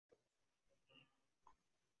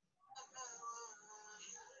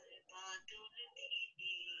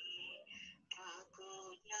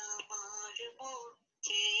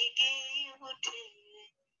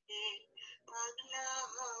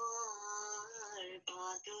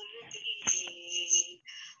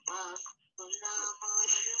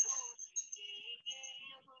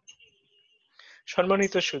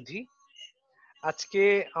সম্মানিত সুধী, আজকে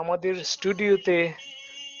আমাদের স্টুডিওতে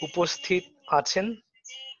উপস্থিত আছেন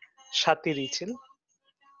স্বাতী রিচিল।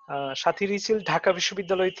 স্বাতী রিচিল ঢাকা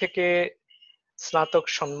বিশ্ববিদ্যালয় থেকে স্নাতক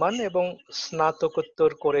সম্মান এবং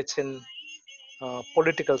স্নাতকোত্তর করেছেন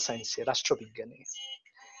পলিটিক্যাল সায়েন্সে, রাষ্ট্রবিজ্ঞানে,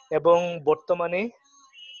 এবং বর্তমানে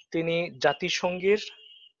তিনি জাতিসংঘের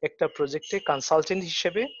একটা প্রজেক্টে কনসালটেন্ট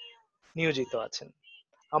হিসেবে নিয়োজিত আছেন।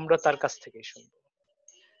 আমরা তার কাছ থেকেই শুনবো।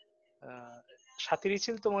 স্বাতী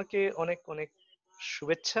রিচিল, তোমাকে অনেক অনেক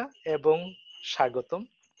শুভেচ্ছা এবং স্বাগতম।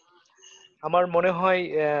 আমার মনে হয়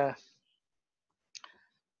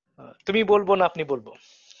তুমি বলবো না আপনি বলবো?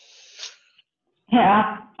 হ্যাঁ,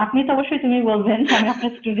 আপনি তো অবশ্যই তুমি বলবেন, আমি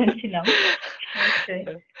আপনার স্টুডেন্ট ছিলাম।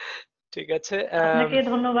 ঠিক আছে, আপনাকে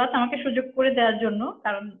ধন্যবাদ আমাকে সুযোগ করে দেওয়ার জন্য,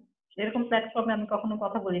 কারণ এরকম প্ল্যাটফর্মে আমি কখনো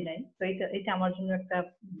কথা বলি নাই। তো এটা আমার জন্য একটা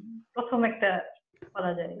প্রথম একটা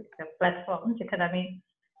বলা যায় একটা প্ল্যাটফর্ম যেখানে আমি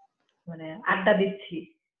মানে আড্ডা দিচ্ছি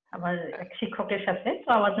আমার এক শিক্ষকের সাথে। তো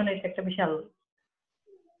আমার জন্য এটা একটা বিশাল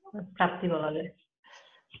প্রাপ্তি বলা যায়।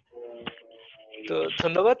 তো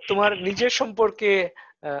ধন্যবাদ। তোমার নিজের সম্পর্কে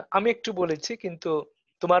আমি একটু বলেছি, কিন্তু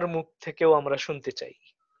তোমার মুখ থেকেও আমরা শুনতে চাই।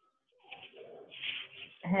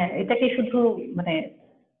 হ্যাঁ, এটা কি শুধু মানে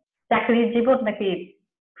চাকরির জীবন নাকি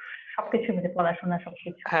সবকিছু মিলে, পড়াশোনা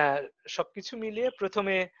সবকিছু? হ্যাঁ, সবকিছু মিলিয়ে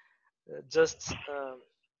প্রথমে জাস্ট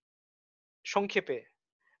সংক্ষেপে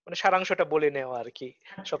মানে সারাংশটা বলে নেওয়া আর কি,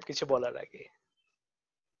 সবকিছু বলার আগে।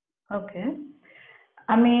 ওকে,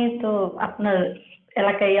 আমি তো আপনার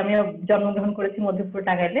এলাকায়, আমিও জন্মগ্রহণ করেছি মধ্যপুর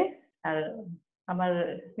টাঙ্গাইলে। আর আমার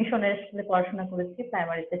মিশনের স্কুলে পড়াশোনা করেছি,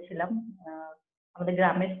 প্রাইমারিতে ছিলাম আমাদের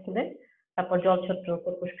গ্রামের স্কুলে। তারপর জলছত্র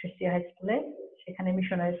কর্পূস খ্রিস্টি হাই স্কুলে, সেখানে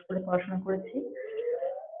মিশনারি স্কুলে পড়াশোনা করেছি।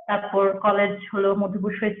 তারপর কলেজ হলো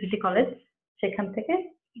মধ্যপুর শহীদ সিটি কলেজ, সেখান থেকে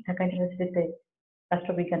ঢাকা ইউনিভার্সিটিতে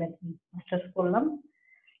রাষ্ট্রবিজ্ঞানে মাস্টার্স করলাম।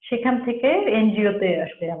 সেখান থেকে এনজিওতে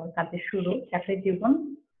আসলে আমার কাজের শুরু, চাকরির জীবন।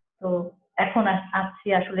 তো এখন আসছি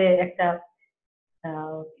আসলে একটা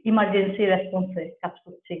ইমার্জেন্সি রেসপন্সে কাজ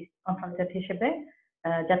করছি কনসালটেন্ট হিসেবে,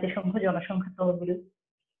 জাতিসংঘ জনসংখ্যা তহবিল,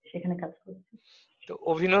 সেখানে কাজ করছি। তো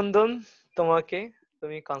অভিনন্দন তোমাকে,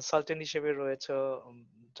 তুমি কনসালটেন্ট হিসেবে রয়েছো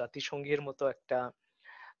জাতিসংঘের মতো একটা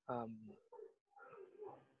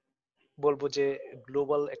বলবো যে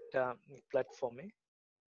গ্লোবাল একটা প্ল্যাটফর্মে।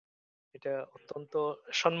 এটা অত্যন্ত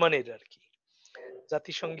সম্মানের আর কি।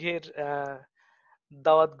 জাতিসংঘের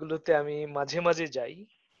দাওয়াতগুলোতে আমি মাঝে মাঝে যাই,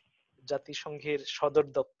 জাতিসংঘের সদর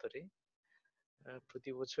দপ্তরে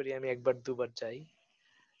প্রতি বছরই আমি একবার দুবার যাই।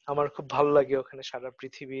 আমার খুব ভালো লাগে, ওখানে সারা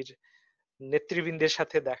পৃথিবীর নেতৃবৃন্দের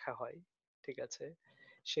সাথে দেখা হয়। ঠিক আছে,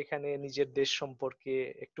 সেখানে নিজের দেশ সম্পর্কে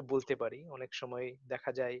একটু বলতে পারি। অনেক সময়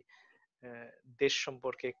দেখা যায় দেশ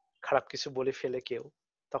সম্পর্কে খারাপ কিছু বলে ফেলে কেউ,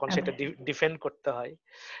 তখন সেটা ডিফেন্ড করতে হয়।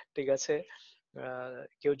 ঠিক আছে,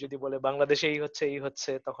 কেউ যদি বলে বাংলাদেশে এই হচ্ছে এই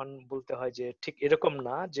হচ্ছে, তখন বলতে হয় যে ঠিক এরকম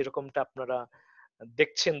না, যেরকমটা আপনারা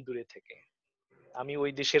দেখছেন দূরে থেকে। আমি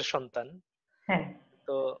ওই দেশের সন্তান।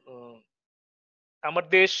 তো আমার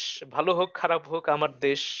দেশ ভালো হোক খারাপ হোক, আমার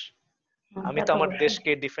দেশ, আমি তো আমার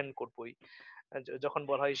দেশকে ডিফেন্ড করবই। যখন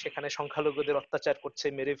বলা হয় সেখানে সংখ্যালঘুদের অত্যাচার করছে,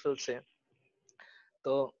 মেরে ফেলছে,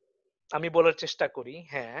 তো আমি বলার চেষ্টা করি,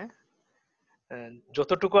 হ্যাঁ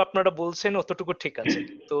যতটুকু আপনারা বলছেন অতটুকু ঠিক আছে,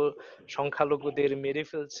 কিন্তু সংখ্যালঘুদের মেরে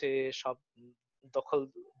ফেলছে, সব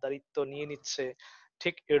দখলদারিত্ব নিয়ে নিচ্ছে,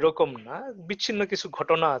 ঠিক এরকম না। বিচ্ছিন্ন কিছু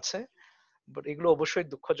ঘটনা আছে, বাট এগুলো অবশ্যই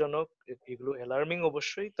দুঃখজনক, এগুলো অ্যালার্মিং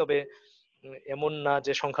অবশ্যই, তবে এমন না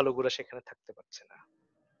যে সংখ্যালঘুরা সেখানে থাকতে পারছে না।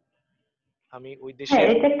 আমি ওই দেশের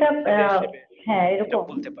এরকম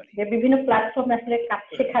বলতে পারি যে বিভিন্ন প্ল্যাটফর্মে আসলে কাজ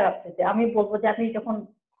শেখার আছে। যে আমি বলবো যে আমি যখন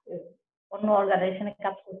অন্য অর্গানাইজেশনে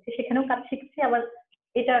কাজ করছি সেখানেও কাজ শিখছি, আবার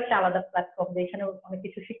এটা একটা আলাদা প্ল্যাটফর্ম যে এখানেও অনেক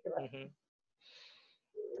কিছু শিখতে পারছি।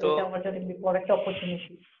 তো এটা আমার জন্য বড় একটা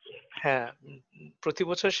অপরচুনিটি। হ্যাঁ, প্রতি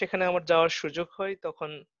বছর সেখানে আমার যাওয়ার সুযোগ হয়, তখন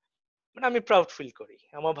মানে আমি প্রাউড ফিল করি,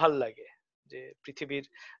 আমার ভাল লাগে যে পৃথিবীর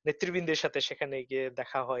নেতৃবৃন্দের সাথে সেখানে গিয়ে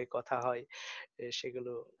দেখা হয়, কথা হয়,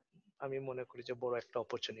 সেগুলো আমি মনে করি যে বড় একটা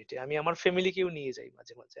অপরচুনিটি। আমি আমার ফ্যামিলিকেও নিয়ে যাই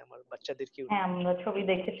মাঝে মাঝে, আমার বাচ্চাদেরকেও। হ্যাঁ, আমরা ছবি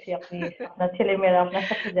দেখেছি, আপনি আপনার ছেলে মেয়েরা আপনার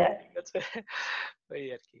সাথে যায়। ঠিক আছে, ওই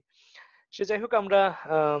আর কি। সে যাই হোক, আমরা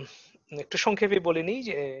একটু সংক্ষেপে বলে নিই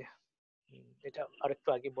যে এটা আরেকটু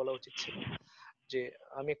আগে বলা উচিত ছিল, যে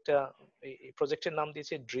আমি একটা এই প্রজেক্টের নাম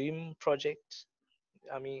দিয়েছি ড্রিম প্রজেক্ট।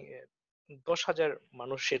 আমি 10,000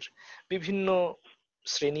 মানুষের, বিভিন্ন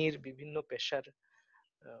শ্রেণীর বিভিন্ন পেশার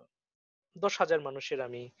 10,000 মানুষের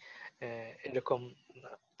আমি এরকম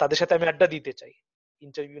তাদের সাথে আমি আড্ডা দিতে চাই।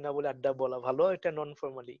 ইন্টারভিউ না বলে আড্ডা বলা ভালো, এটা নন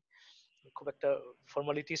ফর্মালি, খুব একটা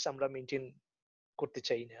ফর্মালিটিস আমরা মেনটেন করতে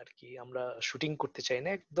চাই না আর কি, আমরা শুটিং করতে চাই না,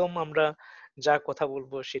 একদম আমরা যা কথা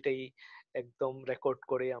বলবো সেটাই একদম রেকর্ড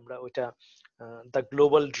করে আমরা ওইটা দ্য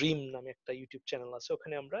গ্লোবাল ড্রিম নামে একটা ইউটিউব চ্যানেল আছে,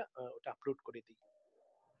 ওখানে আমরা ওটা আপলোড করে দিই।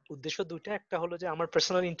 উদ্দেশ্য দুইটা, একটা হলো যে আমার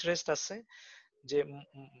পার্সোনাল ইন্টারেস্ট আছে যে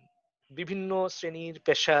বিভিন্ন শ্রেণীর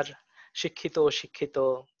পেশার শিক্ষিত অশিক্ষিত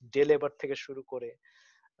ডে লেবার থেকে শুরু করে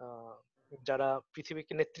যারা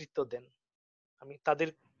পৃথিবীকে নেতৃত্ব দেন, আমি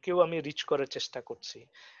তাদেরকেও আমি রিচ করার চেষ্টা করছি।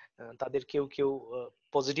 তাদের কেউ কেউ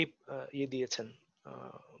পজিটিভ ইয়ে দিয়েছেন,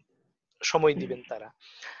 সময় দিবেন তারা।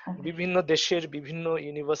 বিভিন্ন দেশের বিভিন্ন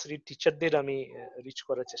ইউনিভার্সিটির টিচারদের আমি রিচ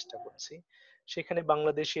করার চেষ্টা করছি। সেখানে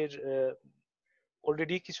বাংলাদেশের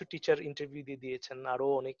অলরেডি কিছু টিচার ইন্টারভিউ দিয়ে দিয়েছেন, আরো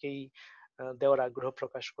অনেকেই দেওয়ার আগ্রহ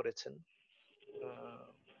প্রকাশ করেছেন।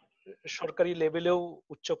 সরকারি লেভেলেও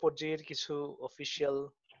উচ্চ পর্যায়ের কিছু অফিসিয়াল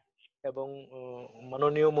এবং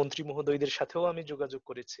মাননীয় মন্ত্রী মহোদয়দের সাথেও আমি যোগাযোগ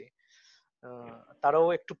করেছি। তারাও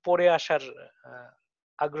একটু পরে আসার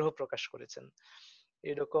আগ্রহ প্রকাশ করেছেন।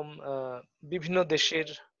 এরকম বিভিন্ন দেশের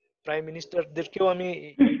প্রাইম মিনিস্টারদেরকেও আমি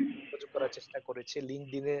যোগাযোগ করার চেষ্টা করেছি,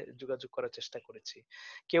 লিঙ্কডইনে যোগাযোগ করার চেষ্টা করেছি।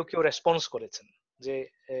 কেউ কেউ রেসপন্স করেছেন যে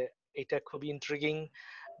এটা খুবই ইন্ট্রিগিং,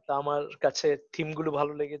 তা আমার কাছে থিম গুলো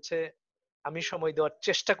ভালো লেগেছে, আমি সময় দেওয়ার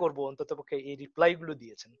চেষ্টা করব, অন্ততপক্ষে এই রিপ্লাই গুলো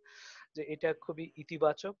দিয়েছেন যে এটা খুবই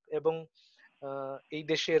ইতিবাচক। এবং এই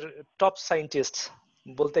দেশের টপ সায়েন্টিস্ট,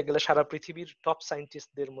 বলতে গেলে সারা পৃথিবীর টপ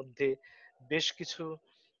সায়েন্টিস্টদের মধ্যে বেশ কিছু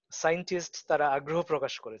সায়েন্টিস্ট তারা আগ্রহ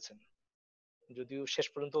প্রকাশ করেছেন, যদিও শেষ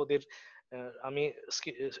পর্যন্ত ওদের আমি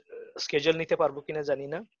স্কেজুল নিতে পারবো কিনা জানি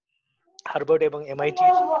না। হার্ভার্ড এবং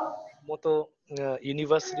এমআইটির মতো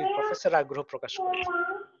ইউনিভার্সিটির প্রফেসর আগ্রহ প্রকাশ করেছেন,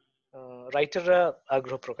 রাইটাররা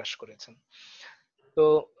আগ্রহ প্রকাশ করেছেন। তো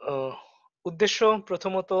উদ্দেশ্য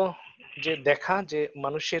প্রথমত যে দেখা যে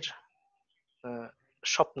মানুষের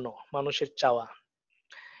স্বপ্ন, মানুষের চাওয়া,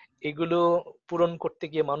 এগুলো পূরণ করতে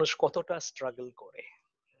গিয়ে মানুষ কতটা স্ট্রাগল করে,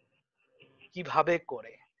 কিভাবে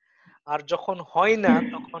করে, আর যখন হয় না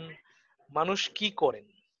তখন মানুষ কি করেন,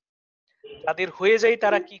 যাদের হয়ে যায়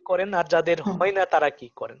তারা কি করেন, আর যাদের হয় না তারা কি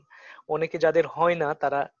করেন। অনেকে যাদের হয় না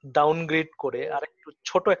তারা ডাউনগ্রেড করে আর একটু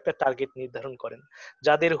ছোট একটা টার্গেট নির্ধারণ করেন,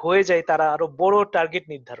 যাদের হয়ে যায় তারা আরো বড় টার্গেট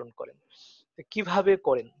নির্ধারণ করেন। কিভাবে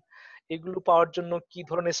করেন, এগুলো পাওয়ার জন্য কি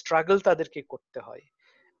ধরনের স্ট্রাগল তাদেরকে করতে হয়,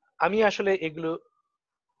 আমি আসলে এগুলো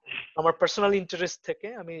আমার পার্সোনাল ইন্টারেস্ট থেকে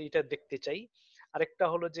আমি এটা দেখতে চাই। আরেকটা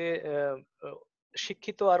হলো যে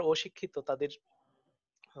শিক্ষিত আর অশিক্ষিত তাদের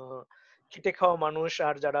খেটে খাওয়া মানুষ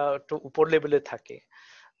আর যারা একটু উপর লেভেলে থাকে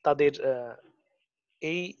তাদের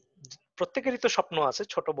এই প্রত্যেকেরই তো স্বপ্ন আছে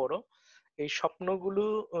ছোট বড়, এই স্বপ্নগুলো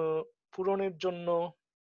পূরণের জন্য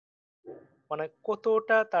মানে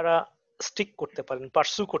কতটা তারা স্টিক করতে পারেন,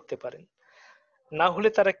 পার্সু করতে পারেন, না হলে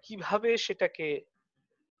তারা কিভাবে সেটাকে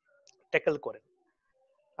ট্যাকল করেন,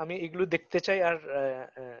 আমি এগুলো দেখতে চাই। আর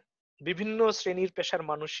বিভিন্ন শ্রেণীর পেশার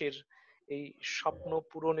মানুষের এই স্বপ্ন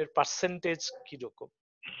পূরণের পার্সেন্টেজ কিরকম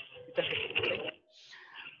এটা দেখতে চাই।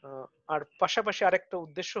 আর পাশাপাশি আরেকটা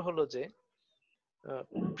উদ্দেশ্য হলো যে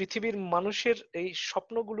পৃথিবীর মানুষের এই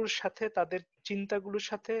স্বপ্নগুলোর সাথে তাদের চিন্তাগুলোর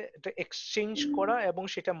সাথে এটা এক্সচেঞ্জ করা এবং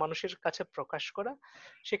সেটা মানুষের কাছে প্রকাশ করা।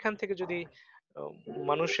 সেখান থেকে যদি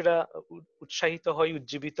মানুষেরা উৎসাহিত হয়,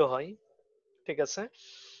 উজ্জীবিত হয়, ঠিক আছে,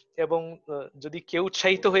 এবং যদি কেউ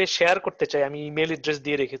উৎসাহিত হয়ে শেয়ার করতে চায়, আমি ইমেল অ্যাড্রেস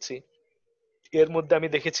দিয়ে রেখেছি, এর মধ্যে আমি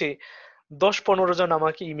দেখেছি 10-15 জন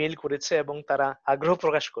আমাকে ইমেল করেছে এবং তারা আগ্রহ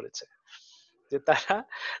প্রকাশ করেছে যে তারা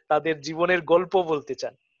তাদের জীবনের গল্প বলতে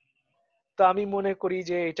চান। তো আমি মনে করি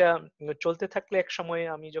যে এটা চলতে থাকলে এক সময়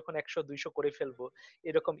আমি যখন 100-200 করে ফেলবো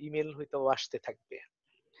এরকম ইমেল হয়তো আসতে থাকবে।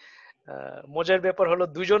 মজার ব্যাপার হলো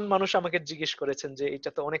 2জন মানুষ আমাকে জিজ্ঞেস করেছেন যে এটা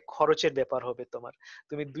তো অনেক খরচের ব্যাপার হবে তোমার,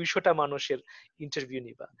 তুমি 200টা মানুষের ইন্টারভিউ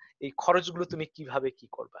নিবা, এই খরচগুলো তুমি কিভাবে কি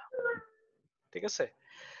করবা। ঠিক আছে,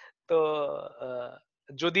 তো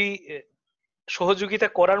যদি সহযোগিতা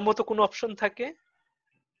করার মতো কোনো অপশন থাকে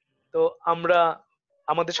তো আমরা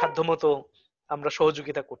আমাদের সাধ্যমতো আমরা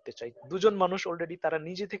সহযোগিতা করতে চাই। 2জন মানুষ অলরেডি তারা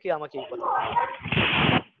নিজে থেকে আমাকে এই কথা বলেছে।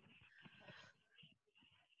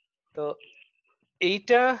 তো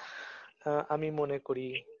এইটা আমি মনে করি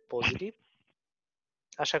পজিটিভ।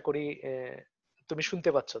 আশা করি তুমি শুনতে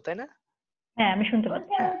পাচ্ছ, তাই না? হ্যাঁ, আমি শুনতে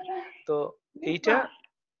পাচ্ছি। তো এইটা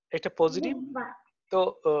এটা পজিটিভ। তো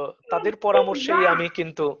তাদের পরামর্শেই আমি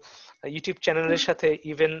কিন্তু ইউটিউব চ্যানেলের সাথে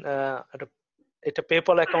ইভেন এটা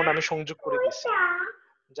পেপল অ্যাকাউন্ট আমি সংযোগ করে দিয়েছি,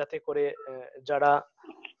 যাতে করে যারা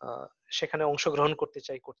সেখানে অংশগ্রহণ করতে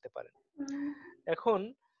চাই করতে পারেন। এখন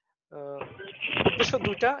উদ্দেশ্য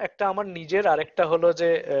দুইটা, একটা আমার নিজের, আরেকটা হলো যে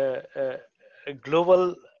গ্লোবাল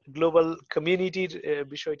গ্লোবাল কমিউনিটির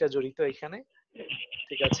বিষয়টা জড়িত এখানে।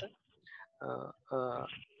 ঠিক আছে,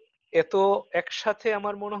 এত একসাথে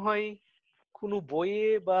আমার মনে হয় কোনো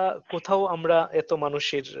বইয়ে বা কোথাও আমরা এত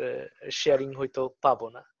মানুষের শেয়ারিং হয়তো পাবো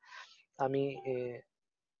না। আমি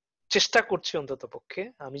চেষ্টা করছি অন্তত পক্ষে,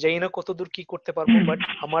 আমি জানি না কতদূর কি করতে পারবো, বাট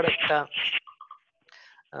আমার একটা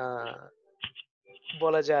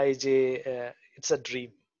বলা যায় যে ইটস আ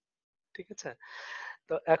ড্রিম। ঠিক আছে,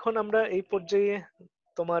 তো এখন আমরা এই পর্যায়ে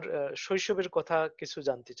তোমার শৈশবের কথা কিছু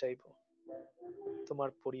জানতে চাইবো। তোমার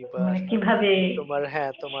পরিবার, মানে কিভাবে? তোমার,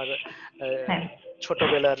 হ্যাঁ, তোমার হ্যাঁ,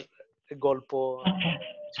 ছোটবেলার গল্প, আচ্ছা।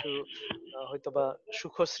 কিছু হয়তোবা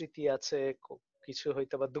সুখ স্মৃতি আছে, কিছু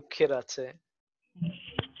হয়তোবা দুঃখের আছে।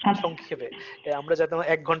 আচ্ছা। সংক্ষেপে আমরা যাতে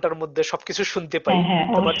 1 ঘন্টার মধ্যে সবকিছু শুনতে পাই, হ্যাঁ, হ্যাঁ,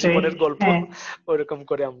 তোমার অবশ্যই। জীবনের গল্প, হ্যাঁ। ওইরকম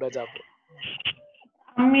করে আমরা যাব।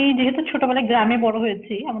 আমি যেহেতু ছোটবেলায় গ্রামে বড়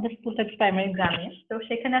হয়েছি, আমাদের স্কুলটা প্রাইমারি গ্রামে, তো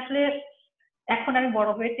সেখানে আসলে এখন আমি বড়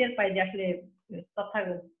হয়ে টের পাই যে আসলে তথা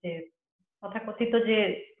যে তথাকথিত যে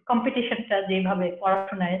কম্পিটিশনটা যেভাবে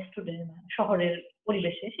পড়াশোনায় স্টুডেন্ট শহরের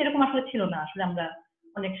পরিবেশে সেরকম আসলে ছিল না। আসলে আমরা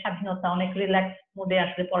অনেক স্বাধীনতা, অনেক রিল্যাক্স মোডে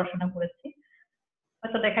আসলে পড়াশোনা করেছি।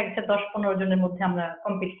 হয়তো দেখা গেছে 10-15 জনের মধ্যে আমরা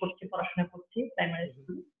কম্পিট করছি, পড়াশোনা করছি প্রাইমারি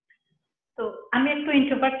স্কুলে। তো আমি একটু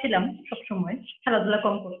ইন্ট্রোভার্ট ছিলাম সবসময়, খেলাধুলা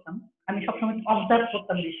কম করতাম। আমি সবসময় অবজার্ভ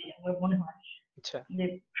করতাম বেশি, আমার মনে হয় আচ্ছা, যে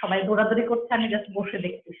সবাই দৌড়াদৌড়ি করছে, আমি জাস্ট বসে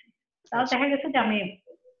দেখতেছি। তাও আচ্ছা। দেখা গেছে যে আমি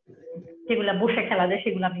যেগুলা বসে খেলা যায়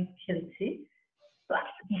সেগুলো আমি খেলছি। তো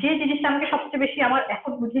যে জিনিসটা আমাকে সবচেয়ে বেশি, আমার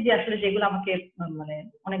এখন বুঝি যে আসলে যেগুলো আমাকে মানে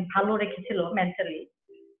অনেক ভালো রেখেছিল মেন্টালি,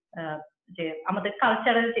 যে আমাদের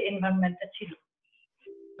কালচারাল যে এনভায়রনমেন্টটা ছিল,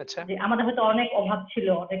 আচ্ছা। যে আমাদের হয়তো অনেক অভাব ছিল,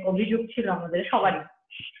 অনেক অভিযোগ ছিল আমাদের সবারই,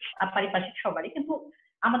 আর পারিপার্শ্বিক সবারই, কিন্তু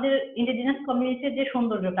আমাদের ইন্ডিজিনাস কমিউনিটির যে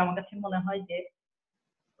সৌন্দর্যটা আমার কাছে মনে হয় যে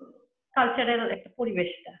কালচারাল একটা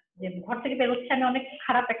পরিবেশটা, যে ঘর থেকে বেরোচ্ছে আমি অনেক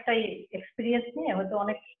খারাপ একটা এক্সপিরিয়েন্স নিয়ে, হয়তো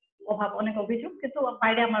অনেক অভাব, অনেক অভিযোগ, কিন্তু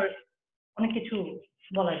বাইরে আমার অনেক কিছু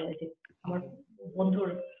বলা যায় যে আমার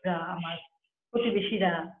বন্ধুরা, আমার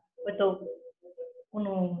প্রতিবেশীরা হয়তো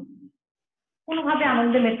কোনো কোনোভাবে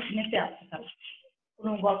আনন্দে মেতে আছে তারা,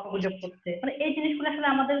 কোনো গল্প গুজব করছে, মানে এই জিনিসগুলো আসলে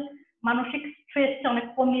আমাদের মানসিক স্ট্রেসটা অনেক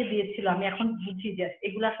কমিয়ে দিয়েছিল। আমি এখন বুঝি যে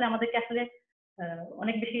এগুলো আসলে আমাদেরকে আসলে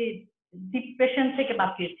অনেক বেশি ডিপ্রেশন থেকে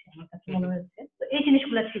বাঁচিয়েছে, আমার কাছে মনে হয়েছে। তো এই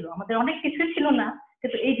জিনিসগুলো ছিল, আমাদের অনেক কিছুই ছিল না,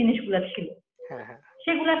 কিন্তু এই জিনিসগুলো ছিল, হ্যাঁ, হ্যাঁ।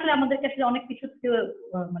 সেগুলো আসলে আমাদেরকে আসলে অনেক কিছু থেকে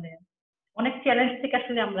মানে অনেক চ্যালেঞ্জ থেকে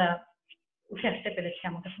আসলে আমরা উঠে আসতে পেরেছি,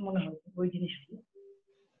 আমার কাছে মনে হয়েছে ওই জিনিসগুলো।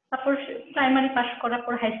 তারপর প্রাইমারি পাস করার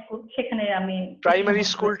পর হাই স্কুল, সেখানে আমি কিছু প্রাইমারি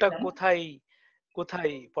সময় স্কুলটা করেছিলাম। কোথায়,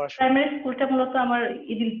 কোথায় পড়াশোনা? প্রাইমারি স্কুলটা মূলত আমার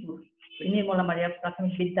ইদিলপুর নির্মলা মারিয়া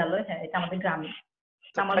প্রাথমিক বিদ্যালয়, হ্যাঁ, এটা আমাদের গ্রামে।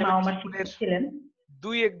 তো আমার মা প্রাইমারি আমার স্কুলের শিক্ষক ছিলেন।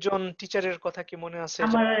 দুই একজন টিচারের কথা কি মনে আছে?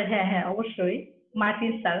 আমার, হ্যাঁ হ্যাঁ অবশ্যই,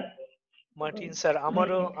 মার্টিন স্যার। মার্টিন স্যার, উনি,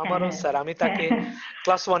 আমারও হ্যাঁ আমারও হ্যাঁ স্যার, আমি হ্যাঁ তাকে হ্যাঁ।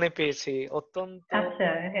 ক্লাস 1-এ পেয়েছি। অত্যন্ত আচ্ছা,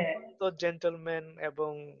 হ্যাঁ অত্যন্ত জেন্টলম্যান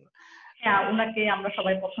এবং হ্যাঁ, উনাকে আমরা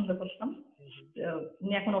সবাই পছন্দ করতাম। হুম, হুম,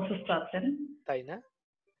 উনি এখন অসুস্থ আছেন। তাই না?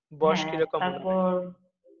 বয়স হ্যাঁ, কিরকম ওনার? তারপর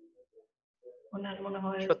ওনার মনে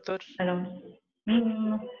হয় 70? around,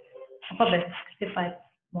 উম, হবে 65,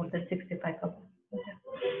 মোর দেন 65 হবে।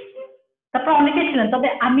 তারপর অনেকে ছিলেন, তবে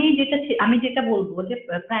আমি যেটা বলবো যে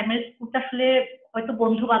প্রাইমারি স্কুলটা আসলে হয়তো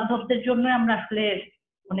বন্ধু বান্ধবদের জন্য আমরা আসলে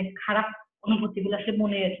অনেক খারাপ অনুভূতিগুলো আসলে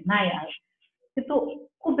মনে নাই আর, কিন্তু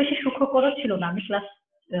খুব বেশি সুখকরও ছিল না। আমি ক্লাস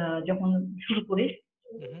যখন শুরু করি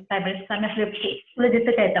হুম, প্রাইমারি স্কুল, আমি আসলে স্কুলে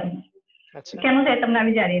যেতে চাইতাম না। আচ্ছা। কেন চাইতাম না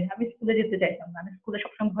আমি জানি না, আমি স্কুলে যেতে চাইতাম না। আমি স্কুলে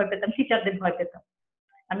সবসময় ভয় পেতাম, টিচারদের ভয় পেতাম।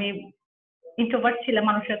 আমি ইন্ট্রোভার্ট ছিলাম,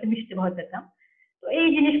 মানুষের সাথে মিশতে ভয় পেতাম। তো এই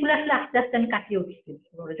জিনিসগুলো আসলে আস্তে আস্তে আমি কাটিয়ে উঠছি,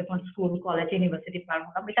 যখন স্কুল, কলেজ, ইউনিভার্সিটি পার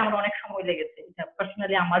হলাম। এটা আমার অনেক সময় লেগেছে, এটা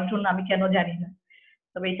পার্সোনালি আমার জন্য, আমি কেন জানি না,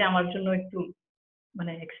 তবে এটা আমার জন্য একটু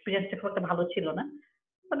মানে এক্সপিরিয়েন্সটা খুব একটা ভালো ছিল না।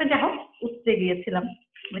 তবে যাই হোক, উঠতে গিয়েছিলাম,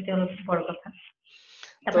 এটা হলো বড় কথা।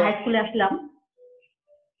 তো তারপর হাই স্কুলে আসলাম।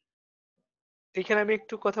 এখানে আমি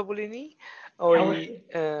একটু কথা বলিনি, হ্যাঁ ওই অবশ্যই।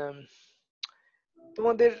 আম,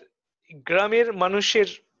 তোমাদের গ্রামের মানুষের,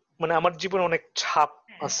 মানে আমার জীবনে অনেক ছাপ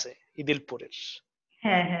আছে ইদিলপুরের।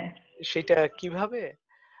 হ্যাঁ হ্যাঁ। সেটা কিভাবে,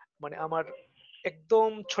 মানে আমার একদম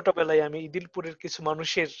ছোটবেলায় আমি ইদিলপুরের কিছু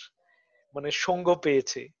মানুষের মানে সঙ্গ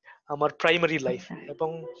পেয়েছি আমার প্রাইমারি আচ্ছা। লাইফে, এবং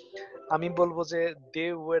আমি বলবো যে they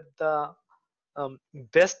were the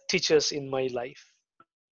best teachers in my life.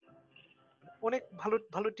 অনেক ভালো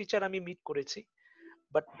ভালো টিচার আমি মিট করেছি,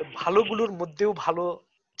 বাট ভালোগুলোর মধ্যেও ভালো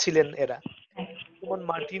ছিলেন এরা। যেমন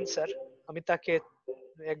মার্টিন স্যার, আমি তাকে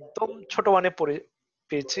একদম ছোট মানে পড়ে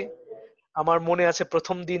পেয়েছি। আমার মনে আছে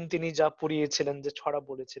প্রথম দিন তিনি যা পড়িয়েছিলেন, যে ছড়া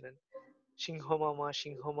বলেছিলেন, সিংহ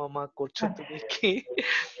মামা করছো আচ্ছা। তুমি কি,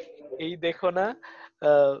 এই দেখো না,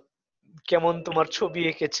 আহ, কেমন তোমার ছবি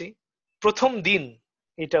এঁকেছি। প্রথম দিন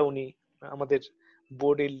এটা উনি আমাদের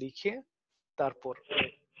বোর্ডে লিখে, তারপর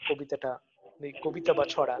কবিতাটা, এই কবিতা বা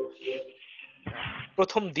ছড়া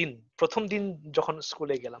প্রথম দিন যখন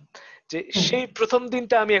স্কুলে গেলাম, যে সেই প্রথম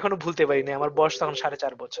দিনটা আমি এখনো ভুলতে পারিনি। আমার বয়স তখন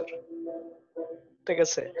 4.5 বছর। ঠিক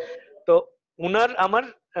আছে? তো আমার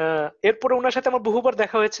এরপরে ওনার সাথে আমার বহুবার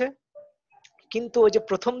দেখা হয়েছে, কিন্তু ওই যে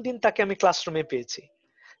প্রথম দিন তাকে আমি ক্লাসরুমে পেয়েছি,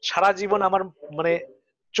 সারা জীবন আমার মানে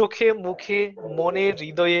চোখে মুখে মনে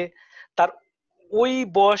হৃদয়ে তার ওই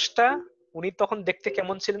বয়সটা, উনি তখন দেখতে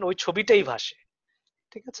কেমন ছিলেন ওই ছবিটাই ভাসে।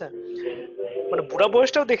 ঠিক আছে? মানে বুড়া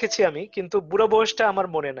বয়সটাও দেখেছি আমি, কিন্তু বুড়া বয়সটা আমার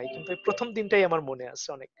মনে নাই, কিন্তু ওই প্রথম দিনটাই আমার মনে আছে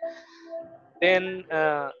অনেক। দেন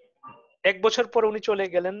 1 বছর পর উনি চলে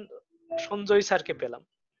গেলেন, সঞ্জয় স্যারকে পেলাম।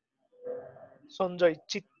 সঞ্জয়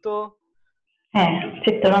হ্যাঁ,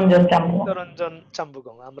 চিত্তরঞ্জন চাম্বু। চিত্তরঞ্জন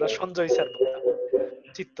চাম্বুগং, আমরা সঞ্জয় স্যার বলতাম,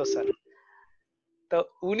 চিত্ত স্যার। তো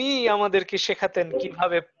উনি আমাদেরকে শেখাতেন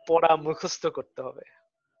কিভাবে পড়া মুখস্থ করতে হবে।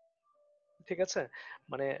 ঠিক আছে?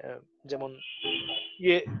 মানে যেমন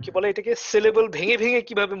ইয়ে কি বলে এটাকে, সিলেবল ভেঙে ভেঙে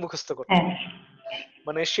কিভাবে মুখস্থ করতে হ্যাঁ। হবে।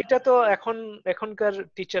 মানে সেটা তো এখনকার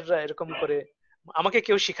টিচাররা এরকম করে আমাকে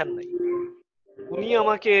কেউ শিখান নাই। উনি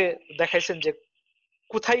আমাকে দেখাইছেন যে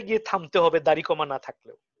কোথায় গিয়ে থামতে হবে দাড়ি কমা না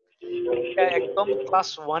থাকলেও। এটা একদম ক্লাস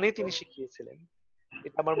 1-এ তিনি শিখিয়েছিলেন।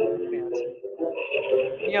 এটা আমার মনে আছে।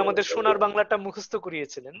 উনি আমাদের সোনার বাংলাটা মুখস্থ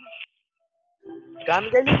করিয়েছিলেন। গান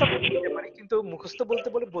গাইলে তো আমি বলতে পারি, কিন্তু মুখস্থ বলতে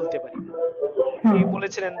বলে বলতে পারি না। উনি হুম।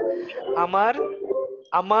 বলেছিলেন, আমার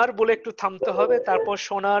আমার বলে একটু থামতে হবে, তারপর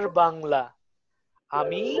সোনার বাংলা,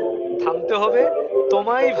 আমি থামতে হবে,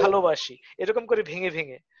 তোমায় ভালোবাসি, এরকম করে ভেঙে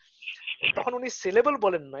ভেঙে। তখন উনি সিলেবল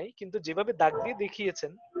বলেন নাই, কিন্তু যেভাবে দাগ দিয়ে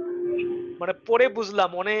দেখিয়েছেন, মানে পরে বুঝলাম,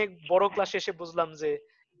 অনেক বড় ক্লাসে এসে বুঝলাম যে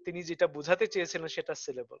তিনি যেটা বুঝাতে চেয়েছিলেন সেটা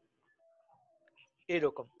সিলেবল।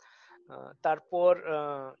 এইরকম। তারপর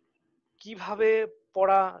কিভাবে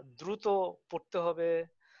পড়া দ্রুত পড়তে হবে,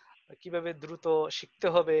 কিভাবে দ্রুত শিখতে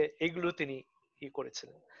হবে, এগুলো তিনি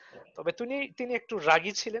করেছিলেন। তবে তিনি একটু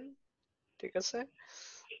রাগী ছিলেন। ঠিক আছে?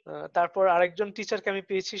 তারপর আরেকজন টিচারকে আমি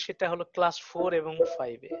পেয়েছি, সেটা হলো ক্লাস 4 এবং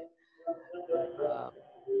 5-এ,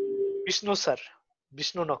 বিষ্ণু স্যার,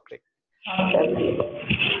 বিষ্ণু নকরেক।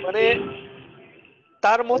 মানে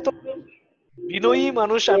তার মতো বিনয়ী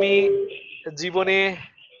মানুষ আমি জীবনে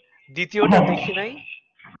দ্বিতীয়টা হ্যাঁ। দেখি নাই।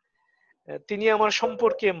 তিনি আমার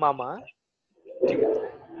সম্পর্কে মামা। ঠিক আছে?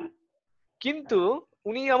 কিন্তু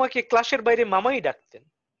উনি আমাকে ক্লাসের বাইরে মামাই ডাকতেন।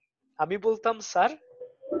 আমি বলতাম স্যার,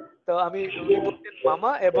 তো উনি বলতেন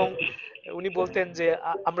মামা, এবং উনি বলতেন যে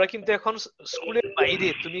আমরা কিন্তু এখন স্কুলের বাইরে,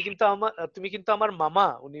 তুমি কিন্তু আমার মামা,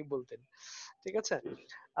 উনি বলতেন। ঠিক আছে?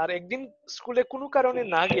 আর একদিন স্কুলে কোনো কারণে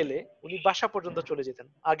না গেলে উনি বাসা পর্যন্ত চলে যেতেন।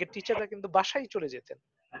 আগের টিচাররা কিন্তু বাসায় চলে যেতেন,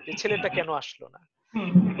 যে ছেলেটা কেন আসলো না।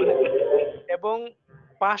 মানে এবং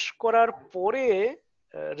পাশ করার পরে,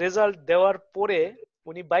 রেজাল্ট দেওয়ার পরে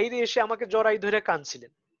উনি বাইরে এসে আমাকে জড়াই ধরে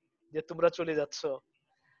কাঁদছিলেন যে তোমরা চলে যাচ্ছ।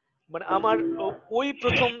 মানে আমার ওই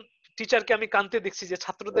প্রথম টিচারকে আমি কাঁদতে দেখছি, যে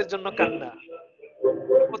ছাত্রদের জন্য কান্না।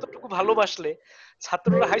 মানে কতটুকু ভালোবাসলে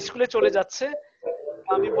ছাত্ররা হাই স্কুলে চলে যাচ্ছে।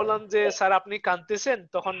 আমি বললাম যে স্যার আপনি কাঁদতেছেন,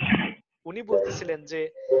 তখন উনি বলতেছিলেন যে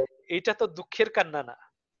এটা তো দুঃখের কান্না না,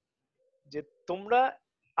 যে তোমরা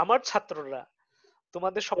আমার ছাত্ররা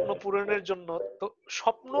তোমাদের স্বপ্ন পূরণের জন্য, তো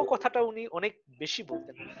স্বপ্ন কথাটা উনি অনেক বেশি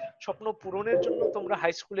বলতেন, স্বপ্ন পূরণের জন্য তোমরা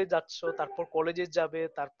হাই স্কুলে যাচ্ছ, তারপর কলেজে যাবে,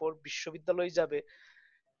 তারপর বিশ্ববিদ্যালয়ে যাবে।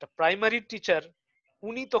 একটা প্রাইমারি টিচার,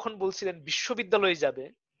 উনি তখন বলছিলেন বিশ্ববিদ্যালয়ে যাবে,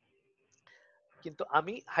 কিন্তু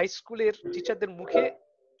আমি হাই স্কুলের টিচারদের মুখে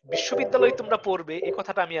বিশ্ববিদ্যালয়ে তোমরা পড়বে এই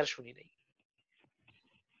কথাটা আমি আর শুনি নাই।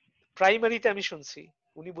 প্রাইমারিতে আমি শুনছি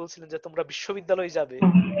উনি বলছিলেন যে তোমরা বিশ্ববিদ্যালয়ে যাবে।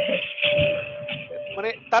 মানে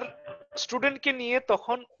তার স্টুডেন্টকে নিয়ে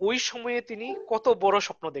তখন ওই সময়ে তিনি কত বড়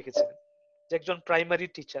স্বপ্ন দেখেছিলেন, যে একজন প্রাইমারি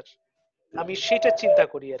টিচার। আমি সেটা চিন্তা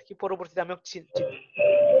করি আর কি, পরবর্তীতে আমি চিন্তা।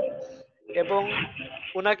 এবং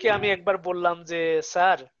ওনাকে আমি একবার বললাম যে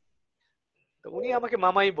স্যার, তো উনি আমাকে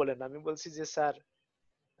মামাই বলেন, আমি বলছি যে স্যার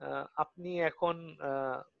আপনি এখন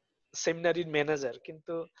সেমিনারির ম্যানেজার,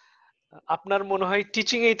 কিন্তু আপনার মনে হয়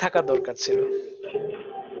টিচিং এই থাকা দরকার ছিল।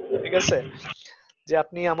 ঠিক আছে? যে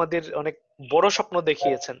আপনি আমাদের অনেক বড় স্বপ্ন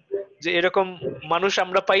দেখিয়েছেন, যে এরকম মানুষ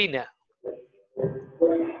আমরা পাই না।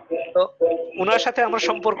 তো ওনার সাথে আমার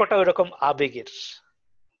সম্পর্কটা ওইরকম আবেগের।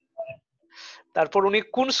 তারপর উনি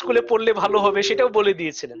কোন স্কুলে পড়লে ভালো হবে সেটাও বলে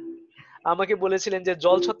দিয়েছিলেন। আমাকে বলেছিলেন যে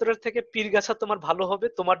জলছত্রের থেকে পীরগাছা তোমার ভালো হবে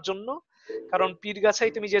তোমার জন্য, কারণ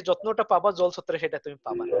পীরগাছায় তুমি যে যত্নটা পাবা জলছত্রে সেটা তুমি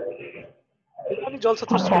পাবা না। কিন্তু আমি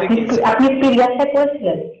জলছত্র আচ্ছা, স্কুলে আপনি গিয়েছিলাম আপনি পীরগাছায়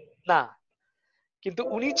পড়েছিলেন? না, কিন্তু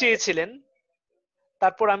উনি চেয়েছিলেন।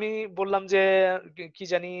 তারপর আমি বললাম যে কি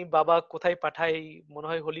জানি বাবা কোথায় পাঠাই, মনে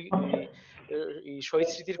হয় শহীদ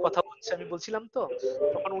স্মৃতির কথা হচ্ছে, আমি বলছিলাম তো।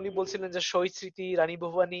 তখন উনি বলছিলেন যে শহীদ স্মৃতি, রানী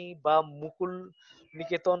ভবানী বা মুকুল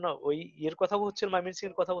নিকেতন, ওই ইয়ের কথা হচ্ছিল,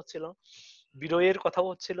 ময়মনসিংহের কথা হচ্ছিল। বিরয়ের কথা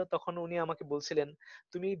হচ্ছিল, তখন উনি আমাকে বলছিলেন,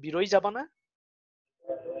 তুমি বিরয় যাবা না?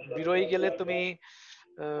 বিরয় গেলে তুমি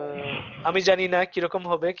আমি জানি না কিরকম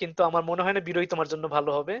হবে, কিন্তু আমার মনে হয় না বিরয় তোমার জন্য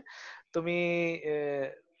ভালো হবে। তুমি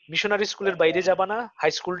মিশনারি স্কুলের বাইরে যাবা না,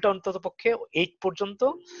 হাই স্কুলটা অন্তত পক্ষে 8 পর্যন্ত।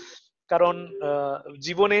 কারণ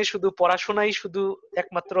জীবনে শুধু পড়াশোনাই শুধু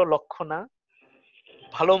একমাত্র লক্ষ্য না,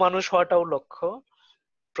 ভালো মানুষ হওয়াটাও লক্ষ্য।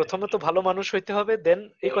 প্রথমত ভালো মানুষ হইতে হবে, দেন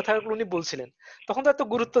এই কথাগুলো উনি বলছিলেন। তখন তো এত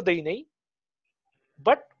গুরুত্ব দেই নাই,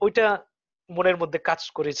 বাট ওইটা মনের মধ্যে কাজ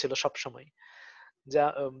করেছিল সব সময়। যা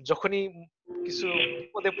যখনই কিছু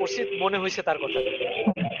বিপদে পড়ছি মনে হয়েছে তার কথাগুলো।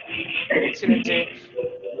 বলছিলেন যে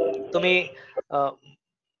তুমি আহ,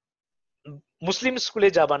 মুসলিম স্কুলে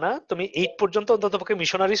যাবা না, তুমি 8 পর্যন্ত অন্ততপক্ষে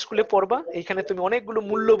মিশনারি স্কুলে পড়বা, এইখানে তুমি অনেকগুলো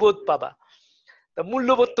মূল্যবোধ পাবা। তা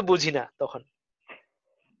মূল্যবোধ তো বুঝি না তখন।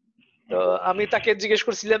 তো আমি তাকে জিজ্ঞেস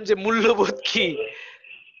করছিলাম যে মূল্যবোধ কি,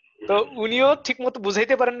 তো উনিও ঠিক মতো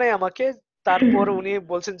বুঝাইতে পারেন নাই আমাকে। তারপর উনি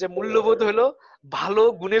বলছেন যে মূল্যবোধ হলো ভালো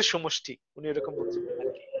গুণের সমষ্টি, উনি এরকম বলছিলেন আর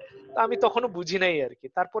কি। তা আমি তখনও বুঝি নাই আর কি।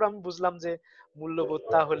 তারপর আমি বুঝলাম যে মূল্যবোধ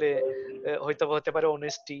তাহলে হয়তো হতে পারে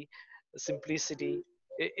অনেস্টি, সিম্পলিসিটি,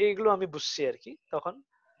 এইগুলো আমি বুঝছি আর কি তখন।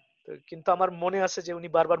 তো কিন্তু আমার মনে আছে যে উনি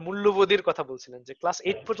বারবার মূল্যবোধের কথা বলছিলেন, যে ক্লাস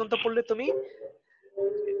 8 পর্যন্ত পড়লে তুমি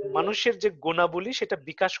মানুষের যে গুণাবলী সেটা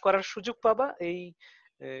বিকাশ করার সুযোগ পাবা এই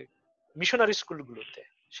মিশনারি স্কুলগুলোতে।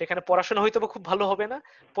 সেখানে পড়াশোনা হয়তো খুব ভালো হবে না,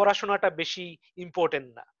 পড়াশোনাটা বেশি ইম্পর্টেন্ট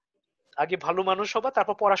না, আগে ভালো মানুষ হবা,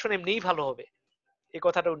 তারপর পড়াশোনা এমনিই ভালো হবে, এই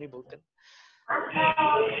কথাটা উনি বলতেন।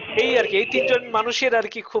 এই আর কি, এই তিনজন মানুষের আর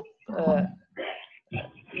কি খুব আহ,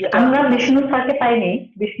 ইয়েটা আমরা আছে। বিষ্ণু স্যারকে পাইনি,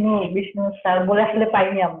 বিষ্ণু বিষ্ণু স্যার বলে আসলে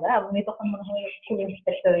পাইনি আমরা। উনি তখন মনে হয় স্কুল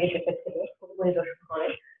ইন্সপেক্টর এসে ছিল, স্কুল পরিদর্শন করে।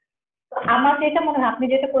 তো আমার যেটা মনে হয় আপনি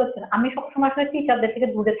যেটা করেছেন, আমি সবসময় আসলে টিচারদের থেকে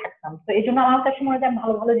দূরে থাকতাম, তো এই জন্য আমার কাছে মনে হয় যে আমি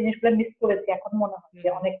ভালো ভালো জিনিসগুলো মিস করেছি। এখন মনে হয় হুম যে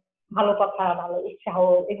হুম অনেক ভালো কথা, ভালো উৎসাহ,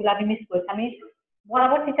 এগুলো আমি মিস করেছি। আমি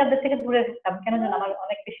বরাবর টিচারদের থেকে দূরে থাকতাম, কেন জানো আমার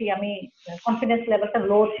অনেক বেশি আমি কনফিডেন্স লেভেলটা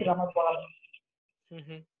লো ছিল আমার পড়ানো। হুম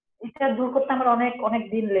হুম। এটা দূর করতে আমার অনেক অনেক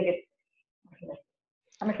দিন লেগেছে আসলে।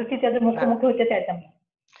 আমি আসলে টিচারদের হ্যাঁ, মুখোমুখি হতে চাইতাম না।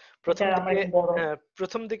 প্রথম এটা আমার দিকে, একটা বড়। হ্যাঁ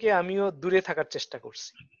প্রথম দিকে আমিও দূরে থাকার চেষ্টা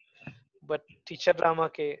করছি, বাট টিচাররা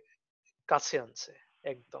আমাকে কাছে আনছে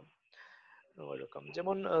একদম। ওইরকম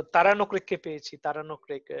যেমন তারা নকরেককে পেয়েছি, তারা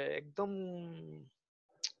নকরেক একদম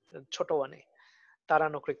ছোট ওয়ানে। তারা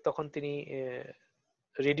নকরেক তখন তিনি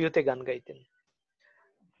রেডিওতে গান গাইতেন।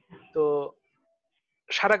 তো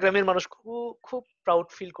সারা গ্রামের মানুষ খুব খুব প্রাউড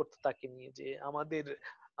ফিল করতো তাকে নিয়ে, যে আমাদের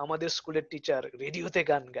আমাদের স্কুলের টিচার রেডিওতে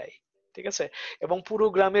গান গায়। ঠিক আছে, এবং পুরো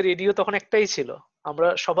গ্রামে রেডিও তখন একটাই ছিল, আমরা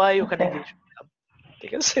সবাই ওখানে আচ্ছা। গিয়ে শুনতাম।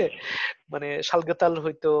 ঠিক আছে, মানে সালগাতাল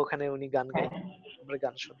হয়তো ওখানে উনি গান হ্যাঁ, গাইতেন, আমরা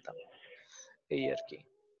গান শুনতাম, এই আর কি।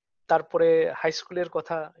 তারপরে হাই স্কুলের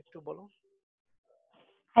কথা একটু বলো।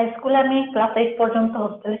 হাই স্কুলে আমি ক্লাস 8 পর্যন্ত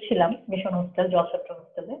হোস্টেলে ছিলাম, মিশন হোস্টেল, জলছত্র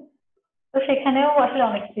হোস্টেলে। তো সেখানেও আসলে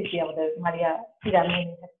অনেক স্মৃতি। আমাদের মারিয়া হিরানি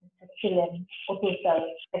ছিলেন, Atul sir,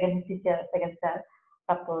 second teacher, second sir.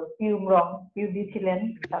 তারপর পিউম রং, পিউডি ছিলেন।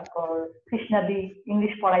 তারপর কৃষ্ণাদি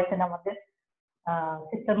ইংলিশ পড়াইছেন আমাদের,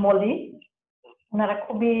 সিস্টার মলি। ওনারা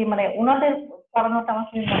খুবই মানে ওনাদের পড়ানোটা আমার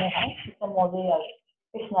খুবই মনে হয়, সিস্টার মলি আর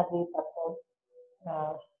কৃষ্ণাদি। তারপর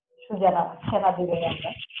আহ, সুজানা সেনাদি বলে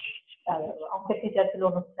আমরা। আর অঙ্কের টিচার ছিল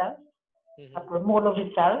অনুপ স্যার। হুম হুম। তারপর মৌলভী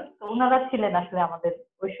স্যার। তো ওনারা ছিলেন আসলে আমাদের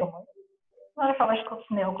ওই সময়। ওনারা সবাই খুব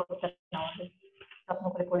স্নেহ করতেন আমাদের, যত্ন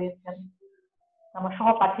করে পড়িয়েছেন। আমার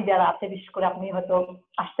সহপাঠী যারা আছে, বিশেষ করে আপনি হয়তো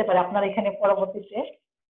আসতে পারে আপনার এখানে পরবর্তীতে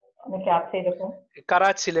অনেকে আছে এরকম। কারা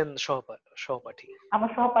ছিলেন সহপাঠী? আমার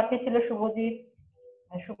সহপাঠী ছিল শুভজিৎ,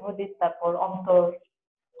 শুভজিৎ, তারপর অন্তর,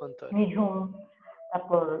 অন্তর। নিঝুম,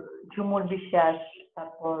 তারপর ঝুমুর বিশ্বাস,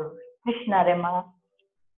 তারপর কৃষ্ণা রেমা,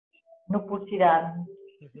 নুপুর চিরান,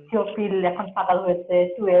 হুম হুম। থিওফিল এখন ফাদার হয়েছে,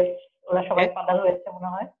 টুয়েস, ওরা কে? সবাই ফাদার হয়েছে মনে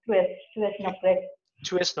হয়। টুয়েস, টুয়েস নকরেক,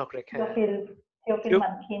 চুয়েস নকরেক, হ্যাঁ। থিওফিল, থিওফিল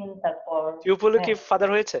মানকিন, তারপর টিউপলে কি হ্যাঁ, ফাদার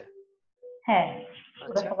হয়েছে? হ্যাঁ,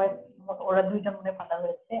 ওরা আচ্ছা। সবাই, ওরা দুইজন মনে ফাদার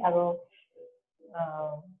হয়েছে। আরো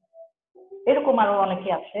আহ, এরকম আরো অনেকে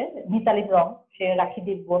আছে। মিতালি রং, সে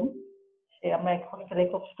রাখিদির বোন, সে আমরা হোস্টেলে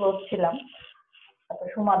খুব ক্লোজ ছিলাম। তারপর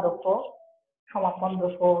সুমাদক্ষ, সমাপন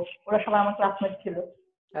দক্ষ, ওরা সবাই আমার ক্লাসমেট ছিল।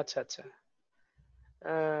 আচ্ছা আচ্ছা।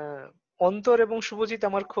 অন্তর এবং শুভজিৎ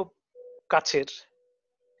আমার খুব কাছের।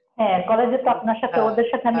 হ্যাঁ, কলেজে তো আপনার সাথে, হ্যাঁ ওদের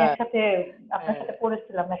সাথে আমি হ্যাঁ একসাথে আপনার হ্যাঁ। সাথে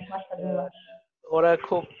পড়েছিলাম 1 মাস বা 2 মাস। ওরা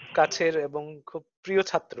খুব কাছের এবং খুব প্রিয়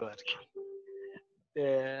ছাত্র আর কি।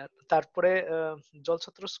 তারপরে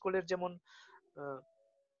জলছত্র স্কুলের যেমন আহ,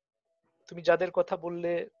 তুমি যাদের কথা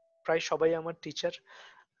বললে প্রায় সবাই আমার টিচার।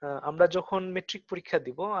 আমরা যখন মেট্রিক পরীক্ষা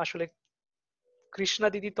দিব, আসলে কৃষ্ণা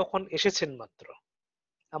দিদি তখন এসেছেন মাত্র,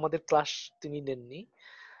 আমাদের ক্লাস তিনি নেননি।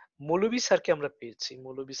 মৌলভী স্যারকে আমরা পেয়েছি,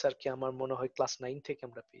 মৌলভী স্যারকে আমার মনে হয় ক্লাস 9 থেকে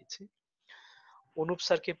আমরা পেয়েছি। অনুপ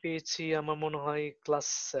স্যারকে পেয়েছি আমার মনে হয় ক্লাস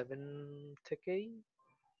 7 থেকেই,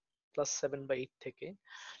 ক্লাস 7 বা 8 থেকে।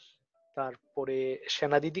 তারপরে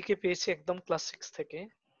সেনা দিদিকে পেয়েছি একদম ক্লাস 6 থেকে।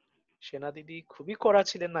 সেনা দিদি খুবই কড়া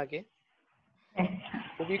ছিলেন আগে,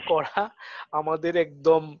 খুবই কড়া। আমাদের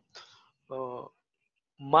একদম আহ,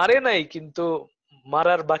 মারে নাই, কিন্তু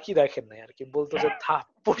মারার বাকি রাখেন নাই আর কি। বলতো যে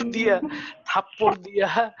থাপ্পড়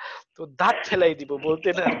দিয়া তো দাঁত ফেলাই দিব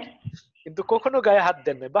বলতেন আর কি, কিন্তু কখনো গায়ে হাত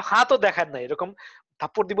দেন নাই বা হাতও দেখান নাই। এরকম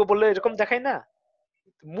থাপ্পড় দিব বললে এরকম দেখায় না,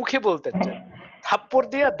 মুখে বলতেন যে থাপ্পড়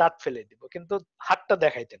দিয়া দাঁত ফেলে দিব, কিন্তু হাতটা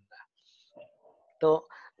দেখাইতেন না। তো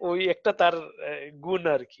ওই একটা তার গুণ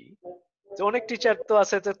আর কি। যে অনেক টিচার তো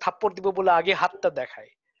আছে যে থাপ্পড় দিব বলে আগে হাতটা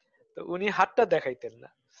দেখায়, তো উনি হাতটা দেখাইতেন না।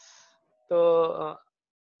 তো আহ,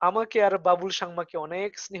 আমাকে আর বাবুল সাংমাকে অনেক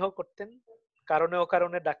স্নেহ করতেন, কারণে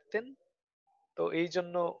অকারণে ডাকতেন। তো এই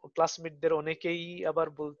জন্য ক্লাসমেটদের অনেকেই আবার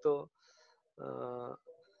বলতো আহ,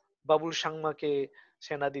 বাবুল সাংমাকে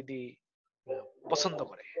সেনা দিদি পছন্দ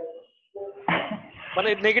করে, মানে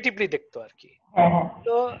নেগেটিভলি দেখতো আর কি। হ্যাঁ, হ্যাঁ।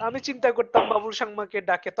 তো আমি চিন্তা করতাম বাবুল সাংমাকে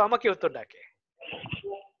ডাকে তো আমাকেও তো ডাকে,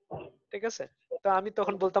 ঠিক আছে। তো আমি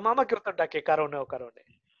তখন বলতাম আমাকেও তো ডাকে কারণে অকারণে।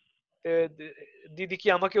 তো দিদি কি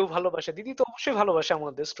আমাকেও ভালোবাসে? দিদি তো অবশ্যই ভালোবাসে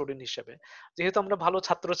আমাদের স্টুডেন্ট হিসেবে, যেহেতু আমরা ভালো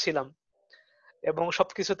ছাত্র ছিলাম এবং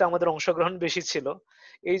সবকিছুতে আমাদের অংশগ্রহণ বেশি ছিল,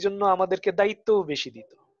 এই জন্য আমাদেরকে দায়িত্বও বেশি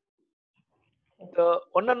দিত। তো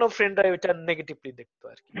অন্যান্য ফ্রেন্ডরা ওইটা নেগেটিভলি দেখতো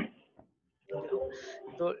আর কি। যাই হোক,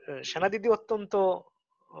 তো সেনা দিদি অত্যন্ত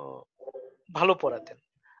আহ, ভালো পড়াতেন।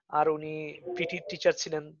 আর উনি পিটি টিচার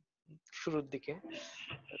ছিলেন শুরুর দিকে,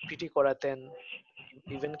 পিটি করাতেন।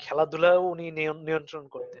 ইভেন খেলাধুলাও উনি নিয়ন্ত্রণ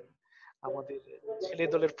করতেন। আমাদের ছেলে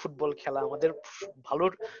দলের ফুটবল খেলা, আমাদের ভালো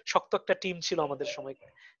শক্ত একটা টিম ছিল আমাদের সময়।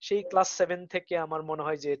 সেই ক্লাস 7 থেকে আমার মনে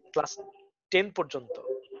হয় যে ক্লাস 10 পর্যন্ত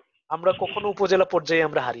আমরা কখনো উপজেলা পর্যায়ে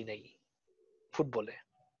আমরা হারি নাই ফুটবলে।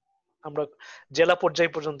 আমরা জেলা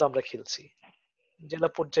পর্যায় পর্যন্ত আমরা খেলছি। জেলা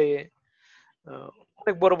পর্যায়ে আহ,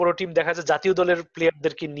 অনেক বড় বড় টিম দেখা যায় জাতীয় দলের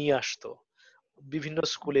প্লেয়ারদেরকে নিয়ে আসতো বিভিন্ন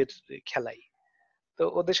স্কুলের খেলায়। তো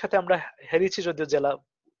ওদের সাথে আমরা হেরেছি যদিও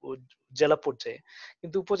জেলা পর্যায়ে,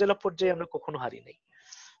 কিন্তু উপজেলা পর্যায়ে আমরা কখনো হারি নাই।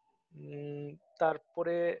 উম,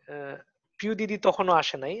 তারপরে পিউ দিদি তখনও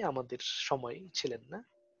আসে নাই, আমাদের সময় ছিলেন না,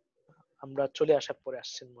 আমরা চলে আসার পরে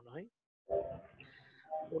আসছেন মনে হয়।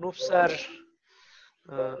 অনুপ স্যার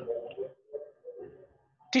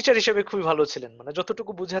টিচার হিসেবে খুবই ভালো ছিলেন, মানে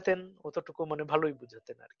যতটুকু বুঝাতেন অতটুকু মানে ভালোই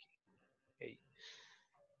বুঝাতেন আর কি। এই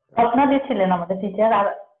রত্না দি ছিলেন আমাদের টিচার।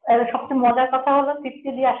 আর সবচেয়ে মজার কথা হলো তৃপ্তি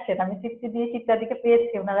দিয়ে আসছেন, আমি তৃপ্তি দিয়ে চিত্রাদিকে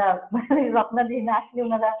পেয়েছি। ওনারা মানে রত্না দি না আসলে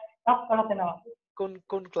ওনারা ক্লাস করাতেন আমাকে। কোন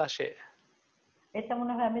কোন ক্লাসে? এটা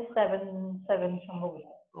মনে হয় আমি সেভেন, সেভেন সম্ভবত,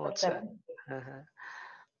 ও ক্লাস আচ্ছা, সেভেন, হ্যাঁ হ্যাঁ।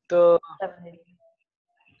 তো সেভেন এইট।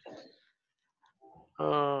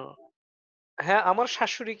 আহ, হ্যাঁ, আমার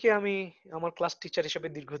শাশুড়িকে আমি আমার ক্লাস টিচার হিসেবে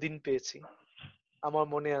দীর্ঘদিন পেয়েছি। আমার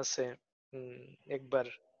মনে আছে একবার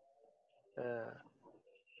আহ,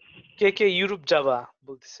 কে কে ইউরোপ যাবা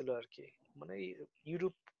বলতেছিল আর কি, মানে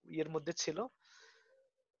ইউরোপ ইয়ের মধ্যে ছিল।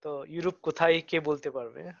 তো ইউরোপ কোথায় কে বলতে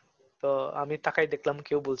পারবে? তো আমি তাকাই দেখলাম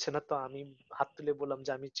কেউ বলছে না, তো আমি হাত তুলে বললাম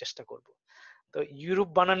যে আমি চেষ্টা করব। তো ইউরোপ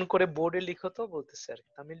বানান করে বোর্ডে লিখো তো বলতেছে আর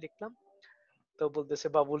কি। আমি লিখলাম, তো বলতেছে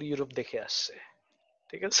বাবুল ইউরোপ দেখে আসছে,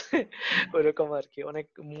 ঠিক আছে। ওইরকম আর কি, অনেক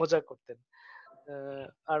মজা করতেন।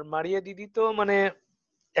 আর মারিয়া দিদি তো মানে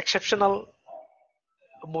এক্সেপশনাল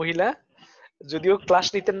মহিলা, যদিও ক্লাস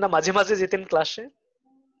নিতেন না, মাঝে মাঝে যেতেন ক্লাসে।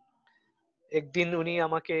 একদিন উনি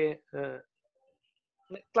আমাকে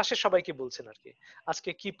ক্লাসের সবাইকে বলছেন আর কি, আজকে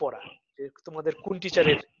কি পড়া, যে তোমাদের কোন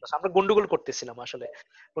টিচারের, আমরা গন্ডগোল করতেছিলাম আসলে,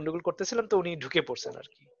 গন্ডগোল করতেছিলাম। তো উনি ঢুকে পড়ছেন আর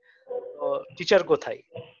কি। তো টিচার কোথায়?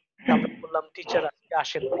 তা আমরা বললাম টিচার আজকে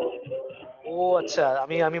আসেন নাই। ও আচ্ছা,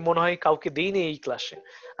 আমি আমি মনে হয় কাউকে দেইনি এই ক্লাসে।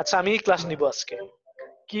 আচ্ছা, আমি ক্লাস নিব আজকে।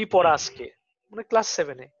 কি পড়া আজকে? মানে ক্লাস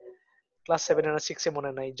 7 না 6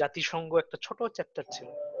 মনে নাই, জাতিসংঘ একটা ছোট চ্যাপ্টার ছিল।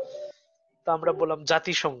 তো আমরা বললাম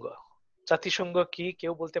জাতিসংঘ, জাতিসংঘ কি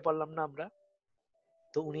কেউ বলতে পারলাম না আমরা।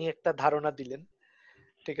 তো উনি একটা ধারণা দিলেন,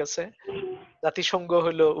 ঠিক আছে। জাতিসংঘ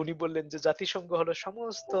হলো, উনি বললেন যে জাতিসংঘ হলো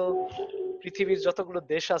সমস্ত পৃথিবীর যতগুলো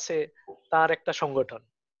দেশ আছে তার একটা সংগঠন,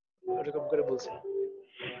 এরকম করে বলছেন।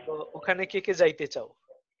 তো ওখানে কে কে যাইতে চাও?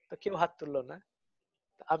 তো কেউ হাত তুললো না,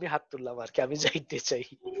 তো আমি হাত তুললাম আর কি, আমি যাইতে চাই।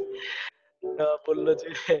 বললো যে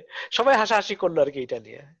সবাই হাসাহাসি করলো আর কি এটা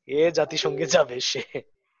নিয়ে, এ জাতিসংঘে যাবে সে,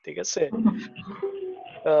 ঠিক আছে।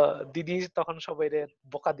 দিদি তখন সবাই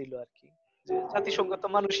বকা দিল আর কি, যে জাতিসংঘ তো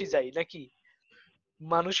মানুষই যায় নাকি,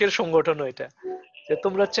 মানুষের সংগঠন এটা, যে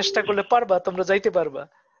তোমরা চেষ্টা করলে পারবা, তোমরা যাইতে পারবা।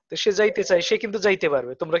 তো সে যাইতে চায়, সে কিন্তু যাইতে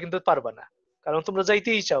পারবে, তোমরা কিন্তু পারবা না, কারণ তোমরা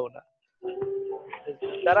যাইতেই চাও না।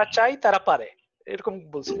 যারা চায় তারা পারে, এরকম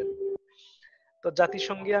বলছিলেন। তো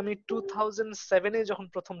জাতিসংঘে আমি 2007-এ যখন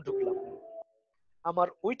প্রথম ঢুকলাম, আমার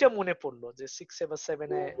ওইটা মনে পড়লো যে 6 বা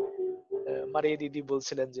 7-এ মারিয়া দিদি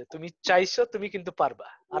বলছিলেন যে তুমি চাইছো, তুমি কিন্তু পারবা,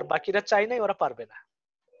 আর বাকিরা চাই নাই, ওরা পারবে না।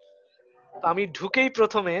 তো আমি ঢুকেই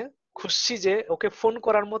প্রথমে খুঁজছি যে ওকে ফোন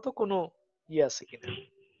করার মতো কোনো ইয়ে আছে কিনা,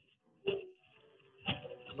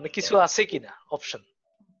 মানে কিছু আছে কিনা অপশন,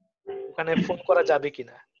 ওখানে ফোন করা যাবে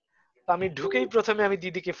কিনা। তো আমি ঢুকেই প্রথমে আমি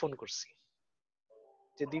দিদিকে ফোন করছি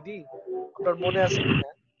যে দিদি, আপনার মনে আছে কিনা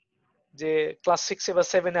যে ক্লাস 6 বা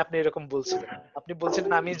 7-এ আপনি এরকম বলছিলেন, আপনি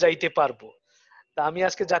বলছিলেন আমি যাইতে পারবো। তা আমি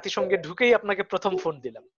আজকে জাতিসংঘে ঢুকেই আপনাকে প্রথম ফোন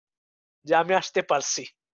দিলাম যে আমি আসতে পারছি,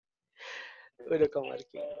 ওইরকম আর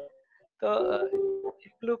কি। তো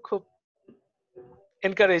এগুলো খুব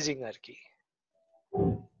এনকারেজিং আর কি।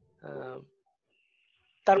 আহ,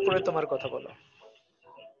 তারপরে তোমার কথা বলো।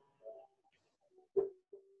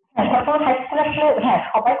 হ্যাঁ, তারপর হাই স্কুলে আসলে হ্যাঁ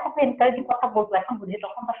সবাই খুব এনকারেজিং কথা বলতো, এখন বুঝি,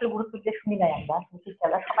 তখন তো আসলে গুরুত্ব দিয়ে শুনি নাই আমরা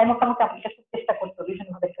টিচাররা, সবাই মোটামুটি আমাকে খুব চেষ্টা করতো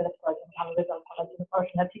বিভিন্নভাবে সেলেক্ট করার জন্য, ভালো রেজাল্ট করার জন্য,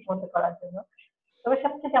 পড়াশোনা ঠিক মতো করার জন্য। তবে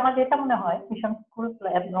সবচেয়ে আমার যেটা মনে হয় মিশন স্কুল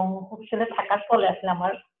এবং হোস্টেলে থাকার ফলে আসলে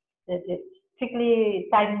আমার যে স্ট্রিক্টলি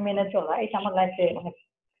টাইম মেনে চলা, এটা আমার লাইফে অনেক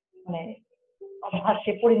মানে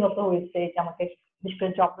অভ্যাসে পরিণত হয়েছে। এটা আমাকে বিশেষ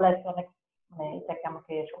করে জব লাইফে অনেক মানে এটাকে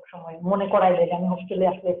আমাকে সবসময় মনে করাই দেয় যে আমি হোস্টেলে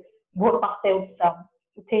আসলে ভোর 5টায় উঠতাম,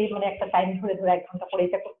 উঠেই মানে একটা টাইম ধরে ধরে 1 ঘন্টা পরে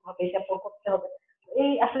এটা করতে হবে, এটা পর করতে হবে।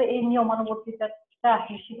 এই আসলে এই নিয়মানুবর্তিতা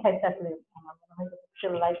আসলে শিখাইছে আসলে আমার মনে হয়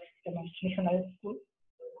হোস্টেল লাইফ এবং মিশনারি স্কুল,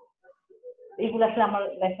 এইগুলো আসলে আমার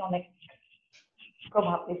লাইফে অনেক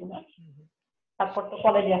প্রভাব এগুলো। তারপর তো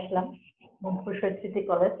কলেজে আসলাম, মধুপুর শহীদ স্মৃতি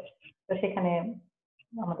কলেজ। তো সেখানে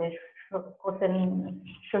আমাদের কোচেন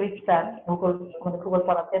শহীদ স্যার ভূগোল, আমাদের ভূগোল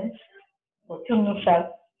পড়াতেন। তো চুন্নু স্যার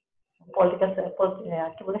পলিটিক্যাল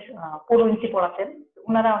কি বলে পৌরনীতি পড়াতেন,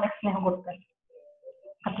 ওনারা অনেক স্নেহ করতেন।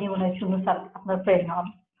 আপনি মনে হয় চুন্নু স্যার আপনার ফ্রেন্ড হন।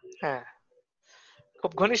 হ্যাঁ,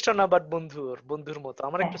 খুব ঘনিষ্ঠ না, বাট বন্ধুর বন্ধুর মতো,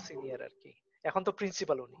 আমার হ্যাঁ একটু সিনিয়র আর কি। এখন তো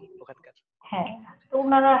প্রিন্সিপাল উনি ওখানকার। হ্যাঁ, তো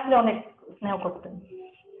ওনারা আসলে অনেক স্নেহ করতেন।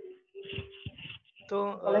 তো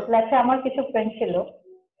কলেজ লাইফে আমার কিছু ফ্রেন্ড ছিল,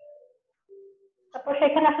 তারপর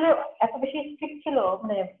সেখানে আসলে এত বেশি স্ট্রিক্ট ছিল,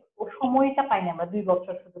 মানে ও সময়টা পাইনি আমরা 2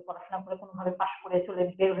 বছর শুধু পড়াশোনা করে কোনোভাবে পাশ করে চলে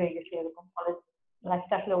বের হয়ে গেছি, এরকম কলেজ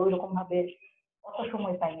লাইফটা আসলে ওই রকম ভাবে অত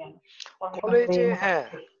সময় পাইনি আমরা পড়াশোনা করে কলেজে, হ্যাঁ,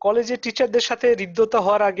 মোটামুটি। কলেজে টিচারদের সাথে হৃদ্যতা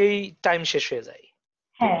হওয়ার আগেই টাইম শেষ হয়ে যায়।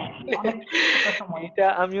 ঠিক। হ্যাঁ, অনেক ছোট সময়। এটা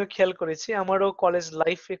আমিও খেয়াল করেছি, আমারও কলেজ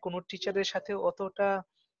লাইফে কোনো টিচারের সাথে অতটা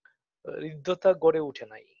হৃদ্যতা গড়ে ওঠে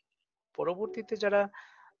নাই। পরবর্তীতে যারা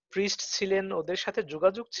প্রিস্ট ছিলেন ওদের সাথে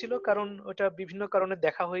যোগাযোগ ছিল, কারণ ওটা বিভিন্ন কারণে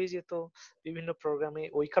দেখা হয়ে যেত, বিভিন্ন প্রোগ্রামে,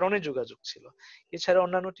 ওই কারণে যোগাযোগ ছিল। এছাড়া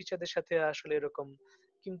অন্যান্য টিচারদের সাথে আসলে এরকম,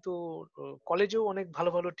 কিন্তু কলেজেও অনেক ভালো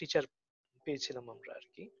ভালো টিচার পেয়েছিলাম আমরা আর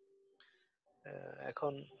কি।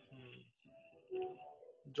 এখন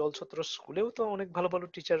জলছত্র স্কুলেও তো অনেক ভালো ভালো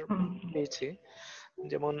টিচার হুম, পেয়েছি,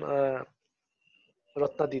 যেমন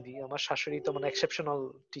রত্না দিদি, আমার শাশুড়ি তো মানে এক্সেপশনাল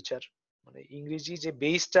টিচার। মানে ইংরেজি যে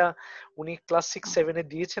বেসটা উনি ক্লাস 6-7-এ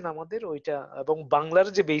দিয়েছেন আমাদের ওইটা, এবং বাংলার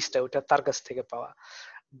যে বেসটা ওইটা তার কাছ থেকে পাওয়া।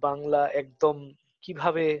 বাংলা একদম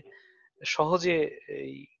কিভাবে সহজে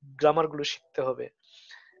এই গ্রামার গুলো শিখতে হবে,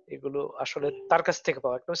 এগুলো আসলে তার কাছ থেকে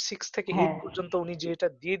পাওয়া। একদম 6 থেকে 8 হ্যাঁ পর্যন্ত উনি যেটা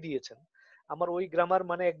দিয়ে দিয়েছেন, আমার ওই গ্রামার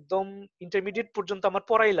মানে একদম ইন্টারমিডিয়েট পর্যন্ত আমার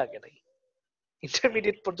পড়াই লাগে নাই।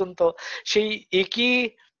 ইন্টারমিডিয়েট পর্যন্ত সেই একই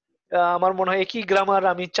আমার মনে হয় একই গ্রামার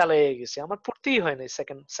আমি চালিয়ে গেছি, আমার পড়তেই হয় না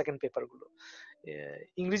সেকেন্ড সেকেন্ড পেপার গুলো।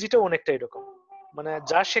 ইংরেজিটাও অনেকটা এরকম, মানে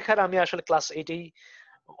যা শেখার আমি আসলে ক্লাস 8-এই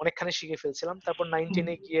অনেকখানি শিখে ফেলছিলাম। তারপর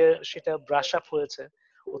 9-10-এ গিয়ে সেটা ব্রাশ আপ হয়েছে।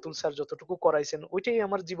 অতুল স্যার যতটুকু করাইছেন ওইটাই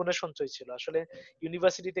আমার জীবনের সঞ্চয় ছিল আসলে।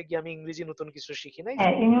 ইউনিভার্সিটিতে গিয়ে আমি ইংরেজি নতুন কিছু শিখি নাই,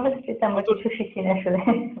 হ্যাঁ, ইউনিভার্সিটিতে আমরা নতুন কিছু শিখিনি আসলে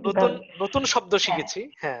নতুন বিকজ নতুন শব্দ হ্যাঁ শিখেছি।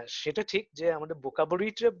 হ্যাঁ, সেটা ঠিক যে আমাদের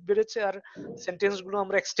ভোকাবুলারিটা বেড়েছে আর সেন্টেন্স গুলো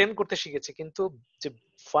আমরা এক্সটেন্ড করতে শিখেছি, কিন্তু যে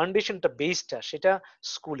ফাউন্ডেশনটা, বেসটা, সেটা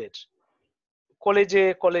স্কুলের।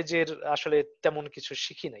 কলেজের আসলে তেমন কিছু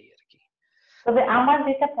শিখি নাই আর কি। তবে আমার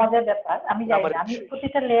যেটা মজার ব্যাপার, আমি জানি না, গ্রামারের আমি বিষয়।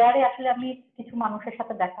 প্রতিটা লেয়ারে আসলে আমি কিছু মানুষের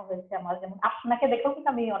সাথে দেখা হয়েছে আমার, যেমন আপনাকে দেখেও কিন্তু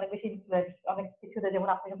আমি অনেক বেশি ইনফ্লুয়েন্স অনেক কিছুতে, যেমন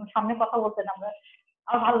আপনি যখন সামনে কথা বলতেন আমরা,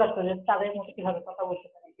 আমার ভালো লাগতো যে তাদের মতো কিভাবে কথা বলতে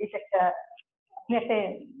পারি, এটা একটা আপনি একটা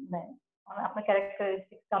মানে আপনার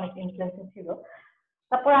ক্যারেক্টারিস্টিক্সটা অনেক ইনফ্লুয়েন্সিং ছিল।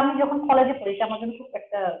 তারপর আমি যখন কলেজে পড়ি, এটা আমার জন্য খুব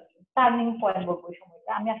একটা টার্নিং পয়েন্ট বলবো ওই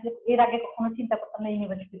সময়টা। আমি আসলে এর আগে কখনো চিন্তা করতাম না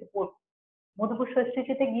ইউনিভার্সিটিতে পড়বো। মধুপুর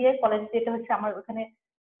শহীদ গিয়ে কলেজে, যেটা হচ্ছে আমার ওখানে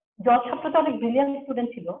জজ ছাত্রটা অনেক ব্রিলিয়ান্ট স্টুডেন্ট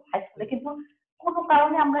ছিল হাই স্কুলে, কিন্তু কোনো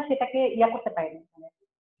কারণে আমরা সেটাকে ইয়া করতে পারিনি, মানে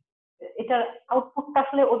এটার আউটপুটটা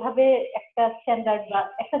আসলে ওভাবে একটা স্ট্যান্ডার্ড বা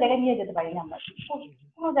একটা জায়গায় নিয়ে যেতে পারিনি আমরা।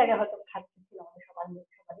 কোনো জায়গায় হয়তো ঘাটতি ছিল আমাদের সবার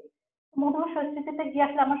সবারই। মধুপুর শহীদ গিয়ে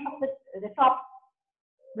আসলে আমার সবচেয়ে টপ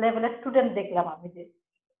লেভেলের স্টুডেন্ট দেখলাম আমি, যে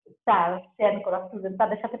স্টার স্ট্যান্ড করা স্টুডেন্ট,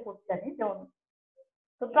 তাদের সাথে পড়তে জানি যেমন।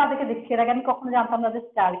 তো তাদেরকে দেখছি, এর আগে আমি কখনো জানতাম না যে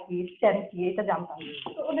স্টার কি স্ট্যান্ড কি, এটা জানতাম না।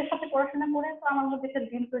 তো ওদের সাথে পড়াশোনা করে তো আমার মধ্যে একটা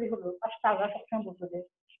ড্রিম তৈরি হলো। আর স্টাররা সবসময় বলতো যে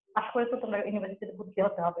পাস করে তো তোমরা ইউনিভার্সিটিতে ভর্তি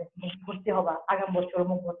হতে হবে, ভর্তি হবা আগামী বছর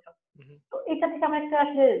অমুক বছর। তো এটা থেকে আমার একটা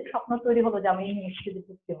আসলে স্বপ্ন তৈরি হলো যে আমি ইউনিভার্সিটিতে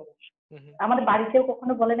ভর্তি হবো। আমাদের বাড়িতেও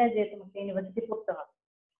কখনো বলে না যে তোমাকে ইউনিভার্সিটি পড়তে হবে।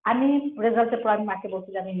 আমি রেজাল্টের পর আমি মাকে বলছি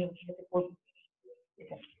যে আমি ইউনিভার্সিটিতে পড়বো।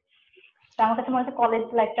 এটা তো আমার কাছে মনে হচ্ছে কলেজ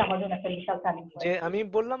লাইফটা আমার জন্য একটা বিশাল টার্নিং যে পয়েন্ট। আমি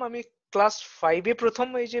বললাম আমি ক্লাস 5-এ প্রথম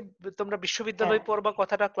এই যে তোমরা হ্যাঁ বিশ্ববিদ্যালয় পড়বা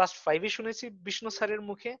কথাটা ক্লাস 5-এ শুনেছি বিষ্ণু স্যারের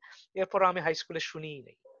মুখে, এরপর আমি হাই স্কুলে শুনিই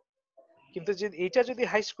নাই। কিন্তু যে এটা যদি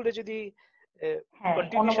হাই স্কুলে যদি হ্যাঁ,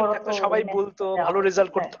 কন্টিনিউশন অনবরত থাকতো, সবাই মেনে বলতো দেওয়া ভালো হতো।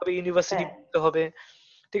 রেজাল্ট হ্যাঁ করতে হবে, ইউনিভার্সিটি হ্যাঁ পড়তে হবে,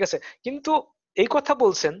 ঠিক আছে। কিন্তু এই কথা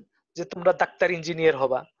বলছেন যে তোমরা ডাক্তার ইঞ্জিনিয়ার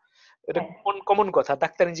হবা, এটা হ্যাঁ কমন কথা,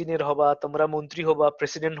 ডাক্তার ইঞ্জিনিয়ার হবা, তোমরা মন্ত্রী হবা,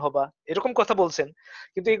 প্রেসিডেন্ট হবা, এরকম কথা বলছেন।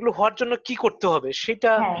 কিন্তু এগুলো হওয়ার জন্য কি করতে হবে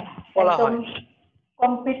সেটা হ্যাঁ, বলা একদম হয়।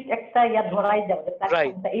 কমপ্লিট একটা ইয়া ধরাই যাবে,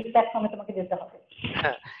 রাইট। প্ল্যাটফর্মটা এই প্ল্যাটফর্মে তোমাকে যেতে হবে।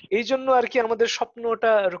 হ্যাঁ, এই জন্য আর কি আমাদের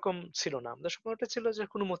স্বপ্নটা এরকম ছিল না, আমাদের স্বপ্নটা ছিল যে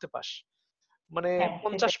কোনো মতে পাস, মানে হ্যাঁ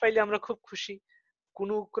 50 সেটাই। পাইলে আমরা খুব খুশি,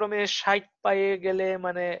 কোনো ক্রমে 60 পাইয়ে গেলে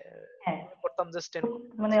মানে হ্যাঁ মনে করতাম যে স্ট্যান্ড খুব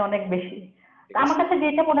করতে মানে পারছি। অনেক বেশি। তো ঠিক আমার আছে। কাছে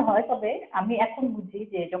যেটা মনে হয়, তবে আমি এখন বুঝি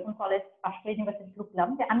যে যখন কলেজ পাশ করে ইউনিভার্সিটি ঢুকলাম,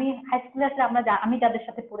 যে আমি হাই স্কুলে আসলে আমি যাদের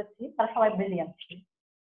সাথে পড়েছি তারা সবাই ব্রিলিয়ান্ট ছিল।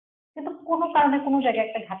 কিন্তু কোনো কারণে কোনো জায়গায়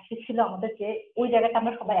একটা ঘাটতি ছিল আমাদের, যে ওই জায়গাটা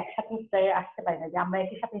আমরা সবাই একসাথে উঠতে আসতে পারি না, যে আমরা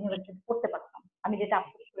একই সাথে ইউনিভার্সিটি পড়তে পারতাম। আমি যেটা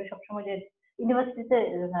আফসোস করি সবসময়, যে ইউনিভার্সিটিতে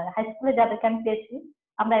হাই স্কুলে যাদেরকে আমি পেয়েছি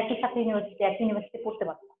আমরা একই সাথে একই ইউনিভার্সিটি পড়তে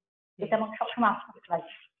পারতাম। হুম। এটা আমাকে সবসময় আফসোস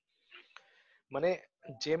লাগে। মানে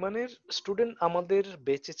যে মানের স্টুডেন্ট আমাদের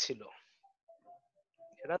বেঁচে ছিল,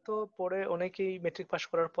 এরা তো পরে অনেকেই মেট্রিক পাস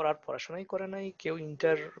করার পর আর পড়াশোনাই করে নাই, কেউ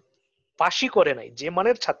ইন্টার পাসই করে নাই, যে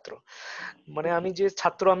মানের ছাত্র। মানে আমি যে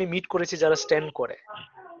ছাত্র আমি মিট করেছি যারা স্ট্যান্ড করে,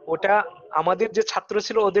 ওটা আমাদের যে ছাত্র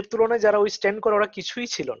ছিল ওদের তুলনায় যারা ওই স্ট্যান্ড করে ওরা কিছুই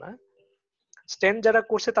ছিল না। স্ট্যান্ড যারা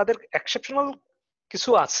করছে তাদের এক্সেপশনাল কিছু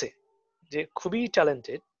আছে যে খুবই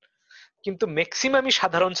ট্যালেন্টেড, কিন্তু ম্যাক্সিমামই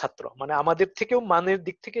সাধারণ ছাত্র, মানে আমাদের থেকেও মানের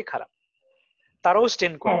দিক থেকে খারাপ, তারাও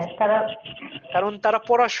স্ট্যান্ড হ্যাঁ করেছে। তারা, কারণ তারা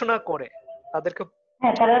পড়াশোনা করে, তাদেরকে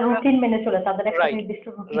হ্যাঁ তারা রুটিন মেনে চলে, তাদের একটা রাইট, নির্দিষ্ট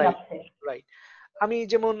রুটিন রাইট, আছে। রাইট। আমি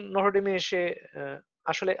যেমন নরডেমে এসে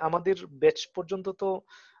আসলে আমাদের ব্যাচ পর্যন্ত তো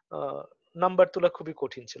নাম্বার তোলা খুবই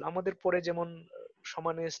কঠিন ছিল, আমাদের পরে যেমন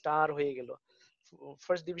সমানে স্টার হয়ে গেল,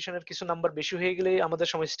 ফার্স্ট ডিভিশনের কিছু নাম্বার বেশি হয়ে গেলে আমাদের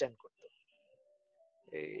সময় স্ট্যান্ড করতো,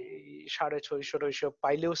 এই 650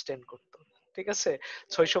 পাইলেও স্ট্যান্ড করতো, ঠিক আছে।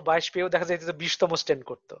 622 পেয়েও দেখা যাইতো 20তম স্ট্যান্ড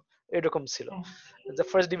করতো, এরকম ছিল। হ্যাঁ যে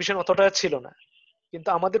ফার্স্ট ডিভিশন অতটা ছিল না, কিন্তু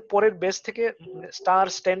আমাদের পরের ব্যাচ থেকে স্টার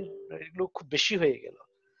স্ট্যান্ড এগুলো খুব বেশি হয়ে গেল,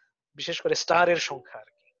 বিশেষ করে স্টারের সংখ্যা আর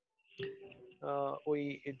কি। ওই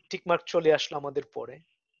টিকমার্ক চলে আসলো আমাদের পরে,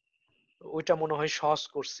 ওইটা মনে হয় সহজ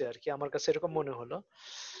করছে আর কি, আমার কাছে এরকম মনে হলো।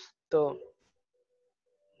 তো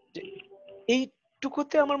যে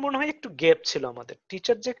এইটুকুতে আমার মনে হয় একটু গ্যাপ ছিল আমাদের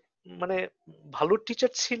টিচার, যে মানে ভালো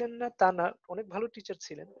টিচার ছিলেন না তা না, অনেক ভালো টিচার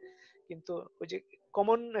ছিলেন, কিন্তু ওই যে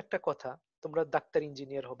কমন একটা কথা, তোমরা ডাক্তার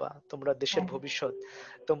ইঞ্জিনিয়ার হবা, তোমরা দেশের হ্যাঁ ভবিষ্যৎ,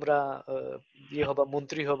 তোমরা ইয়ে হবা,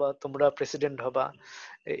 মন্ত্রী হবা, তোমরা প্রেসিডেন্ট হবা,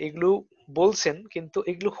 এগুলো বলছেন, কিন্তু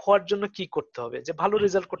এগুলো হওয়ার জন্য কি করতে হবে, যে ভালো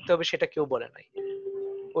রেজাল্ট করতে হবে সেটা কেউ বলে নাই।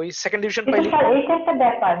 ওই সেকেন্ড ডিভিশন কিন্তু পাইলেই স্যার হবে। এইটা একটা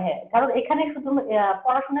ব্যাপার, হ্যাঁ, কারণ এখানে শুধু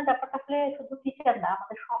পড়াশোনার ব্যাপারটা আসলে শুধু টিচার না,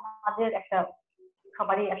 আমাদের সমাজের একটা,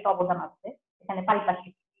 সবারই একটা অবদান আছে এখানে,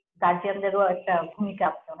 পারিপার্শ্বিক গার্জিয়ানদেরও একটা ভূমিকা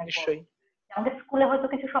আছে অনেক বড়। নিশ্চয়ই। আমাদের স্কুলে হয়তো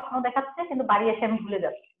কিছু স্বপ্ন দেখাচ্ছে কিন্তু বাড়ি এসে আমি ভুলে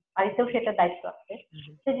যাচ্ছি, বাড়িতেও সেটা দায়িত্ব আছে।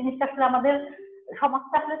 হুম, সেই জিনিসটা আসলে আমাদের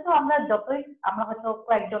সমাজটা আসলে, তো আমরা যতই, আমরা হয়তো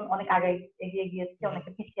কয়েকজন অনেক আগে এগিয়ে গিয়েছি, হুম, অনেকে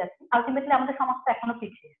পিছিয়ে আছি, আলটিমেটলি আমাদের সমাজটা এখনো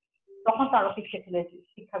পিছিয়ে। তখন তো আরো পিছিয়ে ছিল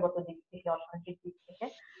শিক্ষাগত দিক থেকে, অর্থনৈতিক দিক থেকে।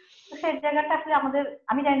 তো সেই জায়গাটা আসলে আমাদের,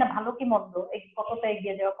 আমি জানি না ভালো কি মন্দ, এই কতটা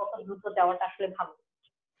এগিয়ে যাওয়া, কত দ্রুত যাওয়াটা আসলে ভালো।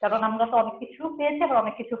 কারণ আমরা তো অনেক কিছু পেয়েছি আবার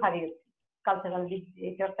অনেক কিছু হারিয়েছি কালচারাল দিক দিয়ে,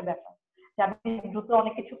 এটা একটা ব্যাপার। যে আমি দ্রুত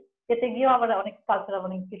অনেক কিছু পেতে গিয়েও আবার অনেক কালচারাল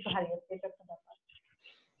অনেক কিছু হারিয়েছি, এটা একটা ব্যাপার।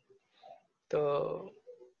 তো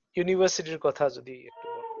ইউনিভার্সিটির কথা যদি একটু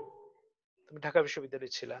বলো, তুমি ঢাকা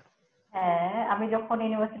বিশ্ববিদ্যালয়ে ছিলা। হ্যাঁ, আমি যখন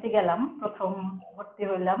ইউনিভার্সিটি গেলাম প্রথম ভর্তি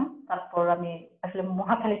হইলাম, তারপর আমি আসলে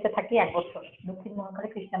মহাখালীতে থাকি 1 বছর, দক্ষিণ মহাখালী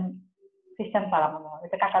খ্রিস্টান খ্রিস্টান পাড়া মনে হয়,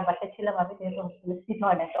 এটা কাকার বাসায় ছিলাম আমি, যেহেতু হোস্টেলে সিট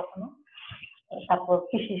হয় না তখনো। তারপর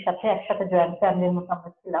পিসির সাথে একসাথে জয়েন্ট ফ্যামিলির মতো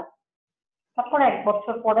আমরা ছিলাম। তারপর 1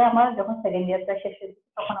 বছর পরে আমার যখন সেকেন্ড ইয়ারটা শেষ হয়েছে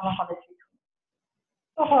তখন আমার হলে সিট।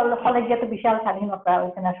 তো হলে গিয়ে তো বিশাল স্বাধীনতা,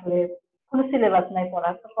 ওইখানে আসলে কোনো সিলেবাস নাই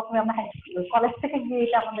পড়ার। তো প্রথমে আমরা হাই স্কুল কলেজ থেকে গিয়ে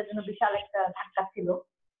এটা আমাদের জন্য বিশাল একটা ধাক্কা ছিল,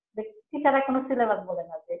 যে টিচাররা কোনো সিলেবাস বলে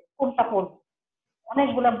না যে কোনটা পড়বো,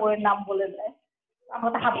 অনেকগুলা বইয়ের নাম বলে দেয়। আমরা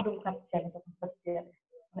তো হাবুডুবু খাচ্ছি আমি তখন ফার্স্ট ইয়ারে।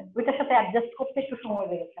 মানে ওইটার সাথে অ্যাডজাস্ট করতে একটু সময়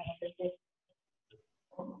লেগেছে আমাদের। যে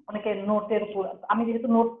অনেকে নোটের উপর, আমি যেহেতু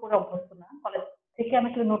নোট পড়ে অভ্যস্ত না, কলেজ থেকে আমি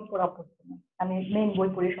আসলে নোট পড়ে অভ্যস্ত না, আমি মেইন বই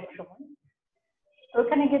পড়ি সবসময়। তো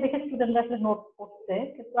ওখানে গিয়ে দেখে স্টুডেন্টরা আসলে নোট পড়ছে,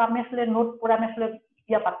 কিন্তু আমি আসলে নোট পড়ে আমি আসলে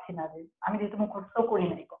ইয়া পাচ্ছি না। যে আমি যেহেতু মুখস্থ করি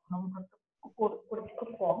নাই, কখনো মুখস্থ করেছি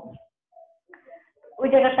খুব কম, ওই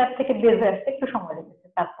জায়গাটা থেকে বের হয়ে আসতে একটু সময় লেগেছে।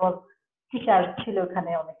 তারপর টিচার ছিল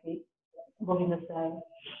ওখানে অনেকেই, Govinda sir,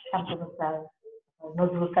 Shantanu sir,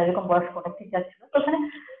 Nazrul sir, এরকম বয়স্ক অনেক টিচার ছিল। তো ওখানে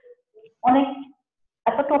অনেক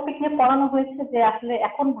একটা টপিক নিয়ে পড়ানো হয়েছে যে আসলে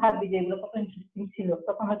এখন ভাবি যে এগুলো কত ইন্টারেস্টিং ছিল,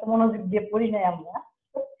 তখন হয়তো মনোযোগ দিয়ে পড়ি নাই আমরা।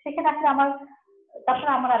 তো সেখানে আসলে আমার,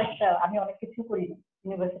 তারপরে আমার আরেকটা, আমি অনেক কিছু করি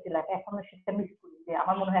ইউনিভার্সিটি লাইফে, এখনো সেটা মিস করি। যে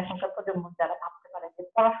আমার মনে হয় এখনকার প্রজন্ম যারা ভাবতে পারে যে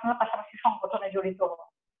পড়াশোনার পাশাপাশি সংগঠনে জড়িত হওয়া,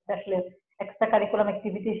 এটা আসলে এক্সট্রা কারিকুলাম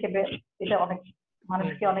অ্যাক্টিভিটি হিসেবে এটা অনেক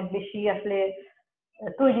মানুষকে অনেক বেশি আসলে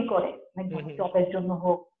তৈরি করে, অনেক ভালো জবের জন্য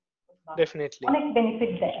হোক, ডেফিনেটলি। অনেক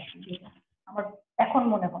বেনিফিট দেয় আসলে। আমার এখন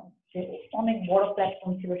মনে হয় যে অনেক বড়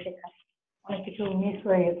প্ল্যাটফর্ম ছিল সেখানে, অনেক কিছু মিস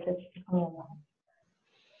হয়ে গেছে এখন মনে হয়।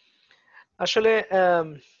 আসলে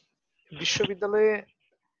বিশ্ববিদ্যালয়ে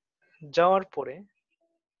যাওয়ার পরে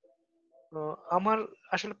আমার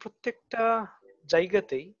আসলে প্রত্যেকটা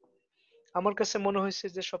জায়গাতেই আমার কাছে মনে হয়েছে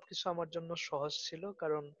যে সবকিছু আমার জন্য সহজ ছিল,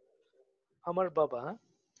 কারণ আমার বাবা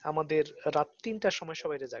আমাদের রাত 3টার সময়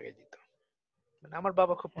সবাইকে জাগাই দিত। মানে আমার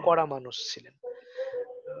বাবা খুব কড়া মানুষ ছিলেন।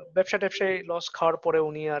 ব্যবসা ট্যাবসায় লস খাওয়ার পরে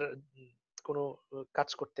উনি আর কোনো কাজ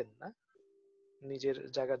করতেন না, নিজের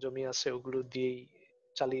জায়গা জমি আছে ওগুলো দিয়েই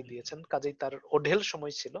চালিয়ে দিয়েছেন। কাজেই তার অঢেল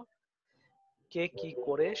সময় ছিল, কে কি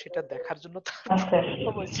করে সেটা দেখার জন্য তার আচ্ছা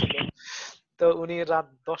সময় ছিল। তো উনি রাত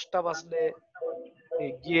 10টা বাজলে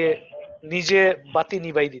গিয়ে নিজে বাতি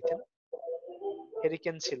নিভাই দিতেন।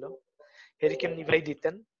 হেরিকেন ছিল, হেরিকেন নিভাই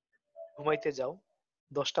দিতেন, ঘুমাইতে যাও,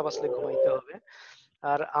 10টা বাজলে ঘুমাইতে হবে।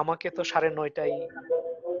 আর আমাকে তো 9:30টায়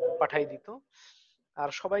পাঠাই দিত, আর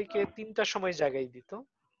সবাইকে 3টার সময় জাগাই দিত।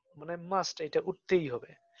 মানে মাস্ট এটা উঠতেই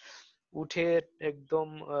হবে, উঠে একদম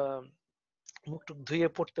মুখ টুক ধুয়ে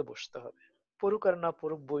পড়তে বসতে হবে, পড়ুক আর না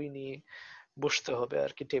পড়ুক বই নিয়ে বসতে হবে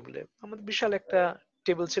আর কি। টেবিলে আমাদের বিশাল একটা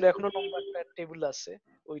টেবিল ছিল, এখনো লম্বা একটা টেবিল আছে,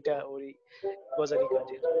 ওইটা ওই গজারি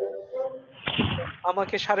কাঠের।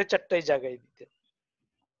 আমাকে 4:30টায় জাগাই দিতে,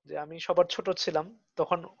 যে আমি সবার ছোট ছিলাম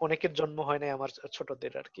তখন, অনেকের জন্ম হয় নাই আমার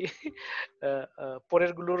ছোটদের আর কি।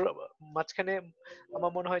 পরের গুলোর মাঝখানে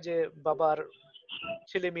আমার মনে হয় যে বাবার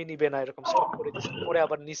ছেলে মেয়ে নিবে না, এরকম স্টপ করে দিয়েছেন, পরে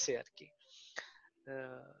আবার নিছে আর কি।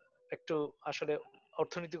 আহ, একটু আসলে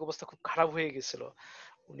অর্থনৈতিক অবস্থা খুব খারাপ হয়ে গেছিল,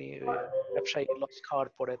 উনি ব্যবসায়ী লস খাওয়ার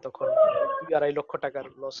পরে তখন 2-2.5 লক্ষ টাকার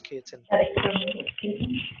লস খেয়েছেন।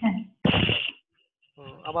 হ্যাঁ,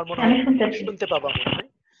 আমার মনে আমি হয় শুনতেছি। শুনতে পাবা মনে হয়।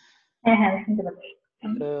 হ্যাঁ হ্যাঁ, আমি শুনতে পাচ্ছি।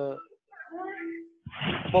 আহ,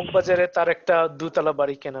 মগবাজারে তার একটা 2তলা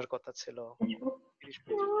বাড়ি কেনার কথা ছিল,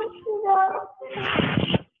 30-35 লাখ।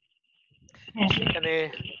 হ্যাঁ সেখানে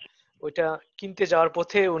ওইটা কিনতে যাওয়ার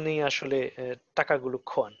পথে উনি আসলে টাকাগুলো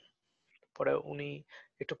খোয়ান। পরে উনি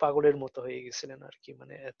একটু পাগলের মতো হয়ে গেছিলেন আর কি,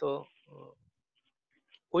 মানে এত আহ,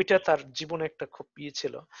 ওইটা তার জীবনে একটা খুব ইয়ে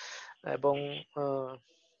ছিল। এবং আহ,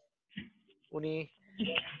 উনি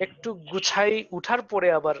একটু গুছাই উঠার পরে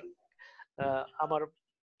আবার আমার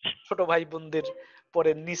ছোট ভাই বোনদের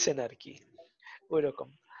পরে নিছেন আর কি, ওই রকম।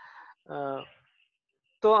 আহ,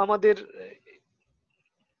 তো আমাদের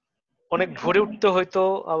অনেক ভোরে উঠতে হইতো,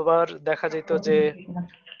 আবার দেখা যেত যে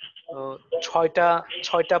আহ, ছয়টা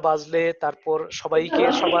ছয়টা বাজলে তারপর সবাইকে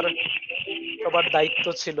সবার সবার দায়িত্ব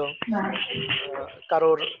ছিল।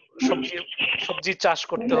 কারোর সবজি সবজি চাষ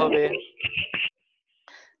করতে হবে,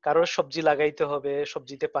 কারোর সবজি লাগাইতে হবে,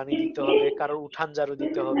 সবজিতে পানি দিতে হবে, কারোর উঠান ঝাড়ু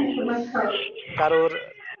দিতে হবে, কারোর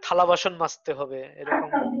থালা বাসন মাজতে হবে, এরকম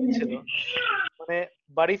ছিল। মানে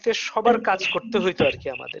বাড়িতে সবার কাজ করতে হইতো আর কি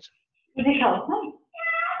আমাদের।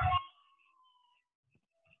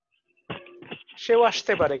 সেও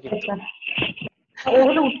আসতে পারে কিন্তু। ও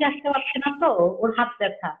হলো উঠে আসতে পারছে না তো, ওর হাত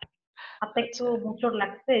ব্যথা, হাতে একটু আচ্ছা মোচড়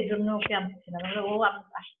লাগছে, এই জন্য ওকে আনছি না, নাহলে ও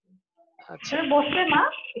আসছে। আচ্ছা তুমি বসবে মা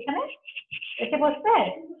এখানে, এসে বসবে,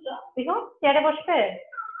 দেখো চেয়ারে বসবে।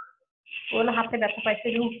 ও হলো হাতে ব্যথা পাইছে,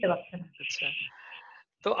 যে উঠতে পারছে না। আচ্ছা।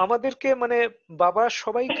 তো আমাদেরকে মানে বাবা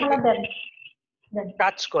সবাইকে খাবার দেন দেন।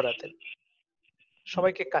 কাজ করাতেন,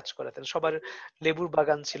 সবাইকে কাজ করাতেন। সবার লেবুর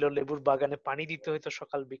বাগান ছিল, লেবুর বাগানে পানি দিতে হতো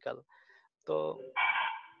সকাল বিকাল। তো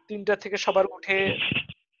 3টা থেকে সবার উঠে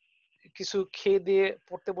কিছু খেয়ে দিয়ে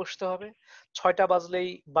পড়তে বসতে হবে, 6টা বাজলেই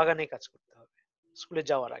বাগানে কাজ করতে হবে স্কুলে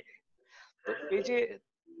যাওয়ার আগে। তো এই যে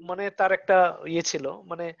মানে তার একটা ইয়ে ছিল,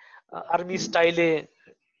 মানে আর্মি স্টাইলে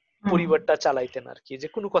হুম। পরিবারটা চালাইতেন আর কি, যে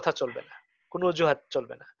কোনো কথা চলবে না, কোনো অজুহাত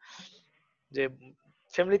চলবে না, যে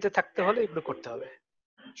ফ্যামিলিতে থাকতে হলে এগুলো করতে হবে,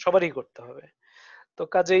 সবারই করতে হবে। তো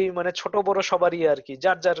কাজেই মানে ছোট বড় সবারই আর কি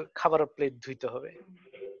যার যার খাবার প্লেট ধুইতে হবে,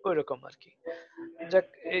 ওইরকম আর কি। যাক,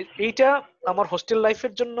 এইটা আমার হোস্টেল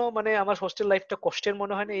লাইফের জন্য, মানে আমার হোস্টেল লাইফটা কষ্টের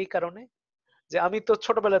মনে হয় না এই কারণে যে আমি তো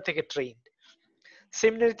ছোটবেলা থেকে ট্রেইন।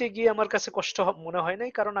 সেমিনারিতে গিয়ে আমার কাছে কষ্ট মনে হয়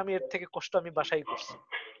নাই, কারণ আমি এর থেকে কষ্ট আমি বাসায় করছি।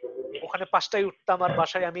 ওখানে 5টায় উঠতাম আর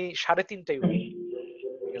বাসায় আমি 3:30টায় উঠতাম,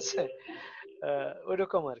 ঠিক আছে?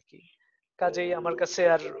 ওইরকম আর কি। কাজেই আমার কাছে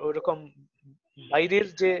আর ওইরকম বাইরের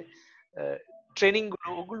যে ট্রেনিং গুলো,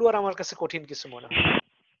 ওগুলো আর আমার কাছে কঠিন কিছু মনে হয় না।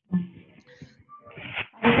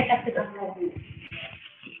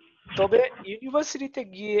 তবে ইউনিভার্সিটিতে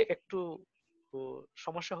গিয়ে একটু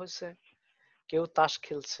সমস্যা হয়েছে। কেউ তাস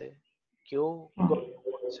খেলছে, কেউ গল্প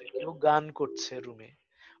করছে, কেউ গান করছে রুমে।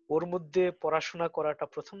 ওর মধ্যে পড়াশোনা করাটা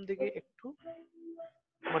প্রথম দিকে একটু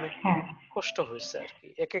মানে হ্যাঁ কষ্ট হয়েছে আর কি,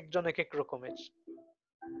 এক একজন এক এক রকমের,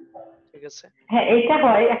 ঠিক আছে? হ্যাঁ, এটা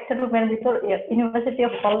হয় একটা রুমের ভিতর। ইউনিভার্সিটি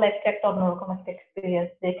অফ হল লাইফটা একটা অন্যরকম একটা এক্সপিরিয়েন্স,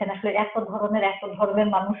 যেখানে আসলে এত ধরনের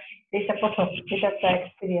মানুষ, এটা প্রথম, এটা একটা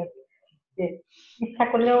এক্সপিরিয়েন্স যে ইচ্ছা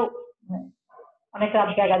করলেও মানে অনেক রাত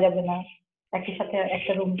জাগা যাবে না, একই সাথে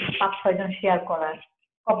একটা রুম 5-6 জন শেয়ার করা,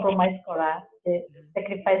 কম্প্রোমাইজ করা, যে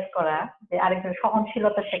স্যাক্রিফাইস করা, যে আরেকজন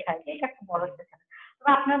সহনশীলতা শেখায়, এটা একটা বড় শেখায়।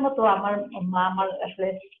 তবে আপনার মতো আমার মা, আমার আসলে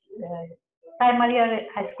প্রাইমারি আর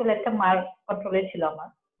হাই স্কুলে একটা মার কন্ট্রোলে ছিল আমার।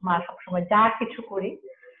 মা সবসময় যা কিছু করি,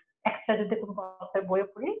 এক্সট্রা যদি কোনো কথার বইও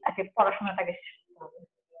পড়ি, আগে পড়াশোনাটাকে শেষ করতে হবে,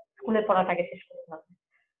 স্কুলের পড়াটাকে শেষ করতে হবে।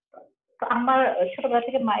 তো আমার ছোটবেলা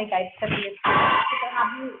থেকে মায়ের গাইডটা দিয়েছে, সুতরাং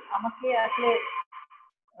আমাকে আসলে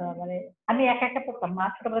মানে আমি একা একা পড়তাম। মা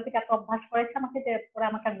ছোটবেলা থেকে এত অভ্যাস করেছে আমাকে যে পরে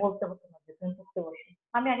আমাকে আর বলতে হতো না যে তুমি পড়তে বসে।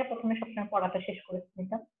 আমি আগে প্রথমে সবসময় পড়াটা শেষ করে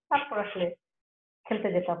নিতাম, তারপর আসলে খেলতে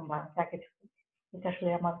যেতাম বা যা কিছু। এটা আসলে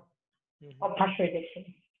আমার অভ্যাস হয়ে গেছে।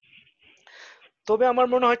 তবে আমার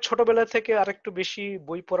মনে হয় ছোটবেলা থেকে আরেকটু বেশি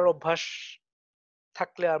বই পড়ার অভ্যাস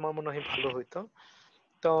থাকলে আমার মনে হয় ভালো হইতো।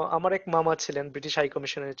 তো আমার এক মামা ছিলেন, ব্রিটিশ হাই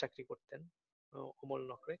কমিশনে চাকরি করতেন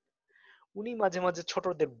অমলনগরে। উনি মাঝে মাঝে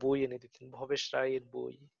ছোটদের বই এনে দিতেন, ভবেশ রায়ের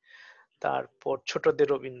বই, তারপর ছোটদের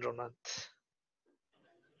রবীন্দ্রনাথ।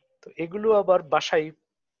 তো এগুলো আবার বাসায়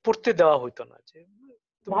পড়তে দেওয়া হইতো না, যে তুমি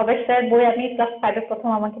ভবেশ রায়ের বই আমি ক্লাস 5-এ প্রথম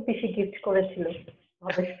আমাকে পিসি গিফট করেছিল।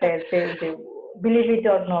 ভবেশ রায়ের যে বিলিভ ইট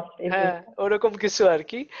অর নট এই হ্যাঁ, বইটা। ওরকম কিছু আর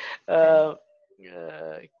কি। হ্যাঁ আহ,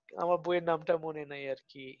 আহ, আমার বইয়ের নামটা মনে নাই আর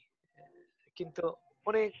কি, কিন্তু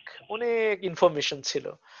অনেক অনেক ইনফরমেশন ছিল।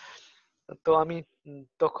 তো আমি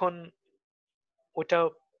তখন ওটা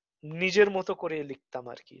নিজের মতো করে লিখতাম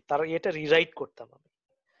আর কি, তার এটা রিরাইট করতাম আমি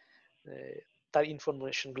তার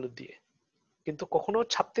ইনফরমেশন গুলো দিয়ে। কিন্তু কখনো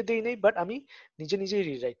ছাপতে দেই নাই, বাট আমি নিজে নিজেই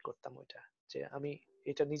রিরাইট করতাম ওইটা, যে আমি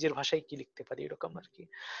এটা নিজের ভাষায় কি লিখতে পারি, এরকম আর কি।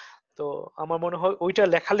 তো আমার মনে হয় ওইটা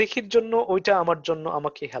লেখালেখির জন্য ওইটা আমার জন্য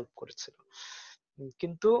আমাকে হেল্প করেছিল।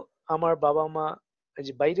 কিন্তু আমার বাবা মা এই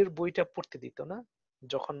যে বাইরের বইটা পড়তে দিত না।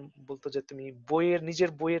 যখন বলতো যে তুমি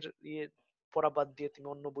নিজের বইয়ের পড়া বাদ দিয়ে তুমি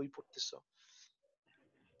অন্য বই পড়তেছো,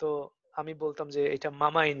 তো আমি বলতাম যে এটা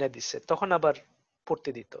মামা এনে দিছে, তখন আবার পড়তে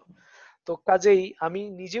দিত। তো কাজেই আমি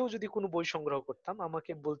নিজেও যদি কোনো বই সংগ্রহ করতাম,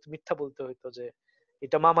 আমাকে মিথ্যা বলতে হইতো যে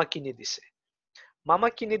এটা মামা কিনে দিছে। মামা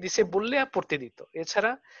কিনে দিছে বললে আর পড়তে দিত,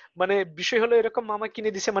 এছাড়া মানে বিষয় হলো এরকম, মামা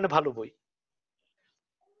কিনে দিছে মানে ভালো বই,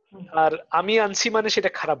 আর আমি আনছি মানে সেটা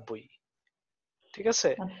খারাপ বই, ঠিক আছে?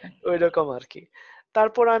 আচ্ছা ওই রকম আর কি।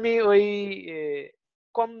 তারপর আমি ওই এ,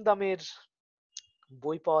 কম দামের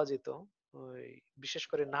বই পাওয়া যেত, ওই বিশেষ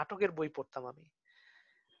করে নাটকের বই পড়তাম আমি।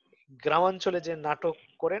 গ্রামাঞ্চলে যে নাটক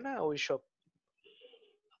করে না ওইসব,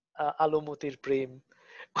 আলমতির প্রেম,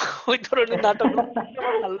 ওই ধরনের নাটকগুলো পড়তে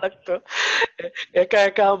আমার ভালো লাগতো। একা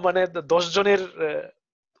একা মানে 10 জনের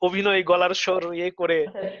অভিনয়, গলার স্বর করে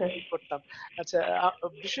আচ্ছা করতাম। আচ্ছা,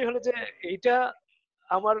 বিষয় হলো যে এইটা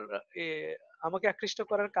আমার এ, আমাকে আকৃষ্ট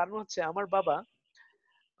করার কারণ হচ্ছে আমার বাবা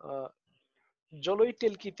আহ, জলই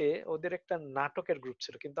টেলকিতে ওদের একটা নাটকের গ্রুপ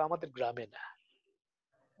ছিল, কিন্তু আমাদের গ্রামে না।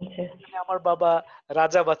 আচ্ছা ওখানে আমার বাবা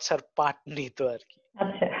রাজা বাদশার পাঠ নিত আর কি।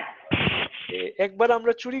 আচ্ছা একবার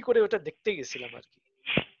আমরা চুরি করে ওটা দেখতে গেছিলাম আর কি।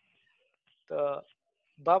 তো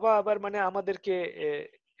বাবা আবার মানে আমাদেরকে এ,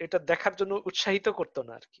 এটা দেখার জন্য উৎসাহিত করতো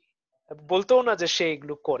না আর কি, বলতো না যে সে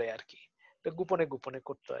এগুলো করে আর কি, এটা গোপনে গোপনে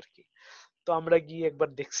করতো আর কি। তো আমরা গিয়ে একবার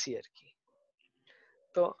দেখছি আর কি।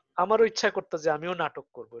 তো আমারও ইচ্ছা করতো যে আমিও নাটক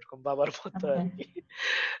করবো এরকম বাবার মতো আচ্ছা। আর কি,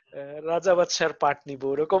 রাজা বাদশার পাঠ নিবো,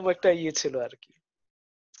 ওরকম একটা ইয়ে ছিল আর কি।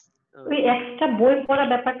 ওই একটা বই পড়া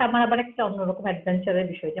ব্যাপারটা আমার আবার একটা অন্যরকম অ্যাডভেঞ্চারের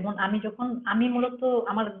বিষয়। যেমন আমি মূলত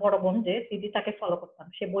আমার বড় বোন যে দিদি, তাকে ফলো করতাম।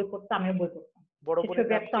 সে বই পড়তো, আমিও বই পড়তাম। বড় সে বোনের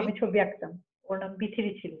ছবি নাম আঁকতো, কি? আমি ছবি আঁকতাম। ওর নাম বিথি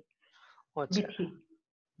ছিল। ও আচ্ছা। বিথি।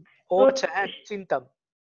 ও তো আচ্ছা, হ্যাঁ চিনতাম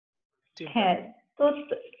চিনতাম। হ্যাঁ, তো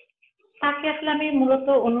তাকে আসলে আমি মূলত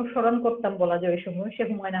অনুসরণ করতাম বলা যায় ওই সময়। সে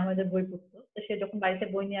হুমায়ুন আহমেদের বই পড়তো। তো সে যখন বাড়িতে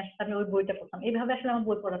বই নিয়ে আসতো আমি ওই বইটা পড়তাম। এইভাবে আসলে আমার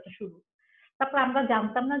বই পড়াটা শুরু। তারপর আমরা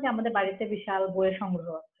জানতাম না যে আমাদের বাড়িতে বিশাল বইয়ের সংগ্রহ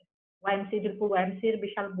আছে। ওয়াইএমসি এর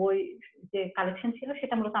বিশাল বই যে কালেকশন ছিল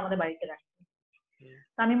সেটা মূলত আমাদের বাড়িতে রাখতো।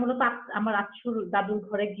 তো আমি মূলত আমার আচ্ছুর দাদুর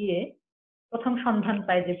ঘরে গিয়ে প্রথম সন্ধান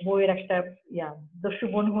পাই যে বইয়ের একটা দস্যু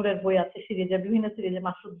বনহুরের বই আছে সিরিজের, বিভিন্ন সিরিজে।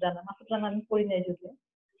 মাসুদ রানা আমি পড়ি নাই যদিও।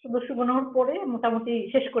 তো দস্যু বনহুর পড়ে মোটামুটি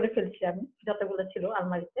শেষ করে ফেলছি আমি, যতগুলো ছিল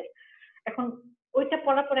আলমারিতে। এখন ওইটা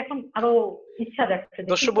পড়ার পর এখন আরো ইচ্ছা যাচ্ছে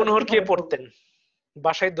যে দস্যু বনোহর কে কিভাবে পড়বো। পড়তেন?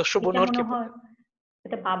 বাসায় দস্যু এটা বনোহর মনে কে হয় পড়তেন?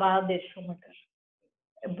 এটা বাবাদের সময়কার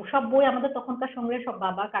সব বই, আমাদের তখনকার সংগ্রহে সব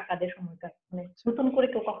বাবা কাকাদের সময়কার, মানে নতুন করে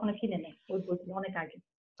কেউ কখনো কিনে নেয় ওই বইগুলো অনেক আগে।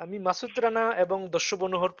 আমি মাসুদ রানা এবং দস্যু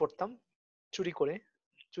বনোহর পড়তাম চুরি করে।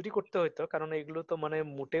 চুরি করতে হইতো কারণ এগুলো তো মানে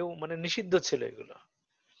মোটেও মানে নিষিদ্ধ ছিল এগুলো,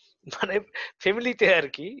 মানে ফ্যামিলিতে আর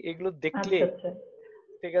কি এগুলো দেখলে, আচ্ছা আচ্ছা।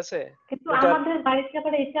 ঠিক আছে। কিন্তু ওইটা আমাদের বাড়িতে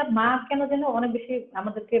আবার এটা মা কেন যেন অনেক বেশি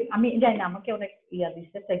আমাদেরকে, আমি জানি না, আমাকে অনেক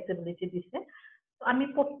দিচ্ছে, ফ্লেক্সিবিলিটি দিচ্ছে। তো আমি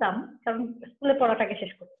পড়তাম কারণ স্কুলে পড়াটাকে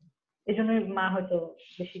শেষ করতাম। এই জন্যই মা হয়তো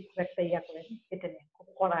বেশি খুব একটা করেনি, এটা নিয়ে খুব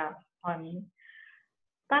করা হয়নি।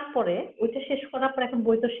 তারপরে ওইটা শেষ করার পর এখন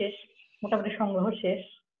বই তো শেষ, মোটামুটি সংগ্রহ শেষ।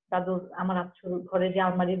 দাদুর আমার আচ্ছুর ঘরে যে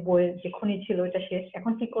আলমারির বইয়ের যে খনি ছিল ওইটা শেষ।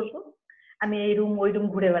 এখন কি করব? আমি এই রুম ওই রুম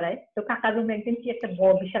ঘুরে বেড়াই। তো কাকার রুমে একদিন কি একটা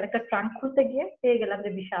বিশাল একটা ট্রাঙ্ক খুলতে গিয়ে পেয়ে গেলাম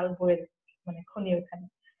যে বিশাল বইয়ের মানে খনি ওইখানে।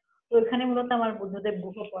 তো ওইখানে মূলত আমার বুদ্ধদেব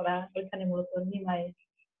গুহ পড়া, ওইখানে মূলত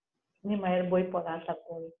নিমাইয়ের বই পড়া।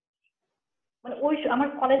 তারপর মানে ওই আমার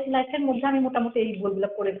কলেজ লাইফের মধ্যে আমি মোটামুটি এই বইগুলো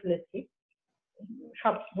পড়ে ফেলেছি।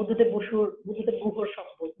 সব বুদ্ধদেব গুহর সব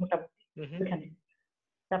বই মোটামুটি হুম। ওইখানে।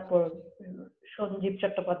 তারপর সঞ্জীব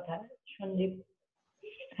চট্টোপাধ্যায়, সঞ্জীব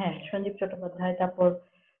হ্যাঁ সঞ্জীব চট্টোপাধ্যায়, তারপর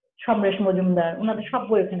সমরেশ মজুমদার, ওনাদের সব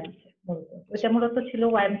বই ওখানে আছে মূলত। ওইটা মূলত ছিল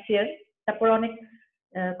ওয়াইএমসি এর। তারপর অনেক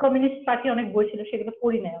কমিউনিস্ট পার্টি অনেক বই ছিল, সেগুলো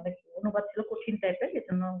পড়ি নাই, অনেক অনুবাদ ছিল কঠিন টাইপের, এই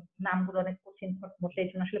জন্য নামগুলো অনেক কঠিন মতো, এই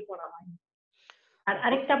জন্য আসলে পড়া হয়নি। আর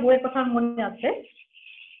আরেকটা বইয়ের কথা আমার মনে আছে,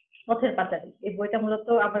 পথের পাঁচালী। এই বইটা মূলত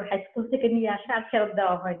আবার হাই স্কুল থেকে নিয়ে আসা, আর ফেরত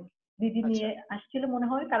দেওয়া হয়নি। দিদি আচ্ছা, নিয়ে আসছিল মনে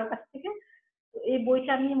হয় কারো কাছ থেকে। তো এই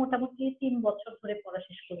বইটা আমি মোটামুটি ৩ বছর ধরে পড়া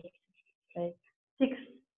শেষ করেছি। 6,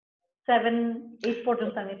 7, 8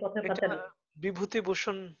 পর্যন্ত আমি পথের এটা পাঁচালী।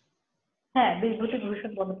 বিভূতিভূষণ, হ্যাঁ,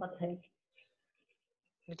 বিভূতিভূষণ বন্দ্যোপাধ্যায়।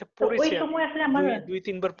 এটা তো ওই পড়েছি আমি, সময় আসলে আমার, দুই দুই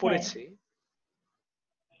তিনবার হ্যাঁ, পড়েছি।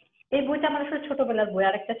 এই বইটা আমার আসলে ছোটবেলার বই।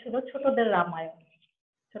 আরেকটা ছিল ছোটদের রামায়ণ।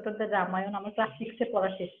 ছোটদের রামায়ণ আমার ক্লাস 6 এ পড়া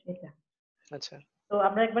শেষ এটা। আচ্ছা, তো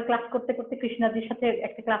আমরা একবার ক্লাস করতে করতে কৃষ্ণাজির সাথে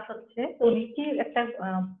একটা ক্লাস হচ্ছে, তো উনি কি একটা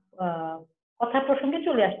কথা প্রসঙ্গে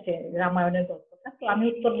চলে আসছে রামায়ণের গল্পটা। তো আমি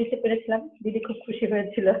উত্তর দিতে পেরেছিলাম, দিদি খুব খুশি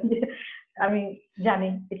হয়েছিল যে আমি জানি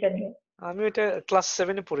এটা নিয়ে। আমি ওটা ক্লাস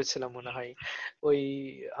 7-এ পড়েছিলাম মনে হয়। ওই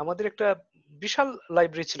আমাদের একটা বিশাল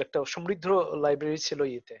লাইব্রেরি ছিল, একটা সমৃদ্ধ লাইব্রেরি ছিল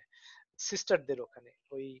ইয়েতে, সিস্টারদের ওখানে।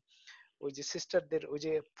 ওই ওই যে সিস্টারদের ওই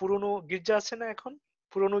যে পুরনো গির্জা আছে না এখন,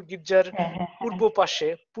 পুরনো গির্জার হ্যাঁ হ্যাঁ হ্যাঁ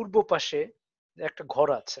পূর্ব পাশে একটা ঘর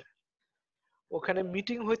আছে, ওখানে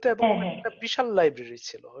মিটিং হইতো এবং হ্যাঁ ওখানে হ্যাঁ। একটা বিশাল লাইব্রেরি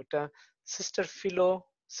ছিল। ওটা সিস্টার ফিলো,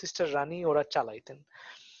 সিস্টার রানী ওরা চালাইতেন।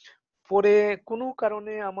 পরে কোনো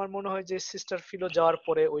কারণে আমার মনে হয় যে সিস্টার ফিলো যাওয়ার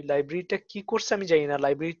পরে ওই লাইব্রেরিটা কি করছে আমি জানি না,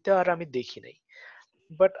 লাইব্রেরিটা আর আমি দেখি নাই।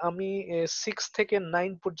 বাট আমি 6 থেকে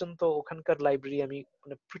 9 পর্যন্ত ওখানকার লাইব্রেরি আমি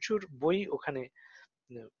মানে প্রচুর বই ওখানে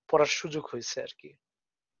পড়ার সুযোগ হয়েছে আর কি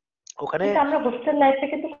ওখানে। কিন্তু আমরা হোস্টেল লাইফে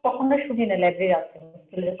কিন্তু কখনোই শুনি না লাইব্রেরি আছে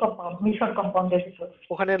হোস্টেলের কম্পাউন্ড, মিশন কম্পাউন্ডের ভিতর।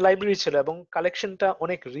 ওখানে লাইব্রেরি ছিল এবং কালেকশনটা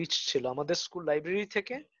অনেক রিচ ছিল, আমাদের স্কুল লাইব্রেরি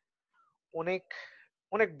থেকে অনেক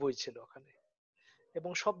অনেক বই ছিল ওখানে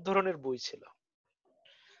এবং সব ধরনের বই ছিল।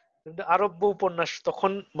 কিন্তু আরব্য উপন্যাস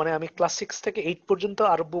তখন মানে আমি ক্লাস 6 থেকে 8 পর্যন্ত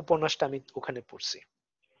আরব্য উপন্যাসটা আমি ওখানে পড়ছি।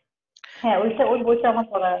 হ্যাঁ, ওই বইটা আমার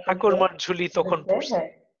পড়া হয়েছে ঠাকুরমার ঝুলি তখন হয়েছে, পড়ছি।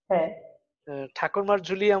 হ্যাঁ হ্যাঁ। ঠাকুরমার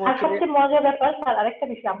ঝুলি আর আমাকে সবচেয়ে মজার ব্যাপার স্যার, আরেকটা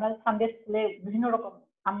বিষয়, আমরা সানডে স্কুলে বিভিন্ন রকম,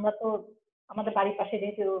 আমরা তো আমাদের বাড়ির পাশে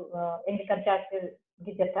যেহেতু এঙ্গিকান চার্চের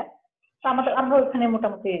গির্জাটা, তো আমরা ওইখানে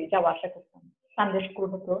মোটামুটি যাওয়া আসা করতাম। সানডে স্কুল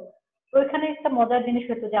হতো। তো ওইখানে একটা মজার জিনিস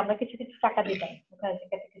হতো যে আমরা কিছু কিছু টাকা দিতাম, ওখানে যে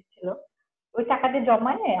ক্যাটেকিস্ট ছিল, ওই টাকা দিয়ে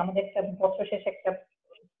জমায়ে আমাদের একটা বছর শেষে একটা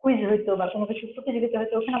কুইজ হইতো বা কোনো কিছু প্রতিযোগিতা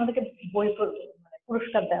হইতো, ওখানে আমাদেরকে মানে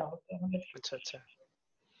পুরস্কার দেওয়া হতো আমাদের। আচ্ছা আচ্ছা।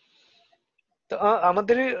 তো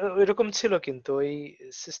আমাদের এরকম ছিল কিন্তু ওই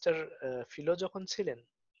সিস্টার ফিলো যখন ছিলেন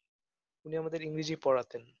উনি আমাদের ইংরেজি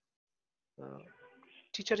পড়াতেন।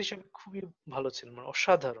 টিচার হিসেবে খুবই ভালো ছিলেন, মানে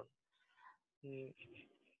অসাধারণ। উম,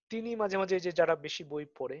 তিনি মাঝে মাঝে যে যারা বেশি বই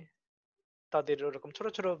পড়ে তাদের ওরকম ছোট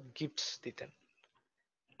ছোট গিফটস দিতেন,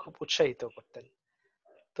 খুব উৎসাহিত করতেন।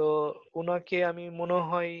 তো ওনাকে আমি মনে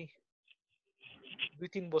হয়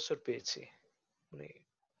 2-3 বছর পেয়েছি, মানে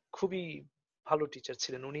খুবই ভালো টিচার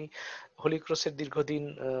ছিলেন। উনি হোলি ক্রসের দীর্ঘদিন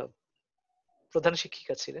প্রধান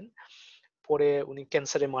শিক্ষিকা ছিলেন। পরে উনি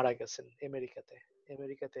ক্যান্সারে মারা গেছেন আমেরিকাতে।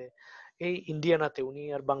 আমেরিকাতে এই ইন্ডিয়ানাতে উনি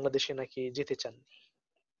আর বাংলাদেশে নাকি যেতে চাননি।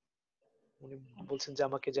 উনি বলছেন যে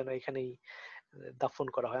আমাকে যেন এখানেই দাফন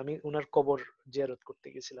করা হয়। আমি উনার কবর জিয়ারত করতে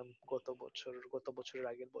গেছিলাম গত বছরের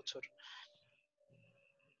আগের বছর।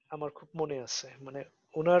 আমার খুব মনে আছে, মানে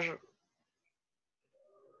উনার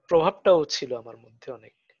প্রভাবটাও ছিল আমার মধ্যে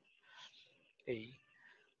অনেক। এই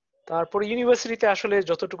তারপর ইউনিভার্সিটিতে আসলে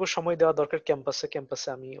যতটুকু সময় দেওয়া দরকার ক্যাম্পাসে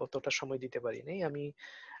আমি অতটা সময় দিতে পারি নাই। আমি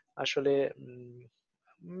আসলে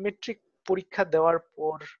মেট্রিক পরীক্ষা দেওয়ার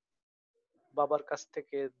পর বাবার কাছ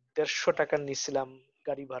থেকে 150 টাকা নিয়েছিলাম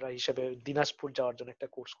গাড়ি ভাড়া হিসেবে দিনাজপুর যাওয়ার জন্য, একটা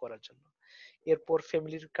কোর্স করার জন্য। এরপর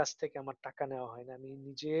ফ্যামিলির কাছ থেকে আমার টাকা নেওয়া হয় না, আমি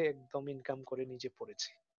নিজে একদম ইনকাম করে নিজে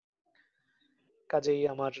পড়েছি। কাজেই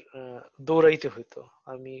আমার দৌড়াইতে হইতো।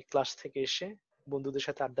 আমি ক্লাস থেকে এসে বন্ধুদের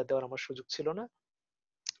সাথে আড্ডা দেওয়ার আমার সুযোগ ছিল না।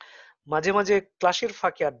 মাঝে মাঝে ক্লাসের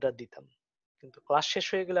ফাঁকে আড্ডা দিতাম, কিন্তু ক্লাস শেষ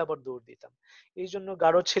হয়ে গেলে আবার দৌড় দিতাম। এই জন্য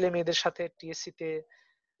গাঢ় ছেলে মেয়েদের সাথে টিএসসি তে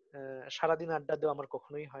সারাদিন আড্ডা দেওয়া আমার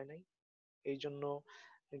কখনোই হয় নাই। এই জন্য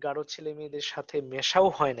গাঢ় ছেলে মেয়েদের সাথে মেশাও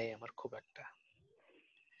হয় নাই আমার খুব একটা।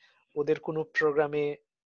 ওদের কোনো প্রোগ্রামে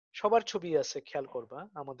সবার ছবি আছে, খেয়াল করবা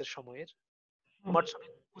আমাদের সময়ের। আমার ছবি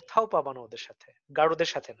কোথাও পাবা না ওদের সাথে, গাঢ়দের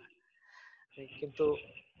সাথে না। কিন্তু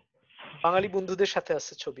বাঙালি বন্ধুদের সাথে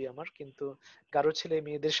আছে ছবি আমার, কিন্তু গাঢ় ছেলে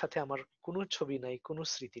মেয়েদের সাথে আমার কোনো ছবি নাই, কোনো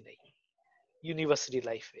স্মৃতি নাই ইউনিভার্সিটি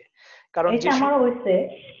লাইফে। কারণ এটা আমারও হয়েছে।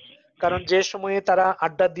 যে সময়ে তারা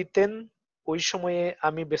আড্ডা দিতেন ওই সময়ে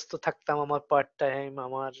আমি ব্যস্ত থাকতাম আমার পার্ট টাইম,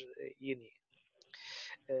 আমার ইয়ে নিয়ে,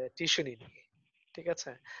 টিউশনি নিয়ে। ঠিক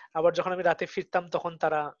আছে। আবার যখন আমি রাতে ফিরতাম তখন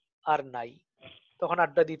তারা আর নাই, তখন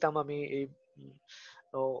আড্ডা দিতাম আমি এই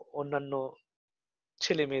অন্যান্য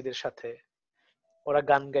ছেলে মেয়েদের সাথে। ওরা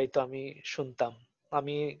গান গাইতো, আমি শুনতাম,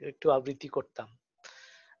 আমি একটু আবৃত্তি করতাম।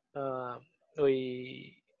 আহ, ওই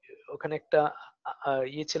ওখানে একটা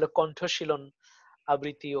ইয়ে ছিল, কণ্ঠশীলন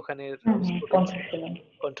আবৃত্তি ওখানে স্টুডেন্ট ছিল। কণ্ঠশীলন।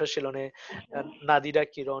 কণ্ঠশীলনে নাদিরা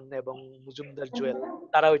কিরণ এবং মজুমদার জুয়েল,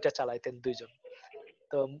 তারা ওইটা চালাইতেন দুইজন।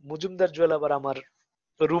 তো মজুমদার জুয়েল আবার আমার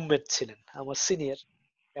রুমমেট ছিলেন, আমার সিনিয়র।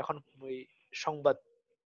 এখন ওই সংবাদ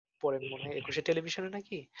পড়েন মনে হয় একুশে টেলিভিশনে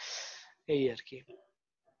নাকি, এই আর কি।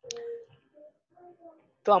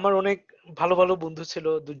 তো আমার অনেক ভালো ভালো বন্ধু ছিল,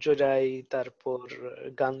 দুর্জয় রায়, তারপর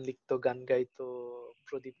গান লিখতো, গান গাইতো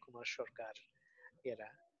প্রদীপ কুমার সরকার, এরা।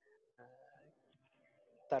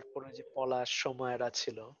 তারপরে যে পলাশ, সময়রা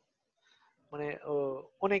ছিল, মানে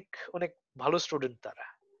অনেক অনেক ভালো স্টুডেন্ট, তারা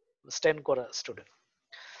স্ট্যান্ড করা স্টুডেন্ট।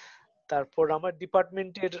 তারপর আমার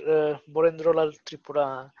ডিপার্টমেন্টের বরেন্দ্রলাল ত্রিপুরা,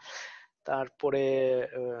 তারপরে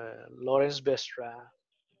লরেন্স বেস্টরা,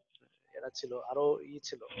 এরা ছিল। আরো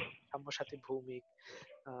ছিল সাম্যসাথী ভৌমিক,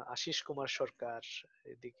 আশিস কুমার সরকার,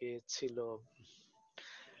 এদিকে ছিল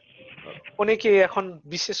অনেকে এখন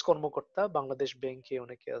বিশেষ কর্মকর্তা বাংলাদেশ ব্যাংকে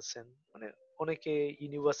অনেকে আছেন, মানে অনেকে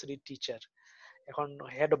ইউনিভার্সিটি টিচার। এখন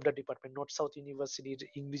head of the department, north south ইউনিভার্সিটির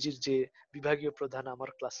ইংরেজির যে বিভাগীয় প্রধান আমার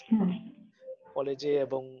ক্লাসমেট কলেজে,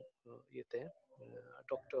 এবং ইয়েতে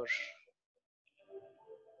ডক্টর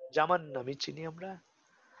জামান নামে চিনি আমরা।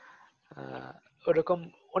 ওরকম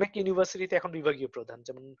অনেক ইউনিভার্সিটিতে এখন বিভাগীয় প্রধান,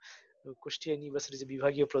 যেমন কুষ্টিয়া ইউনিভার্সিটি যে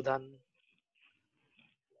বিভাগীয় প্রধান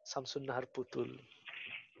শামসুন নাহার পুতুল,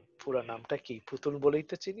 পুরা নামটা কি, পুতুল বলেই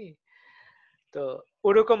তো চিনি। তো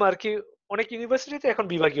ওরকম আর কি, অনেক ইউনিভার্সিটিতে এখন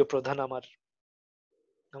বিভাগীয় প্রধান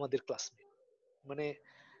আমাদের ক্লাসমেট, মানে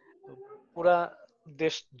পুরা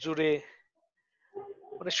দেশ জুড়ে,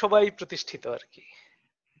 মানে সবাই প্রতিষ্ঠিত আর কি,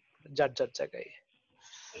 যার যার জায়গায়।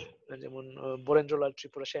 যেমন বরেন্দ্রলাল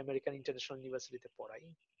ত্রিপুরা, সে আমেরিকান ইন্টারন্যাশনাল ইউনিভার্সিটিতে পড়াই,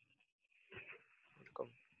 এরকম।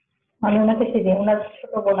 আমি ওনাকে চিনি, ওনার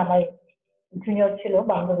ছোট বোন আমার জুনিয়র ছিল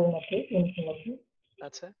বান্ধবীর মধ্যে, মধ্যে।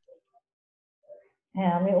 আচ্ছা।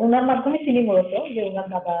 হ্যাঁ, আমি ওনার মাধ্যমে চিনি মূলত, যে ওনার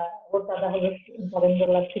দাদা, ওর দাদা হলো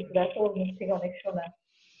বরেন্দ্রলাল ত্রিপুরা, তো ওর মুখ থেকে অনেক শোনা।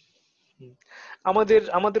 আমাদের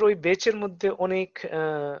আমাদের ওই ব্যাচের মধ্যে অনেক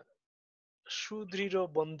সুদৃঢ়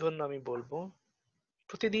বন্ধন আমি বলবো।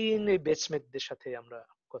 প্রতিদিন এই ব্যাচমেটদের সাথে আমরা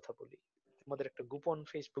কথা বলি, আমাদের একটা গোপন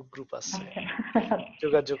ফেসবুক গ্রুপ আছে, আচ্ছা।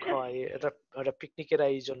 যোগাযোগ হয়, এরা পিকনিকের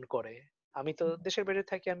আয়োজন করে। আমি তো দেশের বাইরে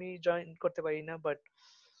থাকি, আমি জয়েন করতে পারি না, বাট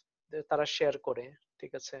তারা শেয়ার করে।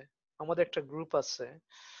 ঠিক আছে। আমাদের একটা গ্রুপ আছে,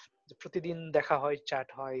 প্রতিদিন দেখা হয়, চ্যাট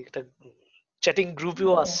হয়, একটা চ্যাটিং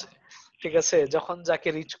গ্রুপও আচ্ছা। আছে। ঠিক আছে, যখন যাকে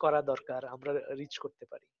রিচ করা দরকার আমরা রিচ করতে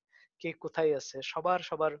পারি, কে কোথায় আছে, সবার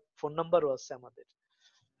সবার ফোন নাম্বারও আছে আমাদের।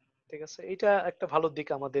 ঠিক আছে, এটা একটা ভালো দিক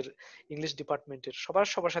আমাদের ইংলিশ ডিপার্টমেন্টের, সবার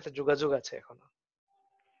সবার সাথে যোগাযোগ আছে এখনো,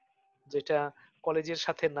 যেটা কলেজের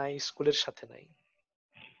সাথে নাই, স্কুলের সাথে নাই।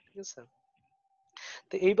 ঠিক আছে।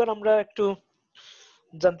 তো এইবার আমরা একটু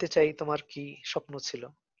জানতে চাই তোমার কি স্বপ্ন ছিল।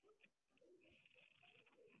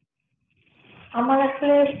 আমার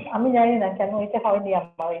আসলে আমি জানি না কেন এটা হয়নি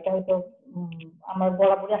আমার, এটা হয়তো আমার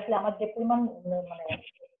বরাবরই আসলে আমার যে পরিমাণ মানে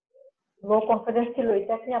লো কনফিডেন্স ছিল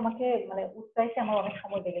এটাকে আমাকে মানে উৎসাহিতে আমার অনেক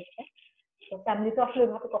সময় লেগেছে। তো ফ্যামিলি তো আসলে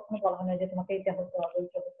এভাবে কখনো বলা হয় না যে তোমাকে এইটা হতে হবে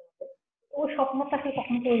এইটা হতে হবে। ওই স্বপ্নটা আসলে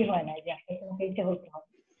কখনো তৈরি হয় না যে আসলে তোমাকে এইটা হতে হবে।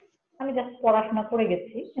 আমি জাস্ট পড়াশোনা করে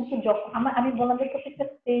গেছি, কিন্তু যখন আমি বললাম যে প্রত্যেকটা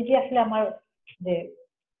স্টেজে আসলে আমার যে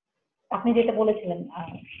আপনি যেটা বলেছিলেন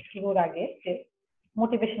শুরুর আগে যে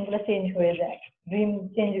মোটিভেশন গুলো চেঞ্জ হয়ে যায়, ড্রিম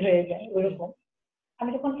চেঞ্জ হয়ে যায় ওইরকম। আমি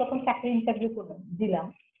যখন তখন চাকরি ইন্টারভিউ দিলাম,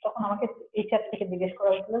 তখন আমাকে এইচআর থেকে জিজ্ঞেস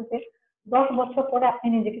করা হয়েছিল যে 10 বছর পরে আপনি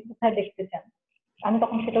নিজেকে কোথায় দেখতে চান। আমি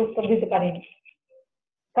তখন সেটা উত্তর দিতে পারিনি,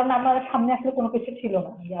 কারণ আমার সামনে আসলে কোনো কিছু ছিল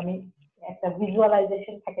না যে আমি একটা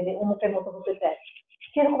ভিজুয়ালাইজেশন থাকে যে অমুকের মতো হতে চাই,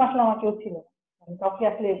 সেরকম আসলে আমার কেউ ছিল না। আমি কাউকে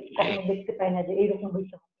আসলে কখনো দেখতে পাই না যে এইরকম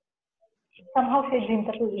হইতে হবে। সামহাও সেই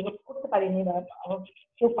ড্রিমটা তো করতে পারিনি বা আমার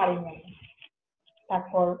কেউ পারিনি আমি।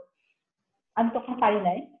 তারপর আমি তখন পারি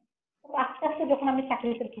নাই। আস্তে আস্তে যখন আমি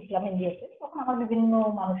চাকরিতে ঢুকলাম ইন্ডিয়াতে, তখন আমার বিভিন্ন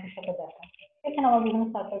মানুষের সাথে দেখা, সেখানে আমার বিভিন্ন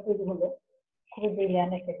সার্কেল তৈরি হলো। খুবই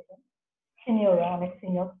ব্রিলিয়ান্ট একটা সিনিয়ররা, অনেক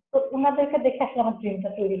সিনিয়র। তো ওনাদেরকে দেখে আসলে আমার ড্রিমটা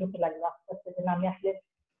তৈরি হতে লাগলো আস্তে আস্তে, যে না আমি আসলে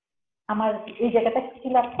আমার এই জায়গাটা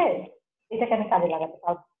স্কিল আছে, এটাকে আমি কাজে লাগাতে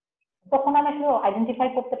পারবো। তখন আমি আসলে আইডেন্টিফাই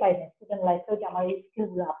করতে পারিনি স্টুডেন্ট লাইফেও যে আমার এই স্কিল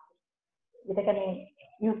গুলো আছে, যেটাকে আমি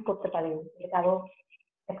ইউজ করতে পারি, যেটা আরো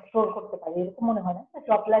এক্সপ্লোর করতে পারি, এরকম মনে হয় না।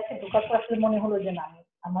 জব লাইফে ঢোকার পর আসলে মনে হলো যে না আমি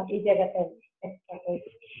আমার এই জায়গাটায়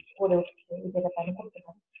করে উঠছে, এই জায়গাটা আমি করতে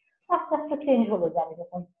পারি। আস্তে আস্তে চেঞ্জ হলো যে আমি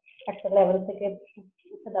যখন একটা লেভেল থেকে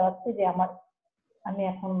উঠে দাঁড়াচ্ছি যে আমি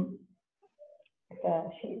এখন একটা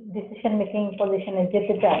ডিসিশন মেকিং পজিশনে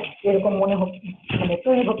যেতে চাই, এরকম মনে হচ্ছে, মানে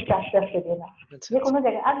তৈরি হচ্ছে আস্তে আস্তে যে না আচ্ছা যে আচ্ছা। কোনো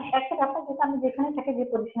জায়গায়। আর একটা ব্যাপার যেটা আমি যেখানে থাকি, যে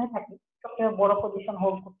পজিশনে থাকি, সবচেয়ে বড় পজিশন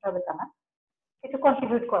হোল্ড করতে হবে তা না, কিছু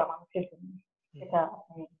কন্ট্রিবিউট করা মানুষের জন্য, সেটা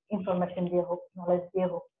আপনি ইনফরমেশন দিয়ে হোক, নলেজ দিয়ে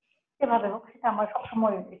হোক, যেভাবে হোক, সেটা আমার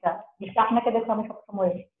সবসময় এটা আপনাকে দেখে আমি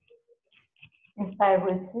সবসময় ইন্সপায়ার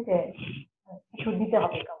হয়েছি যে কিছু দিতে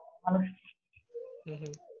হবে কাউকে, মানুষ। হুম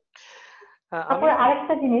হুম। তারপরে আমিও।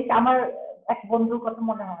 আরেকটা জিনিস আমার এক বন্ধুর কথা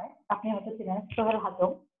মনে হয়, আপনি হয়তো চিনেন, সোহেল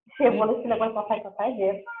হাজম। সে হুম বলেছিল একবার কথায় কথায় যে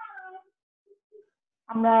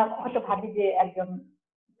আমরা হয়তো ভাবি যে একজন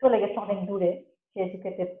চলে গেছে অনেক দূরে, সে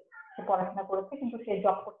এডুকেটেড, সে পড়াশোনা করেছে, কিন্তু সে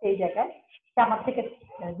জব করছে এই জায়গায়, সে আমার থেকে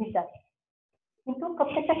বিচার। কিন্তু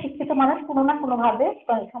প্রত্যেকটা শিক্ষিত মানুষ কোনো না কোনো ভাবে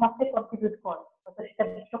সমাজকে কন্ট্রিবিউট করে, হয়তো সেটা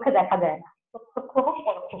চোখে দেখা যায় না, প্রত্যক্ষ হোক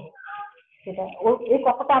পরোক্ষ হোক। সেটা এই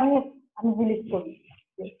কথাটা আমি আমি বিলিভ করি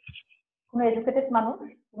যে কোনো এডুকেটেড মানুষ,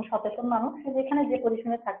 কোনো সচেতন মানুষ, সে যেখানে যে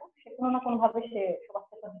পজিশনে থাকুক, সে কোনো না কোনো ভাবে সে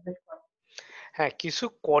সমাজকে কন্ট্রিবিউট করে। হ্যাঁ, কিছু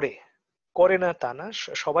করে, করে না তা না,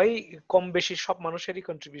 সবাই কম বেশি সব মানুষেরই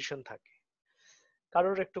কন্ট্রিবিউশন থাকে,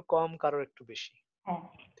 কারোর একটু কম কারোর একটু বেশি। হ্যাঁ।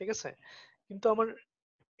 ঠিক আছে, কিন্তু আমার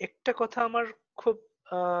একটা কথা আমার খুব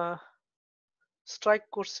স্ট্রাইক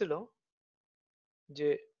করছিল, যে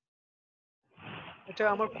এটা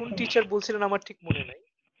আমার কোন টিচার বলছিলেন আমার ঠিক মনে নাই।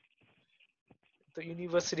 তো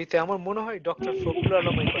ইউনিভার্সিটিতে আমার মনে হয় ডক্টর ফখরুল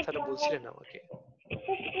আলম এই কথাটা বলছিলেন আমাকে।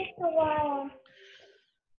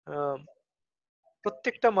 আহ,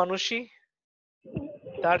 প্রত্যেকটা মানুষই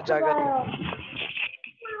তার জায়গাতে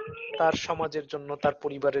তার সমাজের জন্য, তার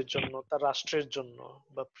পরিবারের জন্য, তার রাষ্ট্রের জন্য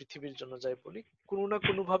বা পৃথিবীর জন্য, যাই বলি, কোনো না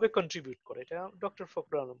কোনো ভাবে কন্ট্রিবিউট করে। এটা ডক্টর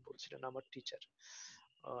ফখরুল আলম বলছিলেন, আমার টিচার,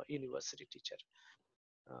 ইউনিভার্সিটি টিচার।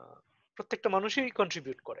 প্রত্যেকটা মানুষই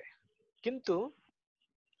কন্ট্রিবিউট করে, কিন্তু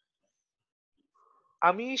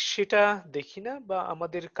আমি সেটা দেখি না, বা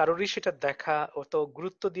আমাদের কারোরই সেটা দেখা অত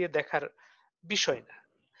গুরুত্ব দিয়ে দেখার বিষয় না।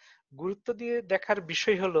 গুরুত্ব দিয়ে দেখার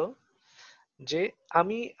বিষয় হলো যে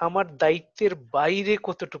আমি আমার দায়িত্বের বাইরে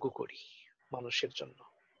কতটুকু করি মানুষের জন্য।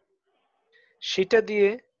 সেটা দিয়ে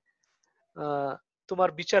তোমার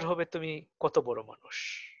বিচার হবে তুমি কত বড় মানুষ,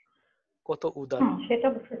 কত উদার মানুষ। সেটা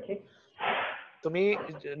অবশ্য ঠিক। তুমি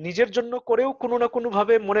নিজের জন্য করেও কোনো না কোনো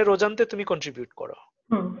ভাবে মনের অজান্তে তুমি কন্ট্রিবিউট করো,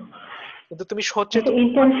 হুম। কিন্তু তুমি কিন্তু সচেতন তোমার।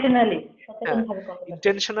 ইন্টেনশনালি, সচেতন হ্যাঁ, ভাবে কতটা করছি,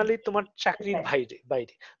 ইন্টেনশনালি তোমার চাকরির সেটাই। বাইরে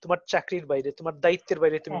বাইরে তোমার চাকরির বাইরে, তোমার দায়িত্বের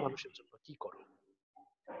বাইরে তুমি হ্যাঁ। মানুষের জন্য কি করো।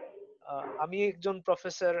 আমি একজন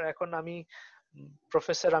প্রফেসর, এখন আমি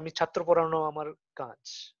প্রফেসর, আমি ছাত্র পড়ানো আমার কাজ,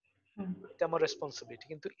 হুম। এটা আমার রেসপন্সিবিলিটি,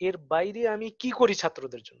 কিন্তু এর বাইরে আমি কি করি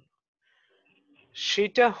ছাত্রদের জন্য,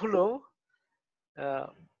 সেটা হলো আহ,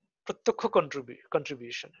 প্রত্যক্ষ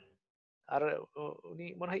কন্ট্রিবিউশন। আর উনি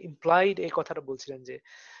মনে হয় ইমপ্লাইড এই কথাটা বলছিলেন, যে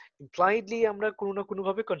ইমপ্লাইডলি আমরা কোনো না কোনো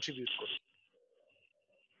ভাবে কন্ট্রিবিউট করি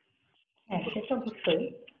হ্যাঁ, কোনো সেটা মানুষের জন্য। অবশ্যই।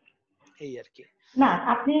 এই আর কি। না,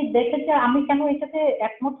 আপনি দেখেছেন আমি কেন এটাতে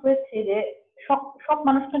একমত হয়েছি যে সব সব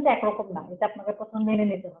মানুষ কিন্তু একরকম না, এটা আপনাকে প্রথম মেনে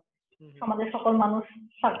নিতে হবে। সমাজের সকল মানুষ,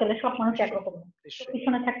 সার্কেলের সব মানুষ একরকম না।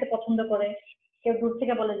 পিছনে থাকতে পছন্দ করে, কেউ দূর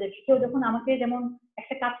থেকে বলে যে, কেউ যখন আমাকে যেমন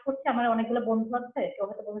একটা কাজ করছে, আমার অনেকগুলো বন্ধু আছে, কেউ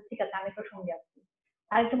হয়তো বলছে ঠিক আছে আমি তোর সঙ্গে আছি,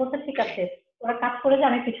 আরেকজন বলছে ঠিক আছে ওরা কাজ করে যে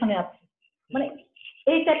আমি পিছনে আছি, মানে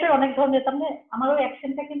এই টাইপের অনেক ধরনের। তার মানে আমার ওই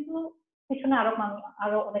অ্যাকশনটা কিন্তু পিছনে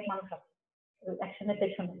আরো অনেক মানুষ আছে অ্যাকশনের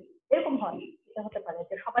পেছনে, এরকম হয়। এটা হতে পারে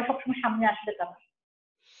যে সবাই সবসময় সামনে আসবে তা না,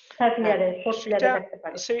 থার্ড ইয়ারে ফোর্থ ইয়ারে থাকতে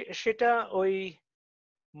পারে। সেটা ওই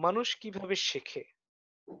মানুষ কিভাবে শেখে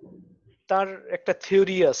তার একটা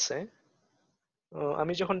থিওরি আছে।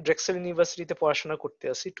 আমি যখন ড্রেক্সেল ইউনিভার্সিটিতে পড়াশোনা করতে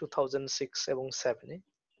আসি 2006 এবং 7-এ,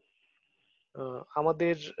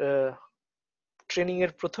 আমাদের ট্রেনিং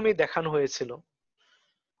এর প্রথমেই দেখানো হয়েছিল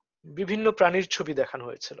বিভিন্ন প্রাণীর ছবি দেখানো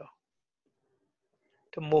হয়েছিল।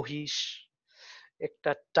 একটা মহিষ,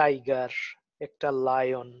 একটা টাইগার, একটা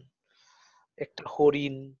লায়ন, একটা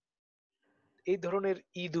হরিণ, এই ধরনের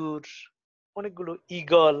ইঁদুর, অনেকগুলো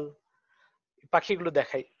ঈগল, পাখিগুলো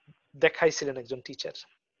দেখাইছিলেন একজন টিচার।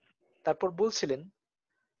 তারপর বলছিলেন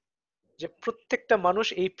যে প্রত্যেকটা মানুষ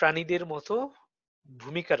এই প্রাণীদের মতো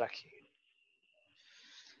ভূমিকা রাখে।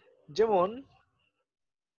 যেমন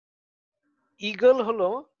ঈগল হলো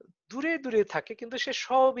দূরে দূরে থাকে কিন্তু সে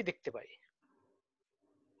সবই দেখতে পায়,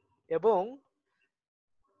 এবং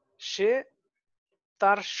সে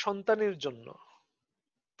তার সন্তানের জন্য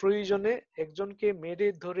প্রয়োজনে একজনকে মেরে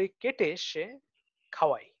ধরে কেটে সে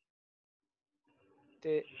খাওয়ায়।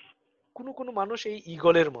 কোনো কোনো মানুষ এই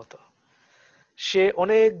ঈগলের মতো, সে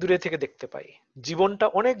অনেক দূরে থেকে দেখতে পায়, জীবনটা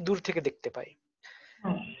অনেক দূর থেকে দেখতে পায়,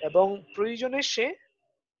 এবং প্রয়োজনে সে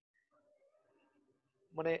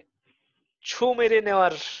মানে ছো মেরে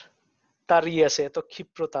নেওয়ার তার আছে, এত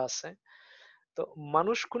ক্ষিপ্রতা আছে। তো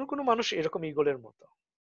মানুষ, কোনো কোনো মানুষ এরকম ঈগলের মতো,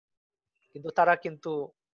 কিন্তু তারা কিন্তু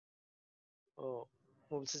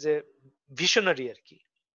বলছে যে ভিশনারি আর কি।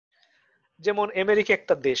 যেমন আমেরিকা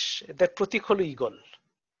একটা দেশ, এদের প্রতীক হলো ঈগল।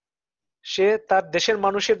 সে তার দেশের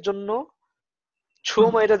মানুষের জন্য ছো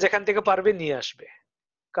মাইরা যেখান থেকে পারবে নিয়ে আসবে,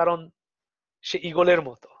 কারণ সে ঈগলের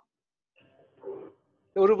মতো।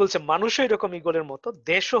 ওরা বলছে মানুষও এরকম ঈগলের মতো,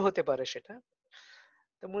 দেশও হতে পারে সেটা।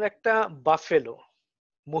 তেমন একটা বাফেলো,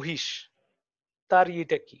 মহিষ, তার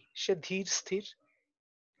ইয়েটা কি, সে ধীর স্থির,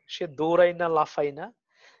 সে দৌড়ায় না, লাফায় না,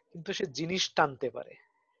 কিন্তু সে জিনিস টানতে পারে,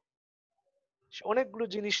 সে অনেকগুলো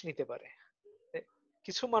জিনিস নিতে পারে।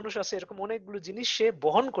 কিছু মানুষ আছে এরকম, অনেকগুলো জিনিস সে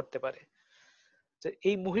বহন করতে পারে। যে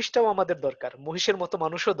এই মহিষটাও আমাদের দরকার, মহিষের মতো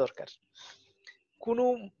মানুষও দরকার। কোনো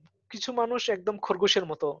কিছু মানুষ একদম খরগোশের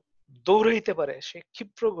মতো দৌড়াইতে পারে, সে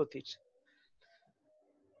ক্ষিপ্র গতির,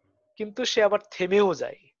 কিন্তু সে আবার থেমেও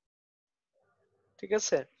যায়, ঠিক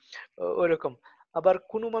আছে, ওইরকম। আবার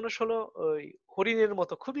কোনো মানুষ হলো ওই হরিণের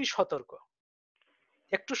মতো খুবই সতর্ক,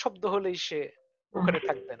 একটু শব্দ হলেই সে ওখানে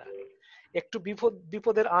থাকবে না, একটু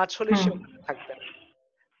বিপদের আঁচ হলে সে ওখানে থাকবে না।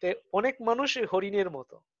 তো অনেক মানুষ হরিণের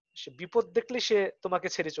মতো, সে বিপদ দেখলে সে তোমাকে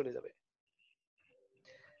ছেড়ে চলে যাবে।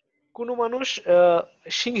 কোনো মানুষ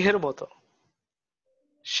সিংহের মতো,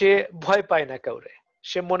 সে ভয় পায় না কাউরে,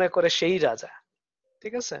 সে মনে করে সেই রাজা,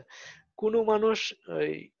 ঠিক আছে। কোনো মানুষ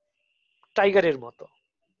ওই টাইগারের মতো।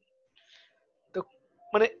 তো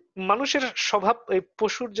মানে মানুষের স্বভাব, এই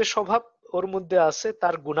পশুর যে স্বভাব ওর মধ্যে আছে,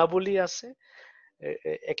 তার গুণাবলী আছে।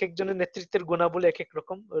 এক একজনের নেতৃত্বের গুণাবলী এক এক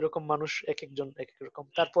রকম, ওইরকম মানুষ এক একজন এক এক রকম।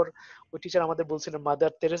 তারপর ওই টিচার আমাদের বলছিলেন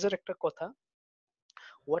মাদার তেরেসার একটা কথা,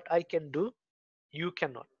 what I can do you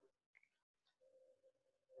can not,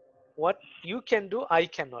 what you can do I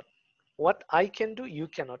cannot, what I can do you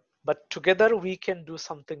cannot, but together we can do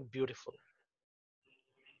something beautiful.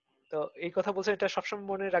 তো এই কথা বলছেন, এটা সবসময়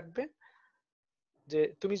মনে রাখবে যে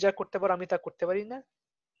তুমি যা করতে পারো আমি তা করতে পারি না,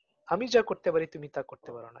 আমি যা করতে পারি তুমি তা করতে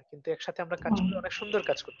পারো না, কিন্তু একসাথে আমরা কাজ করে অনেক সুন্দর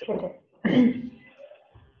কাজ করতে পারি।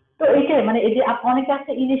 তো এইটাই মানে এই যে অনেকে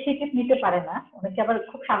আছে ইনিশিয়েটিভ নিতে পারে না, অনেকে আবার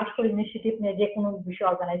খুব সাহস করে ইনিশিয়েটিভ নিয়ে যে কোনো বিষয়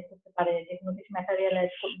অর্গানাইজ করতে পারে, যে কোনো কিছু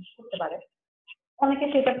ম্যাটেরিয়ালাইজ করতে পারে। অনেকে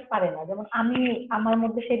সেটা পারে না, যেমন আমি, আমার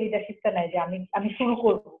মধ্যে সেই লিডারশিপটা নাই যে আমি আমি শুরু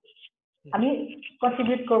করব, আমি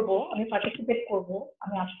কন্ট্রিবিউট করব, আমি পার্টিসিপেট করব,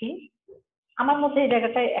 আমি আসি। আমার মধ্যে এই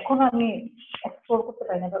জায়গাটায় এখনো আমি এক্সপ্লোর করতে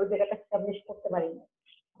পারি না, বা ওই জায়গাটা এস্টাবলিশ করতে পারি না,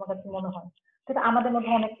 আমার কাছে মনে হয়। কিন্তু আমাদের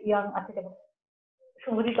মধ্যে অনেক ইয়াং আছে, যেমন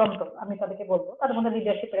শুভজিৎ অন্তর, আমি তাদেরকে বলবো তাদের মধ্যে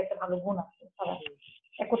লিডারশিপের একটা ভালো গুণ আছে, তারা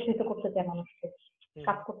একত্রিত করতে চায় মানুষকে,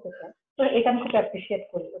 কাজ করতে চায়। তো এটা আমি খুব অ্যাপ্রিসিয়েট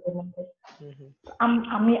করি ওদের মধ্যে।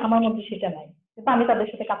 আমি আমার মধ্যে সেটা নাই, কিন্তু আমি তাদের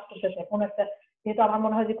সাথে কাজ করতে চাই কোনো একটা, যেহেতু আমার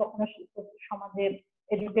মনে হয় যে কখনো সমাজে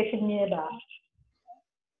এডুকেশন নিয়ে বা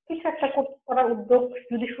কিছু একটা করার উদ্যোগ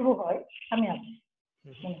যদি শুরু হয়, আমি আছি,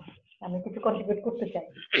 আমি কিছু কন্ট্রিবিউট করতে চাই।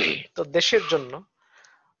 তো দেশের জন্য,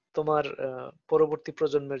 তোমার পরবর্তী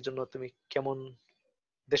প্রজন্মের জন্য তুমি কেমন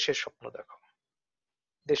দেশের স্বপ্ন দেখো,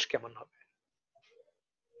 দেশ কেমন হবে?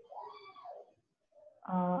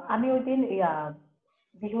 আমি ওই দিন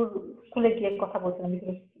বিহুর স্কুলে গিয়ে কথা বলছিলাম,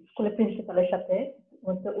 বিহুর স্কুলের প্রিন্সিপালের সাথে।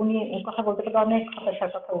 উনি কথা বলতে বলতে অনেক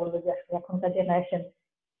হতাশার কথা বললো যে আসলে এখনকার জেনারেশন,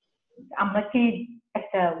 আমরা কি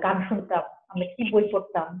একটা গান শুনতাম, আমরা কি বই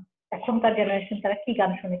পড়তাম, এখনকার জেনারেশন তারা কি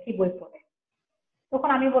গান শুনে, কি বই পড়ে। তখন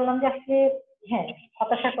আমি বললাম যে আসলে হ্যাঁ,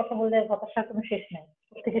 হতাশার কথা বললে হতাশার কোনো শেষ নাই,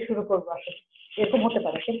 থেকে শুরু করবো আসলে এরকম হতে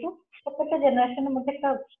পারে, কিন্তু প্রত্যেকটা জেনারেশনের মধ্যে একটা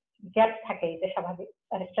গ্যাপ থাকে, এটা স্বাভাবিক।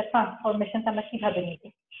 আর একটা ট্রান্সফরমেশনটা আমরা কিভাবে নিব,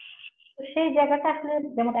 তো সেই জায়গাটা আসলে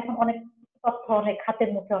যেমন এখন অনেক তথ্য, অনেক হাতের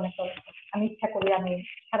মুঠে অনেক তথ্য, আমি ইচ্ছা করি আমি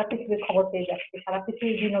সারা পৃথিবীর খবর পেয়ে যাচ্ছি, সারা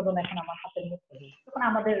পৃথিবীর বিনোদন এখন আমার হাতের মুঠে। তখন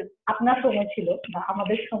আমাদের আপনার সময় ছিল বা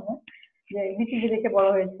আমাদের সময় যে বিটিভি দেখে বড়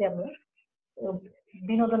হয়েছে আমরা, তো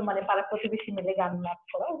বিনোদন মানে পাড়া প্রতিবেশী মিলে গান নাচ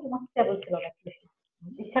করা, ওই জন্য স্টেবল ছিল অনেক বেশি।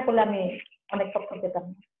 ইচ্ছা করলে আমি অনেক তথ্য পেতাম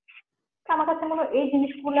না। তো আমার কাছে মনে হয় এই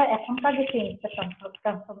জিনিসগুলো এখনকার যে চেঞ্জটা,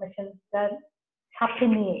 ট্রান্সফরমেশনটার সাথে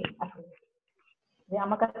নিয়ে আসলে, যে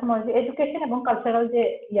আমার কাছে মনে হয় যে এডুকেশন এবং কালচারাল যে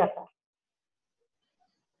ইয়াটা,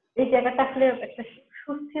 এই জায়গাটা আসলে একটা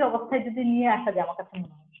সুস্থির অবস্থায় যদি নিয়ে আসা যায়, আমার কাছে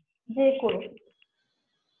মনে হয় যে করুক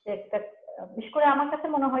যে একটা, বিশেষ করে আমার কাছে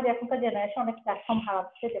মনে হয় যে এখনকার জেনারেশন অনেক প্ল্যাটফর্ম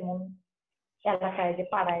হারাচ্ছে। যেমন এলাকায় যে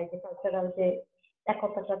পাড়ায় যে কালচারাল যে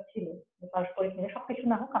একতাটা ছিল, যে পারস্পরিক মিলে সবকিছু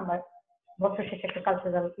না হোক, আমরা বছর শেষে একটা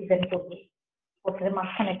কালচারাল ইভেন্ট করবো, বছরের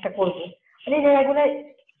মাঝখানে একটা করবো, মানে এই জায়গাগুলো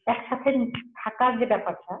একসাথে থাকার যে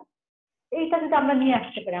ব্যাপারটা, এইটা যদি আমরা নিয়ে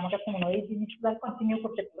আসতে পারি, আমার কাছে মনে হয় এই জিনিসগুলো কন্টিনিউ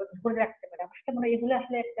করতে পারি, ধরে রাখতে পারি, আমার কাছে মনে হয় এগুলো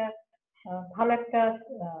আসলে একটা ভালো একটা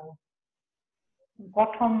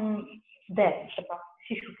গঠন দেয় একটা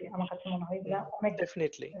শিশুকে। আমার কাছে মনে হয় এগুলা অনেক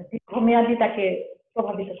ডেফিনেটলি দীর্ঘমেয়াদী তাকে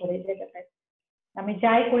প্রভাবিত করে এই জায়গাটায়। আমি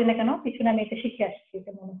যাই করি না কেন পিছনে আমি এটা শিখে আসছি,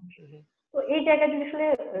 এটা মনে হয়। তো এই জায়গায় যদি আসলে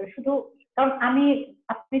শুধু, কারণ আমি,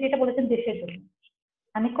 আপনি যেটা বলেছেন দেশের জন্য,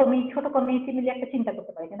 আমি ছোট কমিউনিটি মিলে একটা চিন্তা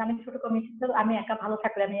করতে পারি, কিন্তু আমি ছোট কমিউনিটি, আমি একা ভালো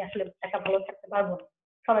থাকলে আমি আসলে একা ভালো থাকতে পারবো না,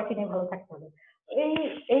 সবাইকে নিয়ে ভালো থাকতে হবে। এই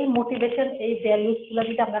এই মোটিভেশন, এই ভ্যালুস গুলো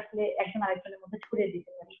যদি আমরা আসলে একজন আরেকজনের মধ্যে ছড়িয়ে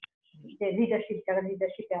দিতে পারি, যে লিডারশিপ, যারা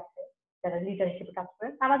লিডারশিপে আছে, যারা লিডারশিপে কাজ করে,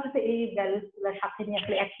 তারা যদি এই ভ্যালুস গুলোর সাথে নিয়ে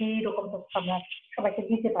আসলে একই রকম তথ্য আমরা সবাইকে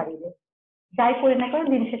দিতে পারি, যে যাই করি না কেন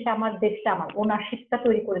দিন শেষে আমার দেশটা আমার, ওনারশিপটা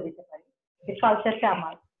তৈরি করে দিতে পারি, যে কালচারটা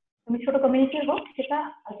আমার। তুমি ছোট কমিউনিটির হোক, সেটা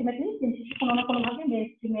আলটিমেটলি দিন শেষে কোনো না কোনো ভাবে মেইন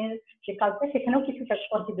স্ট্রিমের যে কালচার, সেখানেও কিছুটা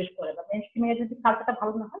কন্ট্রিবিউট করে। বা মেইন স্ট্রিমের যদি কালচারটা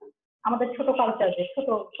ভালো না হয়, আমাদের ছোট কালচার, যে ছোট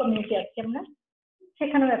কমিউনিটি আছে আমরা,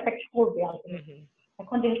 সেখানেও এফেক্ট করবে আলটিমেটলি।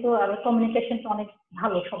 এখন যেহেতু আরো কমিউনিকেশনটা অনেক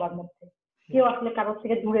ভালো সবার মধ্যে, কেউ আসলে কারোর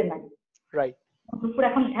থেকে দূরে নাই। রাইট। দুপুর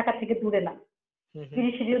এখন ঢাকা থেকে দূরে না,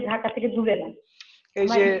 সিঁড়ি ঢাকা থেকে দূরে না, এই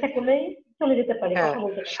আমরা যে ইচ্ছা করলেই চলে যেতে পারি, হ্যাঁ, কথা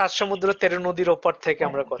বলতে পারি। 7 সমুদ্র 13 নদীর ওপার থেকে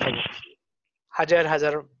আমরা কথা বলছি, হাজার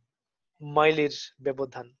হাজার মাইলের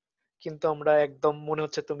ব্যবধান, কিন্তু আমরা একদম মনে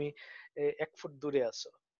হচ্ছে তুমি 1 ফুট দূরে আছো,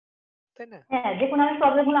 তাই না? হ্যাঁ, যে কোনো আমি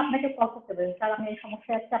প্রবলেম হলে আপনাকে কল করতে পারি, স্যার আমি এই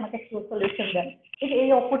সমস্যা আছে, আমাকে একটু সলিউশন দেন। এই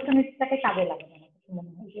অপরচুনিটিটাকে কাজে লাগানো আমার কাছে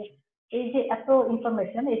মনে হয় যে এই যে এত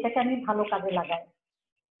ইনফরমেশন, এটাকে আমি ভালো কাজে লাগাই,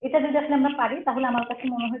 এটা যদি আসলে আমরা পারি, তাহলে আমার কাছে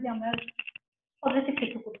মনে হয় যে আমরা পজিটিভ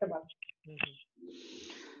কিছু করতে পারবো।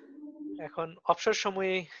 এখন অবসর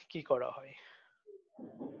সময়ে কি করা হয়?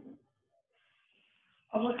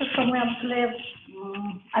 অবসর সময় আসলে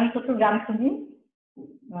আমি প্রচুর গান শুনি,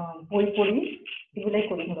 বই পড়ি, এগুলাই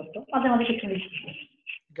করি মূলত। মাঝে মাঝে কিছু লিখি।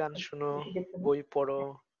 গান শুনো, বই পড়ো,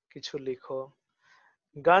 কিছু লিখো,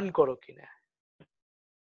 গান করো কিনা?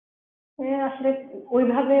 আসলে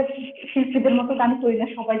ওইভাবে শিল্পীদের মতো গান করি না,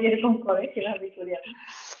 সবাই যেরকম করে সেভাবেই করি আমি।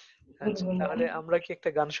 আচ্ছা, তাহলে আমরা কি একটা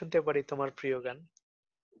গান শুনতে পারি, তোমার প্রিয় গান?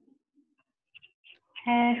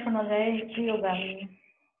 হ্যাঁ, শোনা যায় প্রিয় গান।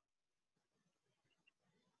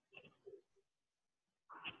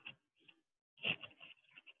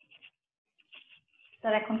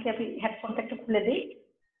 স্যার এখন কি আপনি হেডফোনটা একটু খুলে দিই?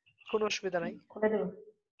 কোনো অসুবিধা নাই। খুলে দেব?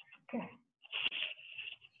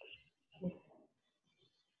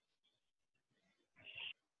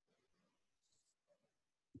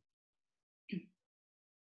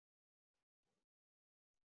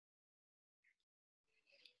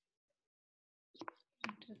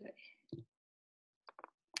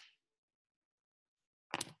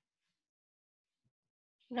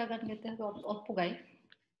 পুরা গান গাইতে হবে, অল্প গাই,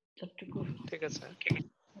 যতটুকু। ঠিক আছে।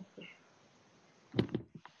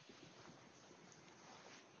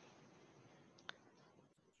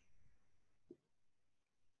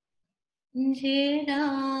 যে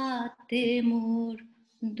রাতে মোর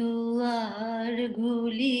দুয়ার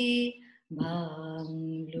ঘুলি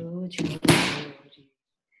ভাঙলো ঝড়ে,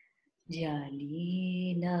 জানি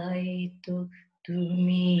নাই তো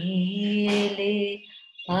তুমি এলে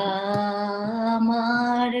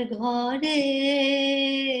আমার ঘরে,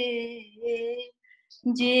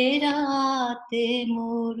 যে রাতে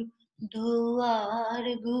মোর দুয়ার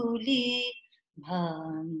গুলি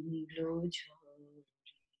ভাঙলো ঝড়,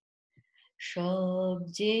 সব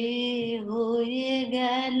যে হয়ে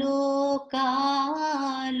গেল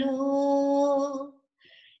কালো,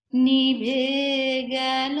 নিভে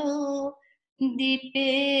গেল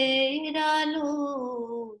দ্বীপের আলো,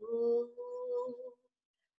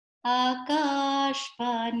 আকাশ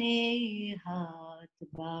পানে হাত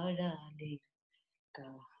বাড়ালে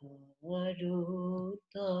কাহারো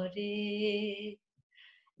তরে,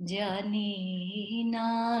 জানি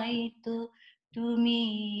নাই তো তুমি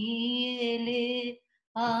এলে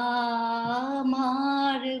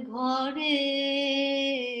আমার ঘরে,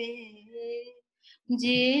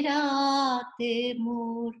 যে রাতে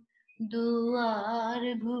মোর দুয়ার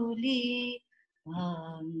গুলি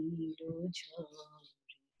ভাঙলো ঝড়।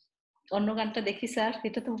 অন্য গানটা দেখি স্যার,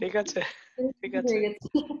 এটা তো ঠিক আছে, ঠিক আছে। হয়ে গেছে।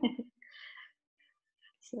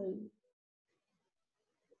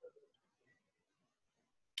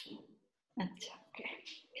 আচ্ছা, ওকে,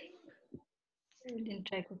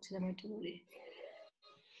 ট্রাই করছিলাম এটা বলি।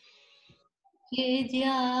 কে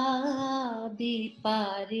যাবি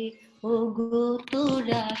পারে ওগো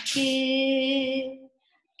তোরা কে,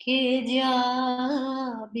 কে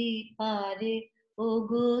যাবি পারে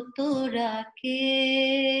ওগো তোরা কে,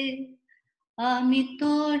 আমি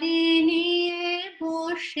তোরে নিয়ে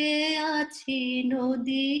বসে আছি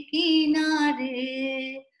নদী কিনারে,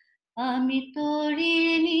 আমি তোরে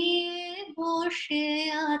নিয়ে বসে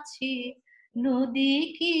আছি নদী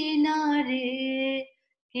কিনারে,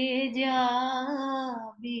 কে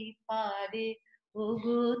যাবি পারে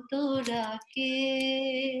ওগো তোরা কে।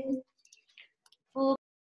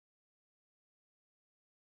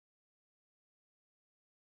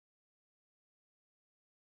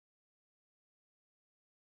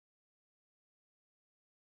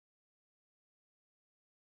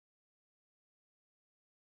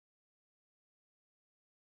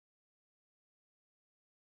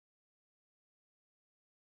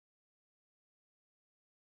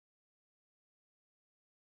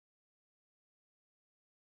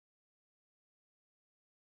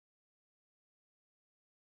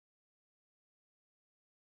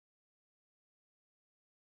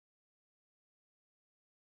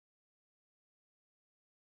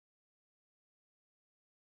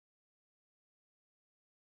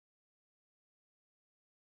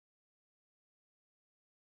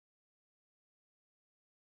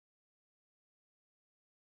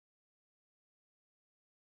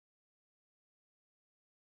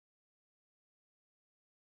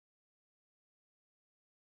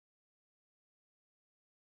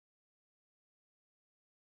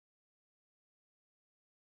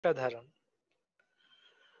 সাধারণ।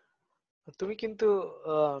 তুমি কিন্তু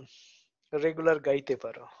রেগুলার গাইতে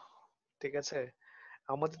পারো, ঠিক আছে।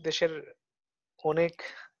 আমাদের দেশের অনেক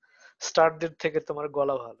স্টারদের থেকে তোমার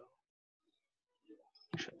গলা ভালো,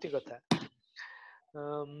 সত্যি কথা।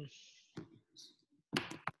 আম,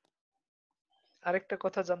 আরেকটা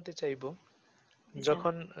কথা জানতে চাইবো,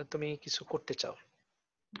 যখন তুমি কিছু করতে চাও,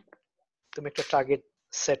 তুমি একটা টার্গেট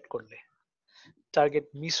সেট করলে, টার্গেট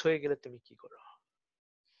মিস হয়ে গেলে তুমি কি করো?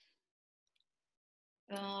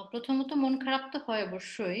 প্রথমত মন খারাপ তো হয়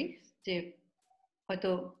অবশ্যই, যে হয়তো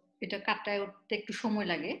এটা কাটায় উঠতে একটু সময়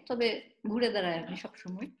লাগে, তবে ঘুরে দাঁড়ায় আমি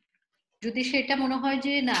সবসময়। যদি সেটা মনে হয়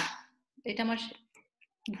যে না, এটা আমার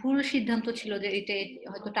ভুল সিদ্ধান্ত ছিল, যে এটা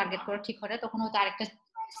হয়তো টার্গেট করা ঠিক হয় না, তখন হয়তো আরেকটা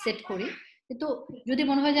সেট করি। কিন্তু যদি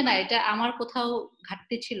মনে হয় যে না, এটা আমার কোথাও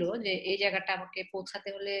ঘাটতি ছিল, যে এই জায়গাটা আমাকে পৌঁছাতে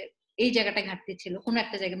হলে এই জায়গাটা ঘাটতি ছিল, কোনো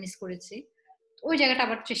একটা জায়গা মিস করেছি, ওই জায়গাটা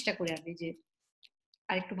আবার চেষ্টা করি আমি যে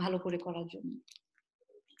আরেকটু ভালো করে করার জন্য।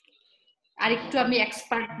 আরেকটু আমি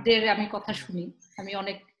এক্সপার্টদের আমি কথা শুনি, আমি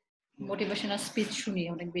অনেক মোটিভেশনাল স্পিচ শুনি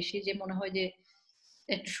অনেক বেশি, যে মনে হয় যে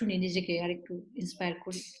একটু শুনি নিজেকে আর একটু ইন্সপায়ার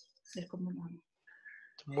করি, এরকম মনে হয়।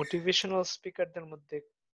 মোটিভেশনাল স্পিকারদের মধ্যে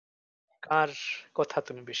কার কথা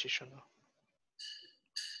তুমি বেশি শোনো?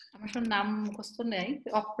 আমার সব নাম মুখস্থ নেই,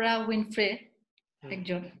 অপরা উইনফ্রে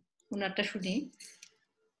একজন, উনারটা শুনি।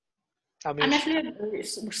 আমিও আমি শুনি। আসলে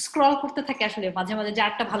স্ক্রল করতে থাকি আসলে, মাঝে মাঝে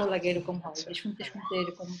যারটা ভালো লাগে এরকম হয়, আচ্ছা, যে শুনতে হ্যাঁ। শুনতে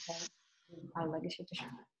এরকম হয়, ভালো লাগে সেটা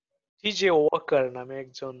শুনি। টিজে ওয়াকার নামে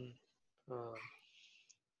একজন, আহ,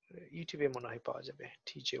 ইউটিউবে মনে হয় পাওয়া যাবে,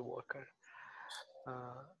 টিজে ওয়াকার।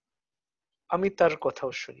 আহ, আমি তার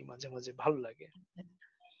কথাও শুনি মাঝে মাঝে, ভালো লাগে।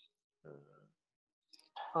 আহ,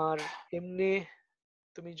 আর এমনি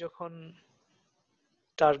তুমি যখন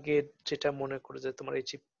টার্গেট যেটা মনে করো যে তোমার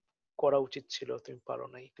অ্যাচিভ করা উচিত ছিল, তুমি পারো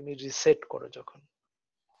নাই, তুমি রিসেট করো যখন,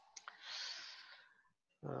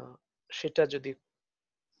 সেটা যদি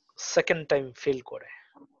সেকেন্ড টাইম ফেল করে,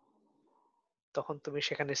 তখন তুমি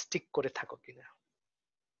সেখানে স্টিক করে থাকো কিনা,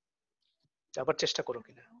 আবার চেষ্টা করো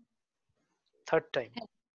কিনা? থার্ড টাইম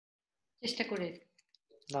চেষ্টা করে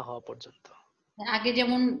না হওয়া পর্যন্ত। আগে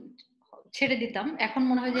যেমন ছেড়ে দিতাম, এখন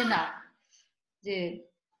মনে হয় যে না, যে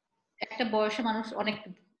একটা বয়সে মানুষ অনেক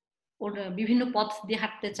ওর বিভিন্ন পথ দিয়ে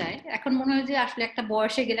হাঁটতে চায়, এখন মনে হয় যে আসলে একটা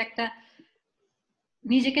বয়সে গেলে একটা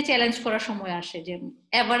নিজেকে চ্যালেঞ্জ করার সময় আসে, যে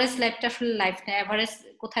এভারেজ লাইফটা আসলে লাইফ না। এভারেজ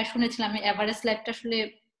কোথায় শুনেছিলাম আমি, এভারেজ লাইফটা আসলে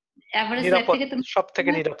এভারেজ লাইফ নিরাপদ, থেকে তুমি সব থেকে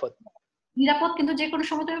নিরাপদ। নিরাপদ, কিন্তু যে কোনো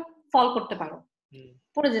সময় তুমি ফল করতে পারো, হুম,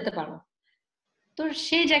 পড়ে যেতে পারো। তো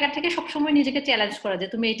সেই জায়গা থেকে সবসময় নিজেকে চ্যালেঞ্জ করা, যে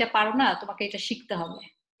তুমি এটা পারো না, তোমাকে এটা শিখতে হবে।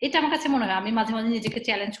 এটা আমার কাছে মনে হয়, আমি মাঝে মাঝে নিজেকে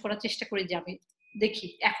চ্যালেঞ্জ করার চেষ্টা করি, যে আমি দেখি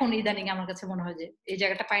এখন ইদানিং আমার কাছে মনে হয় যে এই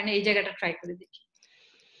জায়গাটা পাই না, এই জায়গাটা ট্রাই করে দেখি।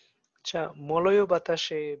 আচ্ছা, মলয়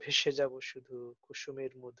বাতাসে ভেসে যাব শুধু,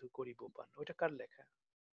 কুসুমের মধু করিব পান, ওটা কার লেখা?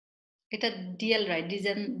 এটা ডিএল রায়,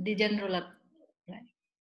 ডিজেন্দ্রলাল রায়।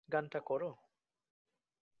 গানটা করো?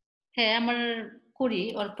 হ্যাঁ, আমার করি।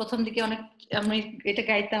 ওর প্রথম দিকে অনেক আমি এটা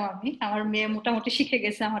গাইতাম, আমি আমার মেয়ে মোটামুটি শিখে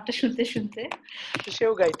গেছে আমারটা শুনতে শুনতে।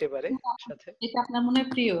 সেও গাইতে পারে সাথে। এটা আপনার মনে হয়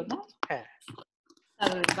প্রিয় না? হ্যাঁ,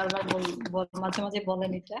 আর বারবার মাঝে মাঝে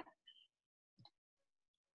বলেন এটা।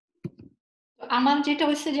 আমার যেটা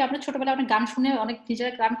হচ্ছে যে আমরা ছোটবেলায় অনেক গান শুনে অনেক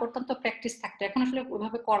নিজেরা গান করতাম, তো প্র্যাকটিস থাকতো। এখন আসলে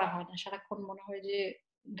ওইভাবে করা হয় না, সারাক্ষণ মনে হয় যে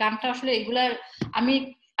গানটা আসলে এগুলার আমি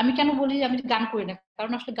আমি কেন বলি যে আমি গান করি না,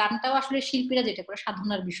 কারণ আসলে গানটাও আসলে শিল্পীরা যেটা করে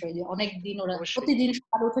সাধনার বিষয়, যে অনেক দিন ওরা অবশ্যই প্রতিদিন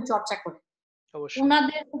সকালে উঠে চর্চা করে। অবশ্যই।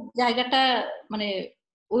 ওনাদের জায়গাটা মানে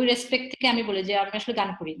ওই রেসপেক্ট থেকে আমি বলি যে আমি আসলে গান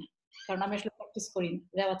করি না, কারণ আমি আসলে প্র্যাকটিস করি না,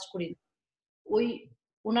 রেওয়াজ করি না। ওই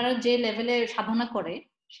ওনারা যে লেভেলে সাধনা করে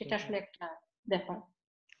সেটা আসলে একটা ব্যাপার।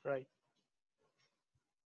 রাইট।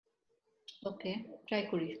 ওকে, ট্রাই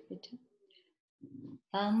করি এটা।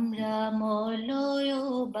 আমরা মলয়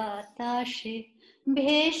বাতাসে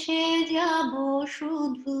ভেসে যাব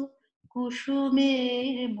শুধু,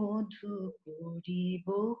 কুসুমের মধু করিব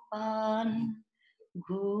পান।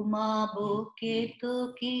 ঘুমাবো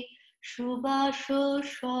কেতকী সুবাস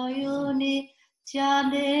শয়নে,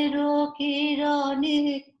 চাঁদের কিরণে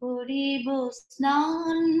করিব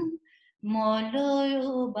স্নান। মলয়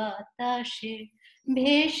বাতাসে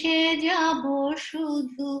ভেসে যাব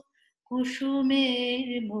শুধু, কুসুমের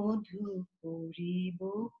মধু করিব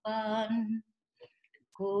পান।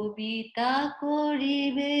 কবিতা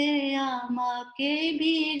করিবে আমাকে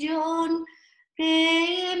বিজন,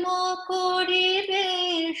 প্রেম করিবে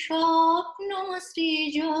স্বপ্ন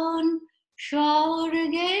সৃজন।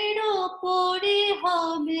 স্বর্গের ওপরে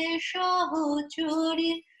হবে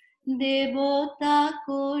সহচরী, দেবতা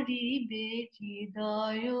করিবে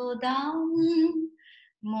হৃদয় দান।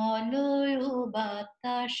 মলয়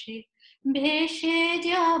বাতাসে ভেসে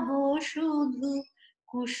যাব শুধু,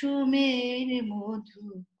 কুসুমের মধু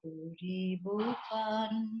করিব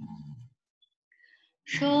পান।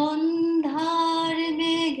 সন্ধ্যার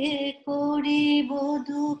মেঘে করিব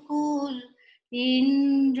দুকুল,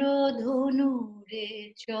 ইন্দ্রধনুরে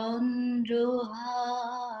চন্দ্রহার।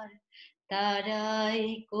 তারাই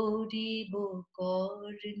করিব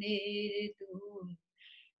কর্ণের দুল,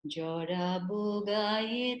 জড়াবো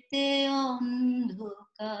গায়েতে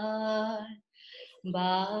অন্ধকার।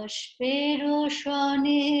 বাষ্পের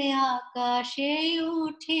সনে আকাশে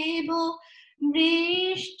উঠিব,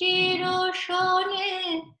 বৃষ্টির সনে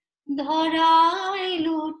ধরায়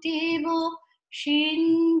লুটিব।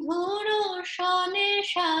 সিন্ধুর সনে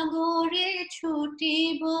সাগরে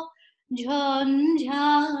ছুটিব,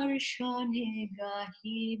 ঝঞ্ঝার সনে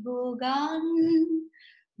গাহিব গান।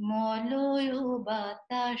 মলয়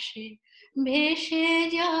বাতাসে ভেসে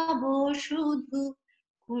যাব শুধু,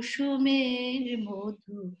 কুসুমের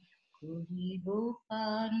মধু করিব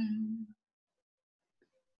পান।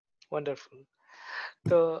 ওয়ান্ডারফুল।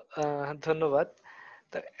 তো ধন্যবাদ।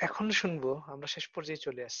 তা এখন শুনবো, আমরা শেষ পর্যায়ে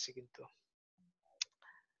চলে আসছি কিন্তু।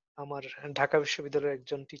 আমার ঢাকা বিশ্ববিদ্যালয়ের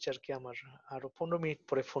একজন টিচারকে আমার আরো 15 মিনিট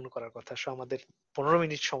পরে ফোন করার কথা। আমাদের 15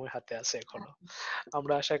 মিনিট সময় হাতে আছে এখনো।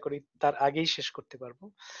 আমরা আশা করি তার আগেই শেষ করতে পারবো।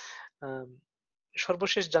 আম,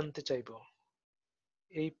 সর্বশেষ জানতে চাইবো,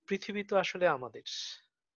 এই পৃথিবী তো আসলে আমাদের,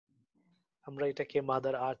 আমরা এটাকে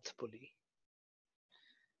মাদার আর্থ বলি।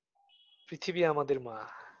 পৃথিবী আমাদের মা।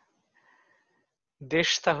 দেশ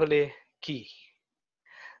তাহলে কি?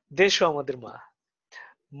 দেশও আমাদের মা।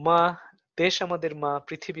 মা, দেশ আমাদের মা,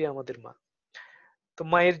 পৃথিবী আমাদের মা। তো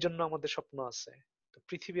মায়ের জন্য আমাদের স্বপ্ন আছে। তো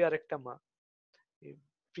পৃথিবী আরেকটা মা। এই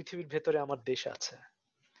পৃথিবীর ভেতরে আমার দেশ আছে।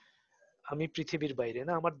 আমি পৃথিবীর বাইরে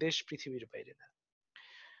না, আমার দেশ পৃথিবীর বাইরে না।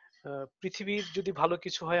 পৃথিবীর যদি ভালো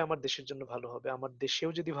কিছু হয় আমার দেশের জন্য ভালো হবে, আমার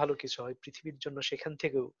দেশেও যদি ভালো কিছু হয় পৃথিবীর জন্য সেখান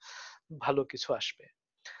থেকেও ভালো কিছু আসবে।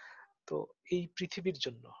 তো এই পৃথিবীর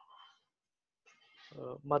জন্য,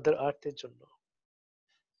 মাদার আর্থের জন্য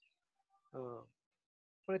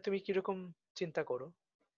মানে তুমি কিরকম চিন্তা করো?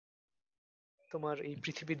 তোমার এই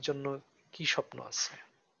পৃথিবীর জন্য কি স্বপ্ন আছে?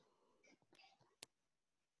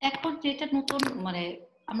 এখন যেটা নতুন মানে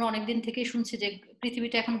আমরা অনেকদিন থেকেই শুনছি যে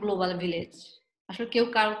পৃথিবীটা এখন গ্লোবাল ভিলেজ, আসলে কেউ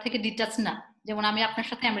কারোর থেকে ডিটাচ না। যেমন আমি আপনার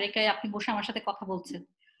সাথে আমেরিকায়, আপনি বসে আমার সাথে কথা বলছেন,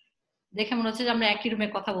 দেখে মনে হচ্ছে যে আমরা একই রুমে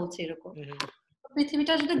কথা বলছি এরকম। হুম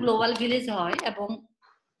পৃথিবীটা যদি গ্লোবাল ভিলেজ হয় এবং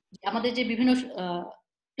আমাদের যে বিভিন্ন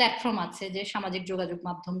প্ল্যাটফর্ম আছে, যে সামাজিক যোগাযোগ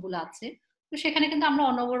মাধ্যমগুলো আছে, তো সেখানে কিন্তু আমরা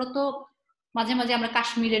অনবরত মাঝে মাঝে আমরা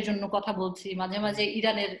কাশ্মীরের জন্য কথা বলছি, মাঝে মাঝে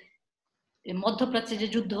ইরানের মধ্যপ্রাচ্যে যে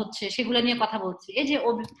যুদ্ধ হচ্ছে সেগুলো নিয়ে কথা বলছি। এই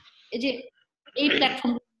যে এই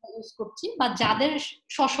প্ল্যাটফর্ম ইউজ করছি, বা যাদের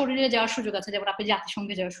সশরীরে যাওয়ার সুযোগ আছে, যেমন আপনি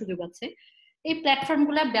জাতিসংঘে যাওয়ার সুযোগ আছে, এই প্ল্যাটফর্ম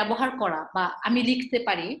গুলা ব্যবহার করা, বা আমি লিখতে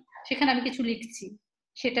পারি, সেখানে আমি কিছু লিখছি,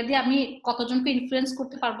 সেটা দিয়ে আমি কতজনকে ইনফ্লুয়েন্স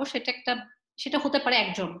করতে পারবো, সেটা হতে পারে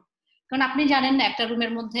একজন। কারণ আপনি জানেন না, একটা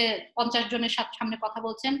রুমের মধ্যে 50 জনের সামনে কথা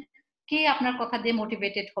বলছেন, কে আপনার কথা দিয়ে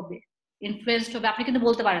মোটিভেটেড হবে, ইনফ্লুয়েন্সড হবে, আপনি কিন্তু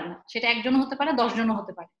বলতে পারেন না। সেটা একজন হতে পারে, 10 জনও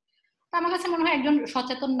হতে পারে। তো আমার কাছে মনে হয় একজন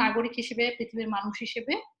সচেতন নাগরিক হিসেবে, পৃথিবীর মানুষ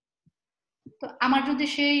হিসেবে, তো আমার যদি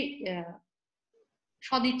সেই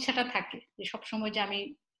সদিচ্ছাটা থাকে যে সবসময় যে আমি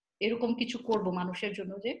এরকম কিছু করব মানুষের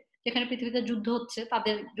জন্য, যে যেখানে পৃথিবীতে যুদ্ধ হচ্ছে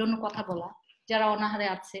তাদের জন্য কথা বলা, যারা অনাহারে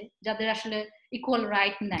আছে, যাদের আসলে ইকুয়াল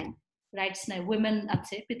রাইটস নাই, উইমেন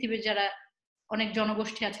আছে, পৃথিবীর যারা অনেক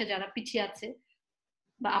জনগোষ্ঠী আছে যারা পিছিয়ে আছে,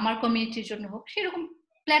 বা আমার কমিউনিটির জন্য হোক, সেরকম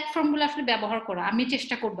প্ল্যাটফর্ম গুলো আসলে ব্যবহার করা। আমি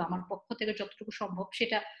চেষ্টা করবো আমার পক্ষ থেকে যতটুকু সম্ভব।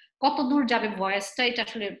 সেটা কত দূর যাবে ভয়েসটা, এটা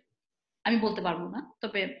আসলে আমি বলতে পারবো না।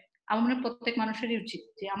 তবে আমার মনে হয় প্রত্যেক মানুষেরই উচিত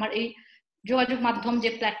যে আমার এই যোগাযোগ মাধ্যম যে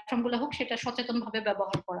প্ল্যাটফর্ম গুলো হোক, সেটা সচেতন ভাবে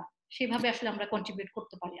ব্যবহার করা। সেভাবে আসলে আমরা কন্ট্রিবিউট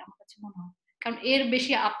করতে পারি, আমার কাছে মনে হয়। কারণ এর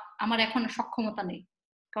বেশি আমার এখন সক্ষমতা নেই,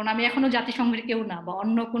 কারণ আমি এখনো জাতিসংঘের কেউ না, বা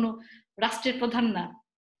অন্য কোনো রাষ্ট্রের প্রধান না।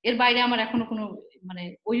 এর বাইরে আমার এখনো কোনো মানে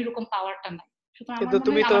ওই রকম পাওয়ারটা নাই। সুতরাং আমার কিন্তু মনে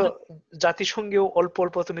তুমি হয় তো আমার জাতিসংঘেও অল্প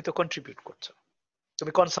অল্প তুমি তো কন্ট্রিবিউট করছো,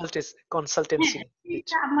 তুমি কনসালটেন্সি হ্যাঁ,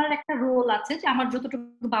 দিচ্ছ। এটা আমার একটা রোল আছে, যে আমার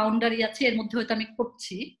যতটুকু বাউন্ডারি আছে এর মধ্যে হয়তো আমি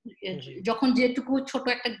করছি। যখন যেটুকু ছোট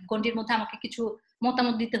একটা গণ্ডির মধ্যে আমাকে কিছু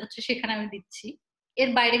মতামত দিতে হচ্ছে, সেখানে আমি দিচ্ছি। এর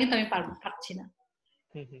বাইরে কিন্তু আমি পারছি না।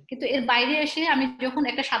 কিন্তু এর বাইরে এসে আমি যখন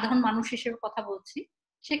একটা সাধারণ মানুষ হিসেবে কথা বলছি,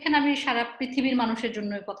 সেখানে আমি সারা পৃথিবীর মানুষের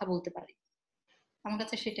জন্য কথা বলতে পারি। আমার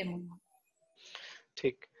কাছে সেটাই মনে হয়।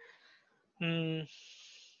 ঠিক।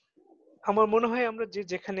 আমার মনে হয় আমরা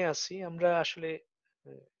যেখানে আছি আমরা আসলে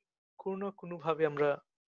কোনো না কোনো ভাবে আমরা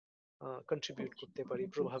কন্ট্রিবিউট করতে পারি,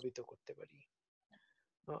 প্রভাবিত করতে পারি।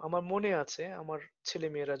 আমার মনে আছে আমার ছেলে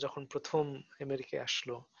মেয়েরা যখন প্রথম আমেরিকায়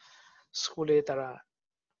আসলো, স্কুলে তারা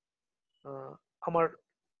আমার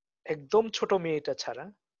একদম ছোট মেয়েটা ছাড়া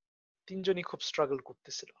তিনজনই খুব স্ট্রাগল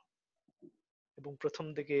করতেছিল, এবং প্রথম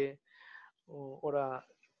দিকে ওরা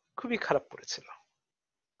খুবই খারাপ করেছিল,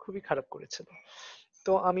 খুবই খারাপ করেছিল।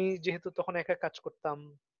 তো আমি যেহেতু তখন একা কাজ করতাম,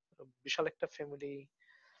 বিশাল একটা ফ্যামিলি,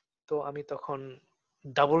 তো আমি তখন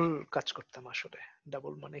ডাবল কাজ করতাম। আসলে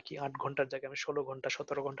ডাবল মানে কি, 8 ঘন্টার জায়গায় আমি 16 ঘন্টা,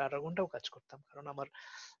 17 ঘন্টা, 18 ঘন্টাও কাজ করতাম, কারণ আমার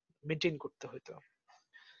মেনটেন করতে হতো।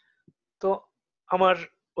 তো আমার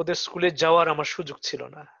ওদের স্কুলে যাওয়ার আমার সুযোগ ছিল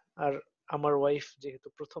না। আর আমার ওয়াইফ যেহেতু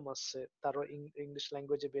প্রথম আসছে, তারও ইংলিশ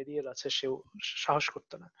ল্যাঙ্গুয়েজে ব্যারিয়ার আছে, সেও সাহস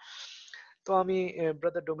করতো না। তো আমি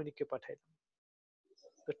ব্রাদার ডোমিনিককে পাঠাইলাম।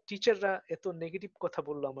 তো টিচাররা এত নেগেটিভ কথা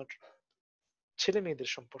বললো আমার ছেলে মেয়েদের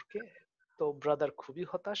সম্পর্কে, তো ব্রাদার খুবই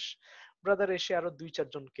হতাশ। ব্রাদার এসে আরো 2-4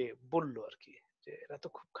 জনকে বললো আর কি, যে এরা তো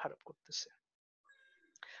খুব খারাপ করতেছে,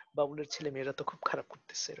 বাবুলের ছেলে মেয়েরা তো খুব খারাপ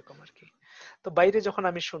করতেছে, এরকম আর কি। তো বাইরে যখন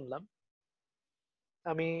আমি শুনলাম,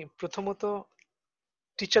 আমি প্রথমত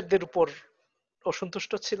টিচারদের উপর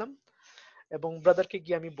অসন্তুষ্ট ছিলাম, এবং ব্রাদারকে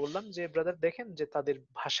গিয়ে আমি বললাম যে ব্রাদার দেখেন যে তাদের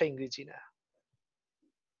ভাষা ইংরেজি না,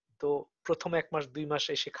 তো প্রথম 1 মাস 2 মাস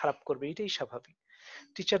এসে খারাপ করবে, এটাই স্বাভাবিক।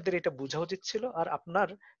 টিচারদের এটা বোঝা উচিত ছিল, আর আপনার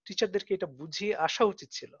টিচারদেরকে এটা বুঝিয়ে আসা উচিত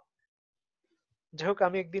ছিল। যাই হোক,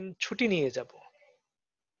 আমি একদিন ছুটি নিয়ে যাব,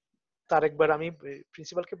 তার একবার আমি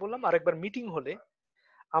প্রিন্সিপালকে বললাম, আরেকবার মিটিং হলে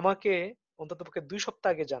আমাকে অন্ততপক্ষে 2 সপ্তাহ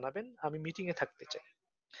আগে জানাবেন, আমি মিটিং এ থাকতে চাই,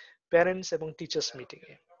 প্যারেন্টস এবং টিচার্স মিটিং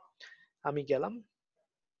এ। আমি গেলাম,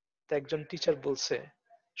 তো একজন টিচার বলছে,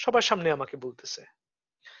 সবার সামনে আমাকে বলতেছে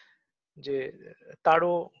যে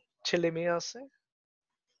তারও ছেলে মেয়ে আছে,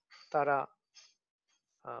 তারা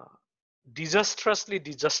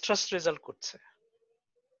ডিজাস্ট্রাস রেজাল্ট করছে।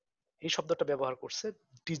 এই শব্দটা ব্যবহার করছে,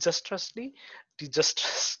 ডিজাস্ট্রাস,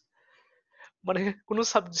 মানে কোন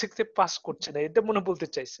সাবজেক্টে পাস করছে না, এটা মনে বলতে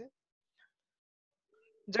চাইছে।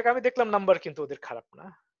 যাক, আমি দেখলাম নাম্বার কিন্তু ওদের খারাপ না,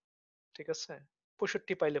 ঠিক আছে,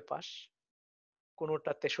 65 পাইলে পাস,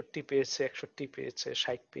 কোনটা 63 পেয়েছে, 61 পেয়েছে,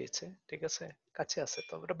 60 পেয়েছে, ঠিক আছে, কাছে আছে।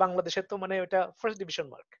 তো এটা বাংলাদেশে তো মানে ওটা ফার্স্ট ডিভিশন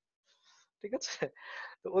মার্ক, ঠিক আছে।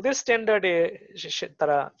 তো ওদের স্ট্যান্ডার্ডে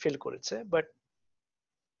তারা ফেল করেছে, বাট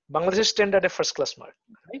বাংলাদেশের স্ট্যান্ডার্ডে ফার্স্ট ক্লাস মার্ক,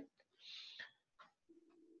 রাইট?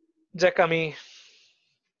 যাক, আমি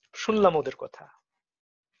শুনলাম ওদের কথা।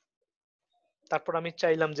 তারপর আমি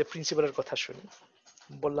চাইলাম যে প্রিন্সিপালের কথা শুনি।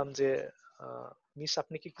 বললাম যে মিস,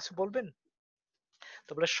 আপনি কি কিছু বলবেন?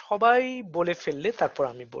 তো বলে সবাই বলে ফেললে তারপর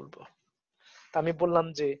আমি বলবো। তা আমি বললাম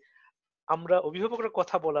যে আমরা অভিভাবকরা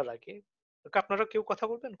কথা বলার আগে আপনারা কেউ কথা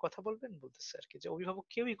বলবেন, কথা বলবেন, বলতেছে আর কি, যে অভিভাবক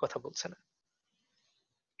কেউই কথা বলছে না।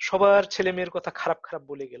 সবার ছেলে মেয়ের কথা খারাপ খারাপ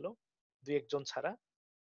বলে গেল, দুই একজন ছাড়া।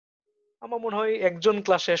 আমার মনে হয় একজন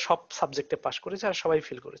ক্লাসে সব সাবজেক্টে পাশ করেছে আর সবাই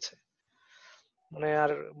ফেল করেছে।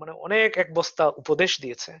 মানে অনেক এক বস্তা উপদেশ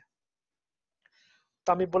দিয়েছে। তো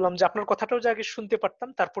আমি বললাম যে আপনার কথাটাও যে আগে শুনতে পারতাম,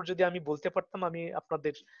 তারপর যদি আমি বলতে পারতাম, আমি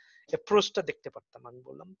আপনাদের অ্যাপ্রোচটা দেখতে পারতাম। আমি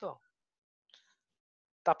বললাম তো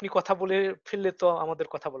আপনি কথা বলে ফেললে তো আমাদের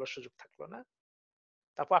কথা বলার সুযোগ থাকলো না।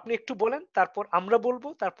 তারপর আপনি একটু বলেন, তারপর আমরা বলবো,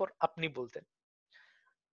 তারপর আপনি বলতেন।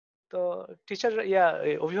 তো টিচার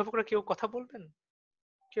অভিভাবকরা কেউ কথা বলবেন?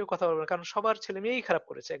 কেউ কথা বলবেন, কারণ সবার ছেলে মেয়েই খারাপ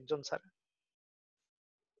করেছে, একজন ছাড়া।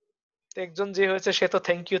 তো একজন যে হয়েছে সে তো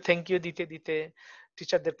থ্যাংক ইউ দিতে দিতে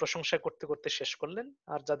টিচারদের প্রশংসা করতে করতে শেষ করলেন,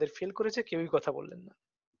 আর যাদের ফেল করেছে কেউই কথা বললেন না।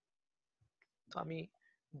 তো আমি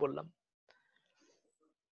বললাম,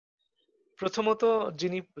 প্রথমত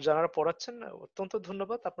যারা পড়াচ্ছেন অত্যন্ত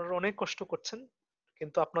ধন্যবাদ, আপনারা অনেক কষ্ট করছেন,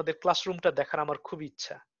 কিন্তু আপনাদের ক্লাসরুমটা দেখার আমার খুব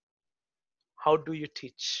ইচ্ছা। হাউ ডু ইউ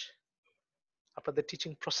টিচ, আপনাদের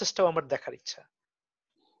টিচিং প্রসেসটাও আমার দেখার ইচ্ছা।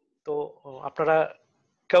 তো আপনারা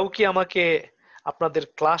কেউ কি আমাকে আপনাদের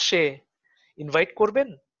ক্লাসে ইনভাইট করবেন?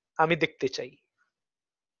 আমি দেখতে চাই।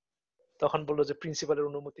 তখন বললো যে প্রিন্সিপালের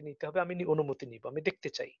অনুমতি নিতে হবে। আমি অনুমতি নিব, আমি দেখতে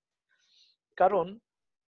চাই। কারণ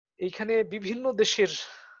এইখানে বিভিন্ন দেশের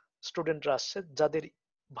স্টুডেন্টরা আসছে যাদের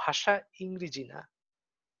ভাষা ইংরেজি না,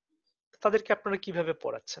 তাদেরকে আপনারা কিভাবে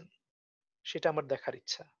পড়াচ্ছেন সেটা আমার দেখার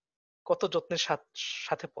ইচ্ছা। কত যত্নের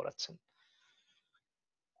সাথে পড়াচ্ছেন।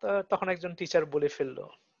 তখন একজন টিচার বলে ফেললো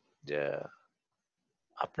যে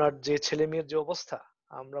আপনার যে ছেলে মেয়ের যে অবস্থা,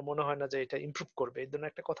 আমরা মনে হয় না যে এটা ইমপ্রুভ করবে, এই ধরনের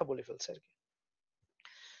একটা কথা বলে ফেলছে আর কি।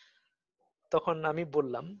 তখন আমি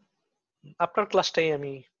বললাম আপনার ক্লাসটাই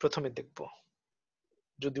আমি প্রথমে দেখব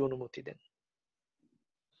যদি অনুমতি দেন,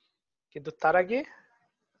 কিন্তু তার আগে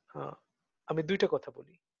আমি দুইটা কথা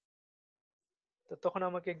বলি। তো তখন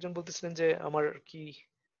আমাকে একজন বলতেছিলেন যে আমার কি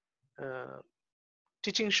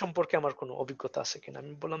টিচিং সম্পর্কে আমার কোনো অভিজ্ঞতা আছে কিনা।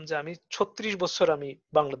 আমি বললাম যে আমি 36 বছর আমি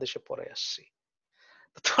বাংলাদেশে পড়ে আসছি।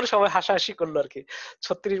 তোর সবাই হাসাহাসি করলো আর কি,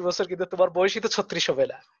 36 বছর, কিন্তু তোমার বয়সই তো 36 হবে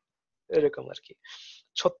না, এরকম আর কি।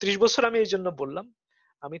 36 বছর আমি এই জন্য বললাম,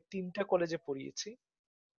 আমি 3টা কলেজে পড়িয়েছি।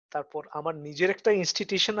 তারপর আমার নিজের একটা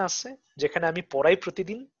ইনস্টিটিউশন আছে যেখানে আমি পড়াই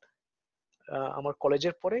প্রতিদিন। আমার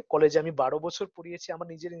কলেজের পরে কলেজে আমি 12 বছর পড়িয়েছি, আমার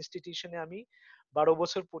নিজের ইনস্টিটিউশনে আমি 12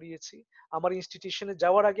 বছর পড়িয়েছি। আমার ইনস্টিটিউশনে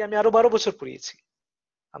যাওয়ার আগে আমি আরো 12 বছর পড়িয়েছি,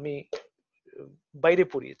 আমি বাইরে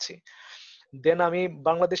পড়িয়েছি। দেন আমি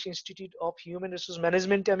Bangladesh institute of human resource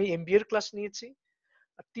ম্যানেজমেন্টে আমি এমবিএ এর ক্লাস নিয়েছি।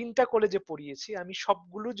 আর 3টা কলেজে পড়িয়েছি। আমি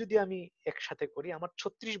সবগুলো যদি আমি একসাথে করি, আমার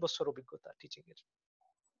 36 বছর অভিজ্ঞতা টিচিং এর।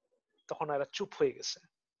 তখন এরা চুপ হয়ে গেছে।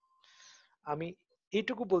 আমি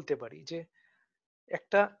এইটুকু বলতে পারি যে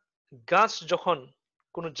একটা গাছ যখন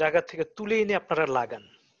কোন জায়গা থেকে তুলে এনে আপনারা লাগান,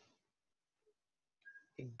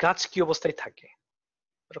 গাছ কি অবস্থায় থাকে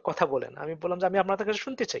কথা বলেন। আমি বললাম যে আমি আপনাদের কাছে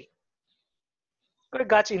শুনতে চাই।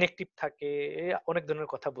 গাছ ইনএক্টিভ থাকে, অনেক ধরনের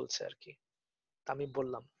কথা বলছে আর কি। আমি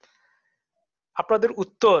বললাম আপনাদের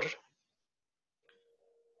উত্তর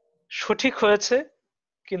সঠিক হয়েছে,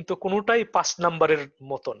 কিন্তু কোনোটাই 5 নাম্বারের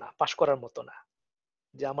মতো না, পাশ করার মতো না।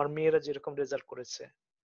 যে আমার মেয়েরা যেরকম রেজাল্ট করেছে,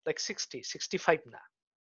 লাইক 65 না।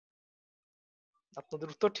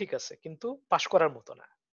 আপনাদের উত্তর ঠিক আছে, কিন্তু পাশ করার মতো না।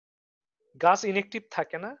 গাছ ইনএক্টিভ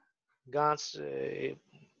থাকে না, গাছ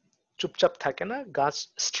চুপচাপ থাকে না, গাছ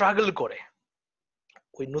স্ট্রাগল করে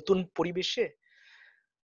ওই নতুন পরিবেশে।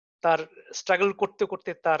 তার স্ট্রাগল করতে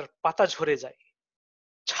করতে তার পাতা ঝরে যায়,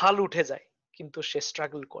 ছাল উঠে যায়, কিন্তু সে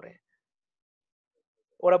স্ট্রাগল করে।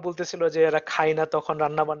 ওরা বলতেছিল যে এরা খায় না, তখন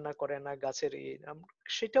রান্না বান্না করে না গাছের,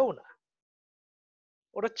 সেটাও না।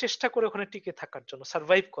 ওরা চেষ্টা করে ওখানে টিকে থাকার জন্য,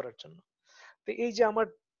 সার্ভাইভ করার জন্য। তো এই যে আমার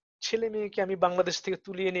ছেলে মেয়েকে আমি বাংলাদেশ থেকে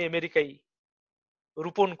তুলে এনে আমেরিকায়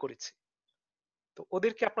রোপণ করেছি, তো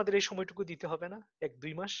ওদেরকে আপনাদের এই সময়টুকু দিতে হবে না,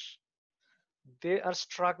 1-2 মাস? They are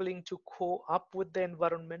struggling to cope up with the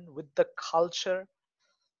environment, with the culture,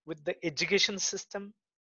 with the education system,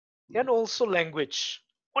 and also language.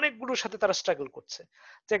 অনেকগুলোর সাথে তারা স্ট্রাগল করছে।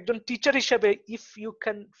 তো একজন টিচার হিসেবে, if you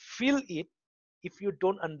can feel it, if you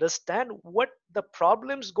don't understand what the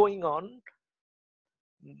problems going on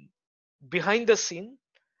behind the scene,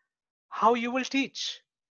 how you will teach,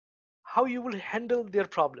 how you will handle their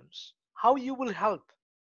problems, how you will help.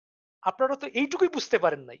 আপনারা তো এইটুকুই বুঝতে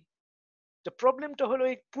পারেন নাই। যে প্রবলেমটা হলো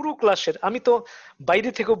এই পুরো ক্লাসের, আমি তো বাইরে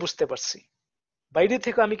থেকেও বুঝতে পারছি বাইরে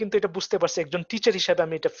থেকে আমি কিন্তু এটা বুঝতে পারছি, একজন টিচার হিসাবে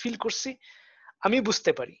আমি এটা ফিল করছি, আমি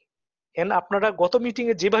বুঝতে পারি। এন্ড আপনারা গত মিটিং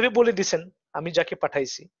এ যেভাবে বলে দিছেন, আমি যাকে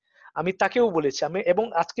পাঠাইছি আমি তাকেও বলেছি, আমি এবং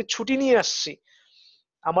আজকে ছুটি নিয়ে আসছি,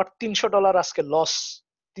 আমার $300 আজকে লস,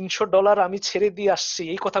 $300 আমি ছেড়ে দিয়ে আসছি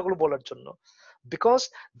এই কথাগুলো বলার জন্য। Because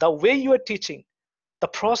the way you R teaching, the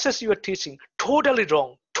process you R teaching totally wrong,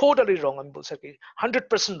 totally রং। আমি বলছি আর কি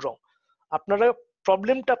 100% রং। আপনারা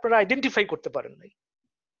প্রবলেমটা আপনারা আইডেন্টিফাই করতে পারেন নাই।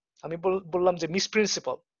 আমি বললাম যে মিস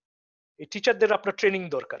প্রিন্সিপাল, এই টিচারদের আপনার ট্রেনিং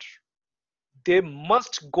দরকার। They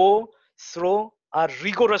must go through R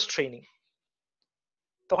rigorous training.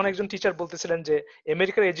 তখন একজন টিচার বলতেছিলেন যে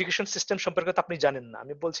আমেরিকার এডুকেশন সিস্টেম সম্পর্কে তো আপনি জানেন না।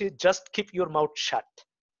 আমি বলছি just keep your mouth shut,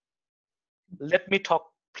 let me talk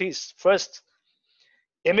please. First,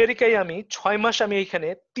 আমেরিকায় আমি 6 মাস আমি এখানে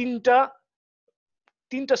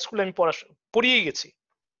তিনটা স্কুলে আমি পড়িয়ে গেছি,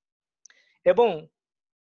 এবং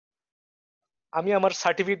আমি আমার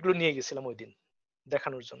সার্টিফিকেট গুলো নিয়ে গেছিলাম ওই দিন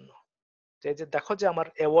দেখানোর জন্য, যে দেখো যে আমার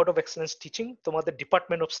অ্যাওয়ার্ড অফ এক্সেলেন্স টিচিং তোমাদের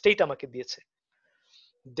ডিপার্টমেন্ট অফ স্টেট আমাকে দিয়েছে।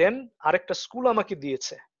 দেন আরেকটা স্কুল আমাকে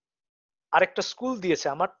দিয়েছে, আরেকটা স্কুল দিয়েছে।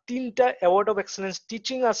 আমার 3টা অ্যাওয়ার্ড অফ এক্সেলেন্স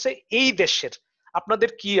টিচিং আছে এই দেশের। আপনাদের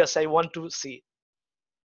কি আছে? I want to C.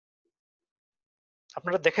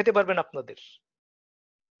 আপনারা দেখাতে পারবেন আপনাদের?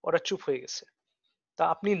 ওরা চুপ হয়ে গেছে। তা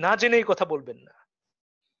আপনি না জেনে এই কথা বলবেন না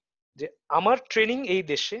যে আমার ট্রেনিং এই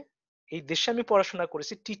দেশে আমি পড়াশোনা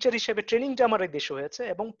করেছি, টিচার হিসেবে ট্রেনিংটা আমার এই দেশে হয়েছে,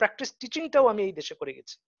 এবং প্র্যাকটিস টিচিংটাও আমি এই দেশে করে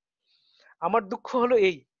গেছি। আমার দুঃখ হলো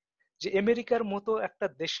এই যে আমেরিকার মতো একটা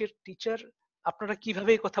দেশের টিচার, আপনারা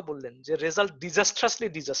কিভাবে এই কথা বললেন যে রেজাল্ট ডিজাস্ট্রাসলি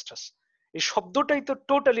ডিজাস্ট্রাস? এই শব্দটাই তো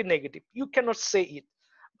টোটালি নেগেটিভ। ইউ ক্যানট সে ইট।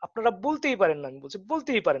 আপনারা বলতেই পারেন না। আমি বলছি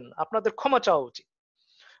বলতেই পারেন না, আপনাদের ক্ষমা চাওয়া উচিত।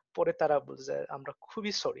 পরে তারা বলছে যে আমরা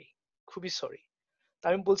খুবই সরি, খুবই সরি।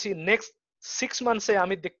 আমি বলছি নেক্সট 6 মান্থসে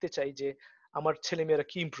আমি দেখতে চাই যে আমার ছেলে মেয়েরা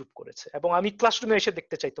কি ইমপ্রুভ করেছে, এবং আমি ক্লাসরুমে এসে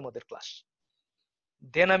দেখতে চাই তোমাদের ক্লাস।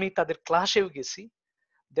 দেন আমি তাদের ক্লাসেও গেছি।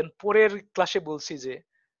 দেন পরের ক্লাসে বলছি যে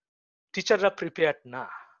টিচাররা প্রিপেয়ার্ড না।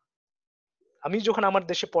 আমি যখন আমার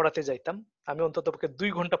দেশে পড়াতে যাইতাম, আমি অন্ততপক্ষে 2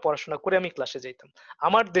 ঘন্টা পড়াশোনা করে আমি ক্লাসে যাইতাম।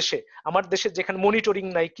 আমার দেশে যেখানে মনিটরিং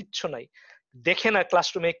নাই, কিচ্ছু নাই, দেখে না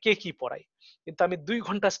ক্লাসরুমে কে কি পড়ায়, কিন্তু আমি 2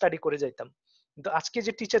 ঘন্টা স্টাডি করে যাইতাম। কিন্তু আজকে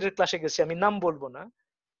যে টিচারের ক্লাসে গেছি, আমি নাম বলবো না,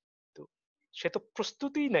 তো সে তো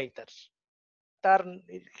প্রস্তুতিই নাই, তার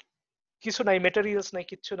কিছু নাই, মেটেরিয়ালস নাই,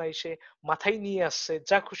 কিচ্ছু নাই, সে মাথায় নিয়ে আসছে,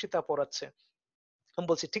 যা খুশি তা পড়াচ্ছে। আমি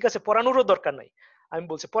বলছি ঠিক আছে, পড়ানোরও দরকার নাই। আমি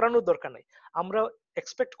বলছি পড়ানোর দরকার নাই। আমরা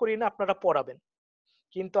এক্সপেক্ট করি না আপনারা পড়াবেন,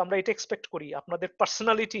 কিন্তু আমরা এটা এক্সপেক্ট করি আপনাদের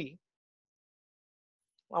পার্সোনালিটি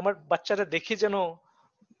আমার বাচ্চারা দেখি যেন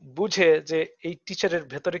বুঝে যে এই টিচারের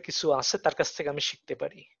ভেতরে কিছু আছে, তার কাছ থেকে আমি শিখতে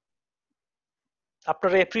পারি।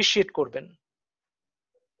 আপনারা অ্যাপ্রিসিয়েট করবেন।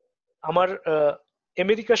 আমার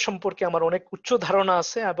আমেরিকা সম্পর্কে আমার অনেক উচ্চ ধারণা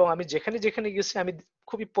আছে, এবং আমি যেখানে যেখানে গেছি আমি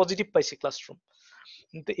খুবই পজিটিভ পাইছি ক্লাসরুম।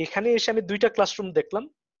 কিন্তু এখানে এসে আমি 2টা ক্লাসরুম দেখলাম,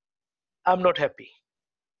 আই এম নট হ্যাপি।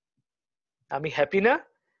 আমি হ্যাপি না।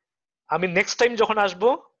 আমি নেক্সট টাইম যখন আসবো,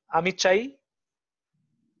 আমি চাই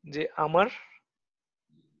যে আমার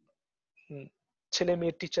ছেলে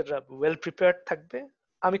মেয়ে টিচাররা ওয়েল প্রিপেয়ার্ড থাকবে।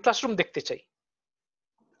 আমি ক্লাসরুম দেখতে চাই,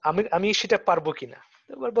 আমি সেটা পারবো কিনা।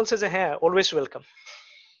 এবার বলছে যে হ্যাঁ, অলওয়েজ ওয়েলকাম।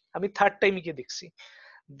 আমি 3rd টাইম গিয়ে দেখছি।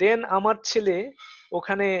 দেন আমার ছেলে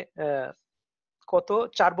ওখানে কত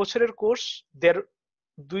 4 বছরের কোর্স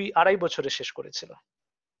 2.5 বছরে শেষ করেছিল,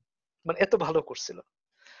 মানে এত ভালো করছিল।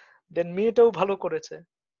 দেন মেয়েটাও ভালো করেছে,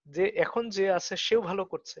 যে এখন যে আছে সেও ভালো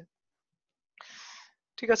করছে।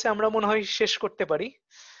 ঠিক আছে, আমরা মনে হয় শেষ করতে পারি,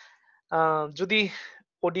 যদি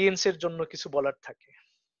অডিয়েন্সের জন্য কিছু বলার থাকে।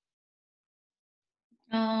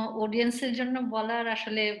 অডিয়েন্সের জন্য বলার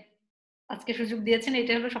আসলে আজকে সুযোগ দিয়েছেন,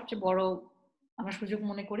 এটা হলো সবচেয়ে বড় আমার সুযোগ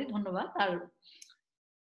মনে করি। ধন্যবাদ। আর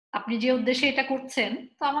আপনি যে উদ্দেশ্যে এটা করছেন,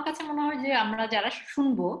 তো আমার কাছে মনে হয় যে আমরা যারা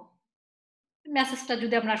শুনবো মেসেজটা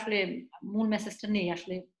যদি আমরা আসলে মূল মেসেজটা নেই,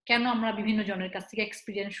 আসলে কেন আমরা বিভিন্ন জনের কাছ থেকে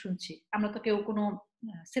এক্সপিরিয়েন্স শুনছি। আমরা তো কেউ কোনো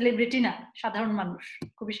সেলিব্রিটি না, সাধারণ মানুষ,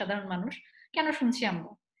 খুবই সাধারণ মানুষ। কেন শুনছি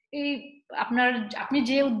আমরা এই আপনি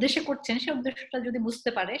যে উদ্দেশ্যে করছেন সেই উদ্দেশ্যটা যদি বুঝতে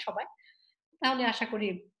পারে সবাই, তাহলে আশা করি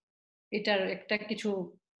এটার একটা কিছু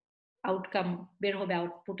আউটকাম বের হবে,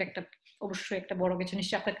 আউটপুট একটা অবশ্যই একটা বড় কিছু,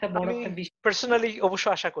 নিশ্চয়ই আপনার একটা বড় আমি একটা বিষয়। পার্সোনালি অবশ্য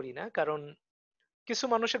আশা করি না, কারণ কিছু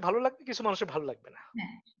মানুষের ভালো লাগবে, কিছু মানুষের ভালো লাগবে না।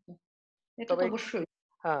 হ্যাঁ, এটা তো তবে অবশ্যই।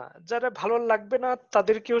 হ্যাঁ, যারা ভালো লাগবে না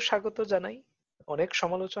তাদেরকেও স্বাগত জানাই। অনেক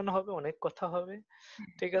সমালোচনা হবে, অনেক কথা হবে,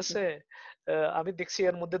 ঠিক আছে। আমি দেখছি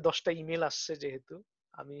এর মধ্যে 10টা ইমেল আসছে, যেহেতু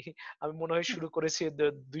আমি আমি মনে হয় শুরু করেছি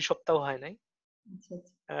 2 সপ্তাহ হয় নাই। আচ্ছা,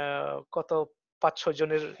 আচ্ছা। কত 5-6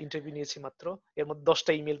 জনের ইন্টারভিউ নিয়েছি মাত্র, এর মধ্যে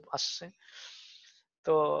 10টা ইমেল আসছে।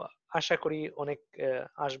 তো আশা করি অনেক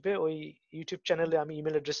আসবে। ওই ইউটিউব চ্যানেলে আমি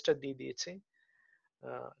ইমেল অ্যাড্রেসটা দিয়ে দিয়েছি।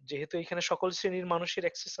 যেহেতু এখানে সকল শ্রেণীর মানুষের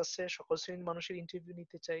অ্যাক্সেস আছে, সকল শ্রেণীর মানুষের ইন্টারভিউ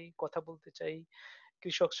নিতে চাই, কথা বলতে চাই,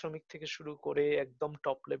 কৃষক শ্রমিক থেকে শুরু করে একদম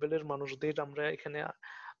টপ লেভেলের মানুষদের আমরা এখানে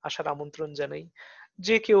আসার আমন্ত্রণ জানাই।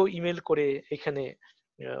 যে কেউ ইমেল করে এখানে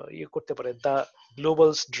ইয়ে করতে পারে,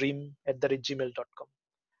 theGlobalsDream@gmail.com।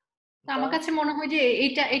 আমার কাছে মনে হয় যে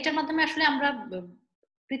এটার মাধ্যমে আসলে আমরা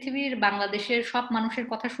পৃথিবীর বাংলাদেশের সব মানুষের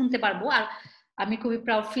কথা শুনতে পারবো। আর আমি খুবই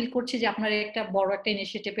প্রাউড ফিল করছি যে আপনার একটা বড় একটা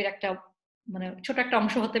ইনিশিয়েটিভের একটা মানে ছোট একটা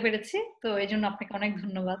অংশ হতে পেরেছি, তো এই জন্য আপনাকে অনেক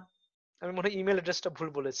ধন্যবাদ। আমি মনে হয় ইমেল অ্যাড্রেসটা ভুল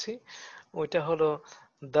বলেছি, ওইটা হলো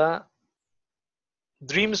দ্য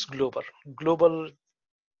ড্রিমস গ্লোবাল,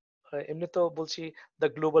 এমনি তো বলছি দ্য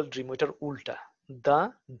গ্লোবাল ড্রিম, ওইটার উল্টা দ্য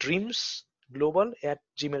ড্রিমস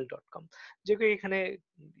global@gmail.com। যে কেউ এখানে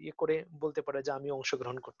ইয়ে করে বলতে পারে যে আমি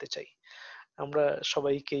অংশগ্রহণ করতে চাই। আমরা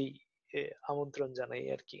সবাইকেই আমন্ত্রণ জানাই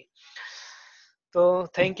আর কি। তো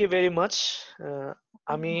থ্যাংক ইউ ভেরি মাচ।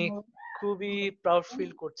 আমি খুবই প্রাউড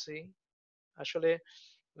ফিল করছি আসলে,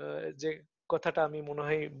 যে কথাটা আমি মনে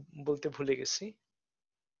হয় বলতে ভুলে গেছি।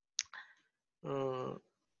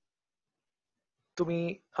 তুমি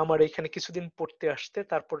আমার এখানে কিছুদিন পড়তে আসতে,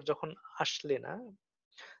 তারপর যখন আসলে না,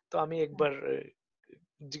 তো আমি একবার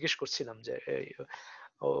জিজ্ঞেস করছিলাম যে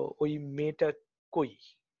ওই মেয়েটা কই,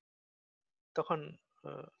 তখন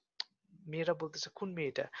মেয়েরা বলতেছে কোন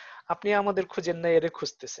মেয়েটা, আপনি আমাদের খুঁজেন না, এরে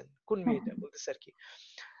খুঁজতেছেন, কোন মেয়েটা বলতেছে আর কি।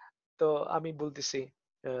 তো আমি বলতেছি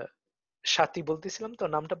সাথী বলতেছিলাম, তো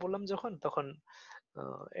নামটা বললাম যখন, তখন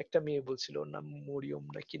একটা মেয়ে বলছিল, ওর নাম মরিয়ম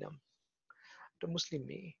না কি নাম, একটা মুসলিম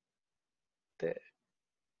মেয়ে,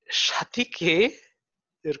 সাথী কে,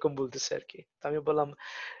 এরকম বলতেছে আর কি। তো আমি বললাম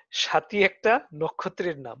সাথী একটা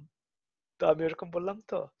নক্ষত্রের নাম। তো আমি এরকম বললাম,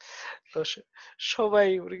 তো তো সবাই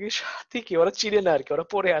ওরা কি সাথী কি, ওরা চিনে না আর কি, ওরা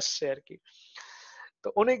পরে আসছে আর কি। তো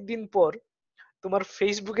অনেকদিন পর তোমার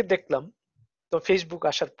ফেসবুকে দেখলাম, তো ফেসবুক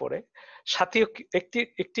আসার পরে সাথী একটি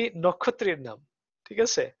একটি নক্ষত্রের নাম, ঠিক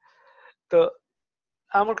আছে। তো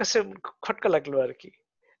আমার কাছে খটকা লাগলো আর কি,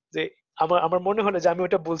 যে আমার আমার মনে হলো যে আমি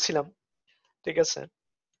ওটা বলছিলাম, ঠিক আছে,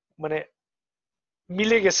 মানে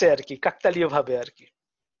মিলে গেছে আর কি, কাকতালীয় ভাবে আর কি।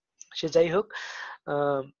 সে যাই হোক,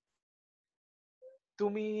 আহ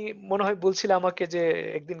তুমি মনে হয় বলছিলে আমাকে যে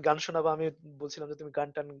একদিন গান শোনাবা, আমি বলছিলাম যে তুমি গান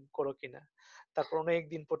টান করো কিনা। তারপর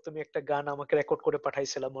অনেকদিন পর তুমি একটা গান আমাকে রেকর্ড করে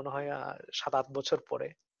পাঠাইছিলা, মনে হয় 7-8 বছর পরে,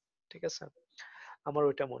 ঠিক আছে, আমার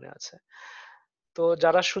ওইটা মনে আছে। তো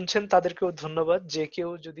যারা শুনছেন তাদেরকেও ধন্যবাদ। যে কেউ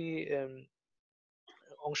যদি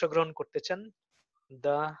অংশগ্রহণ করতে চান,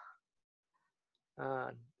 দা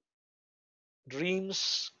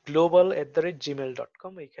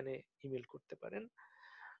dreamsglobal@gmail.com এখানে ইমেল করতে পারেন।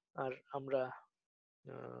 আর আমরা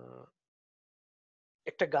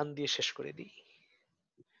একটা গান দিয়ে শেষ করে দিই।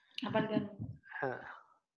 আবার গান? হ্যাঁ,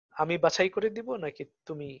 আমি বাছাই করে দিব নাকি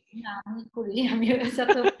তুমি? না, আমি করি, আমি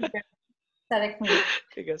যত স্যার 1 মিনিট।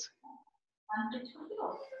 ঠিক আছে।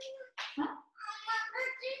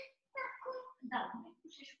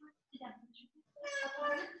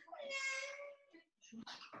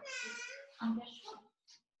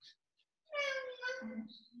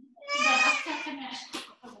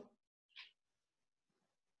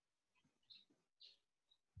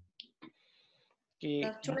 কি?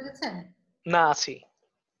 চলে গেছেন? না, আছি।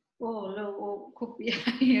 ও ও খুব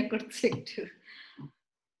ইয়ে করছে একটু।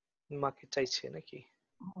 মাকে চাইছে নাকি?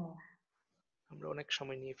 ও, আমরা অনেক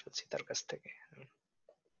সময় নিয়ে ফেলছি তার কাছ থেকে।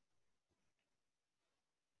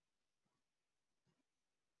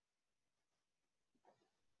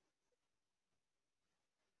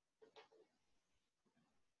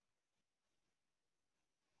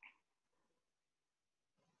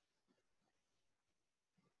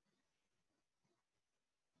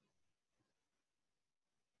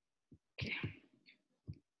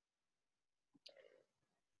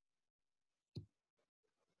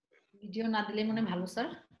 ভিডিও না দিলে মনে ভালো স্যার,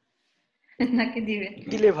 নাকি দিবে?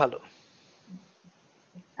 দিলে ভালো।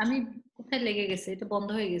 আমি কোথায় লেগে গেছে, এটা বন্ধ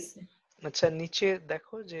হয়ে গেছে। আচ্ছা, নিচে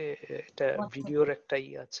দেখো যে এটা ভিডিওর একটা ই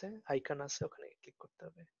আছে, আইকন আছে, ওখানে ক্লিক করতে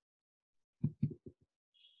হবে।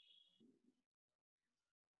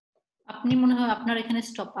 আপনি মনে হয় আপনার এখানে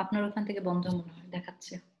স্টপ, আপনার ওখান থেকে বন্ধ মনে হয়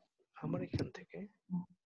দেখাচ্ছে। আমার এখান থেকে?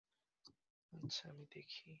 আচ্ছা, আমি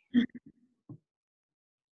দেখি।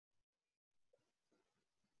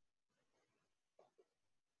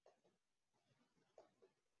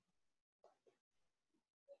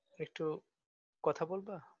 একটু কথা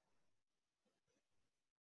বলবা?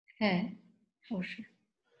 হ্যাঁ, অবশ্যই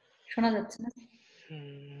শোনা যাচ্ছে না?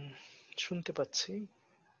 শুনতে পাচ্ছি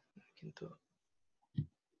কিন্তু।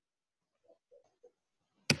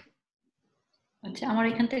 আচ্ছা, আমার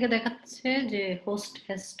এখান থেকে দেখাচ্ছে যে host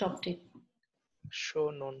has stopped it. Show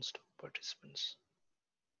non stop participants.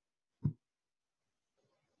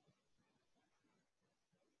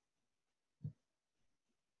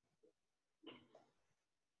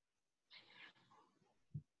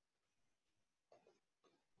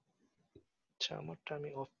 আচ্ছা, আমারটা আমি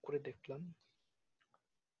অফ করে দেখলাম।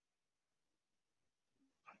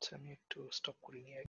 আচ্ছা, আমি একটু স্টপ করে নিয়ে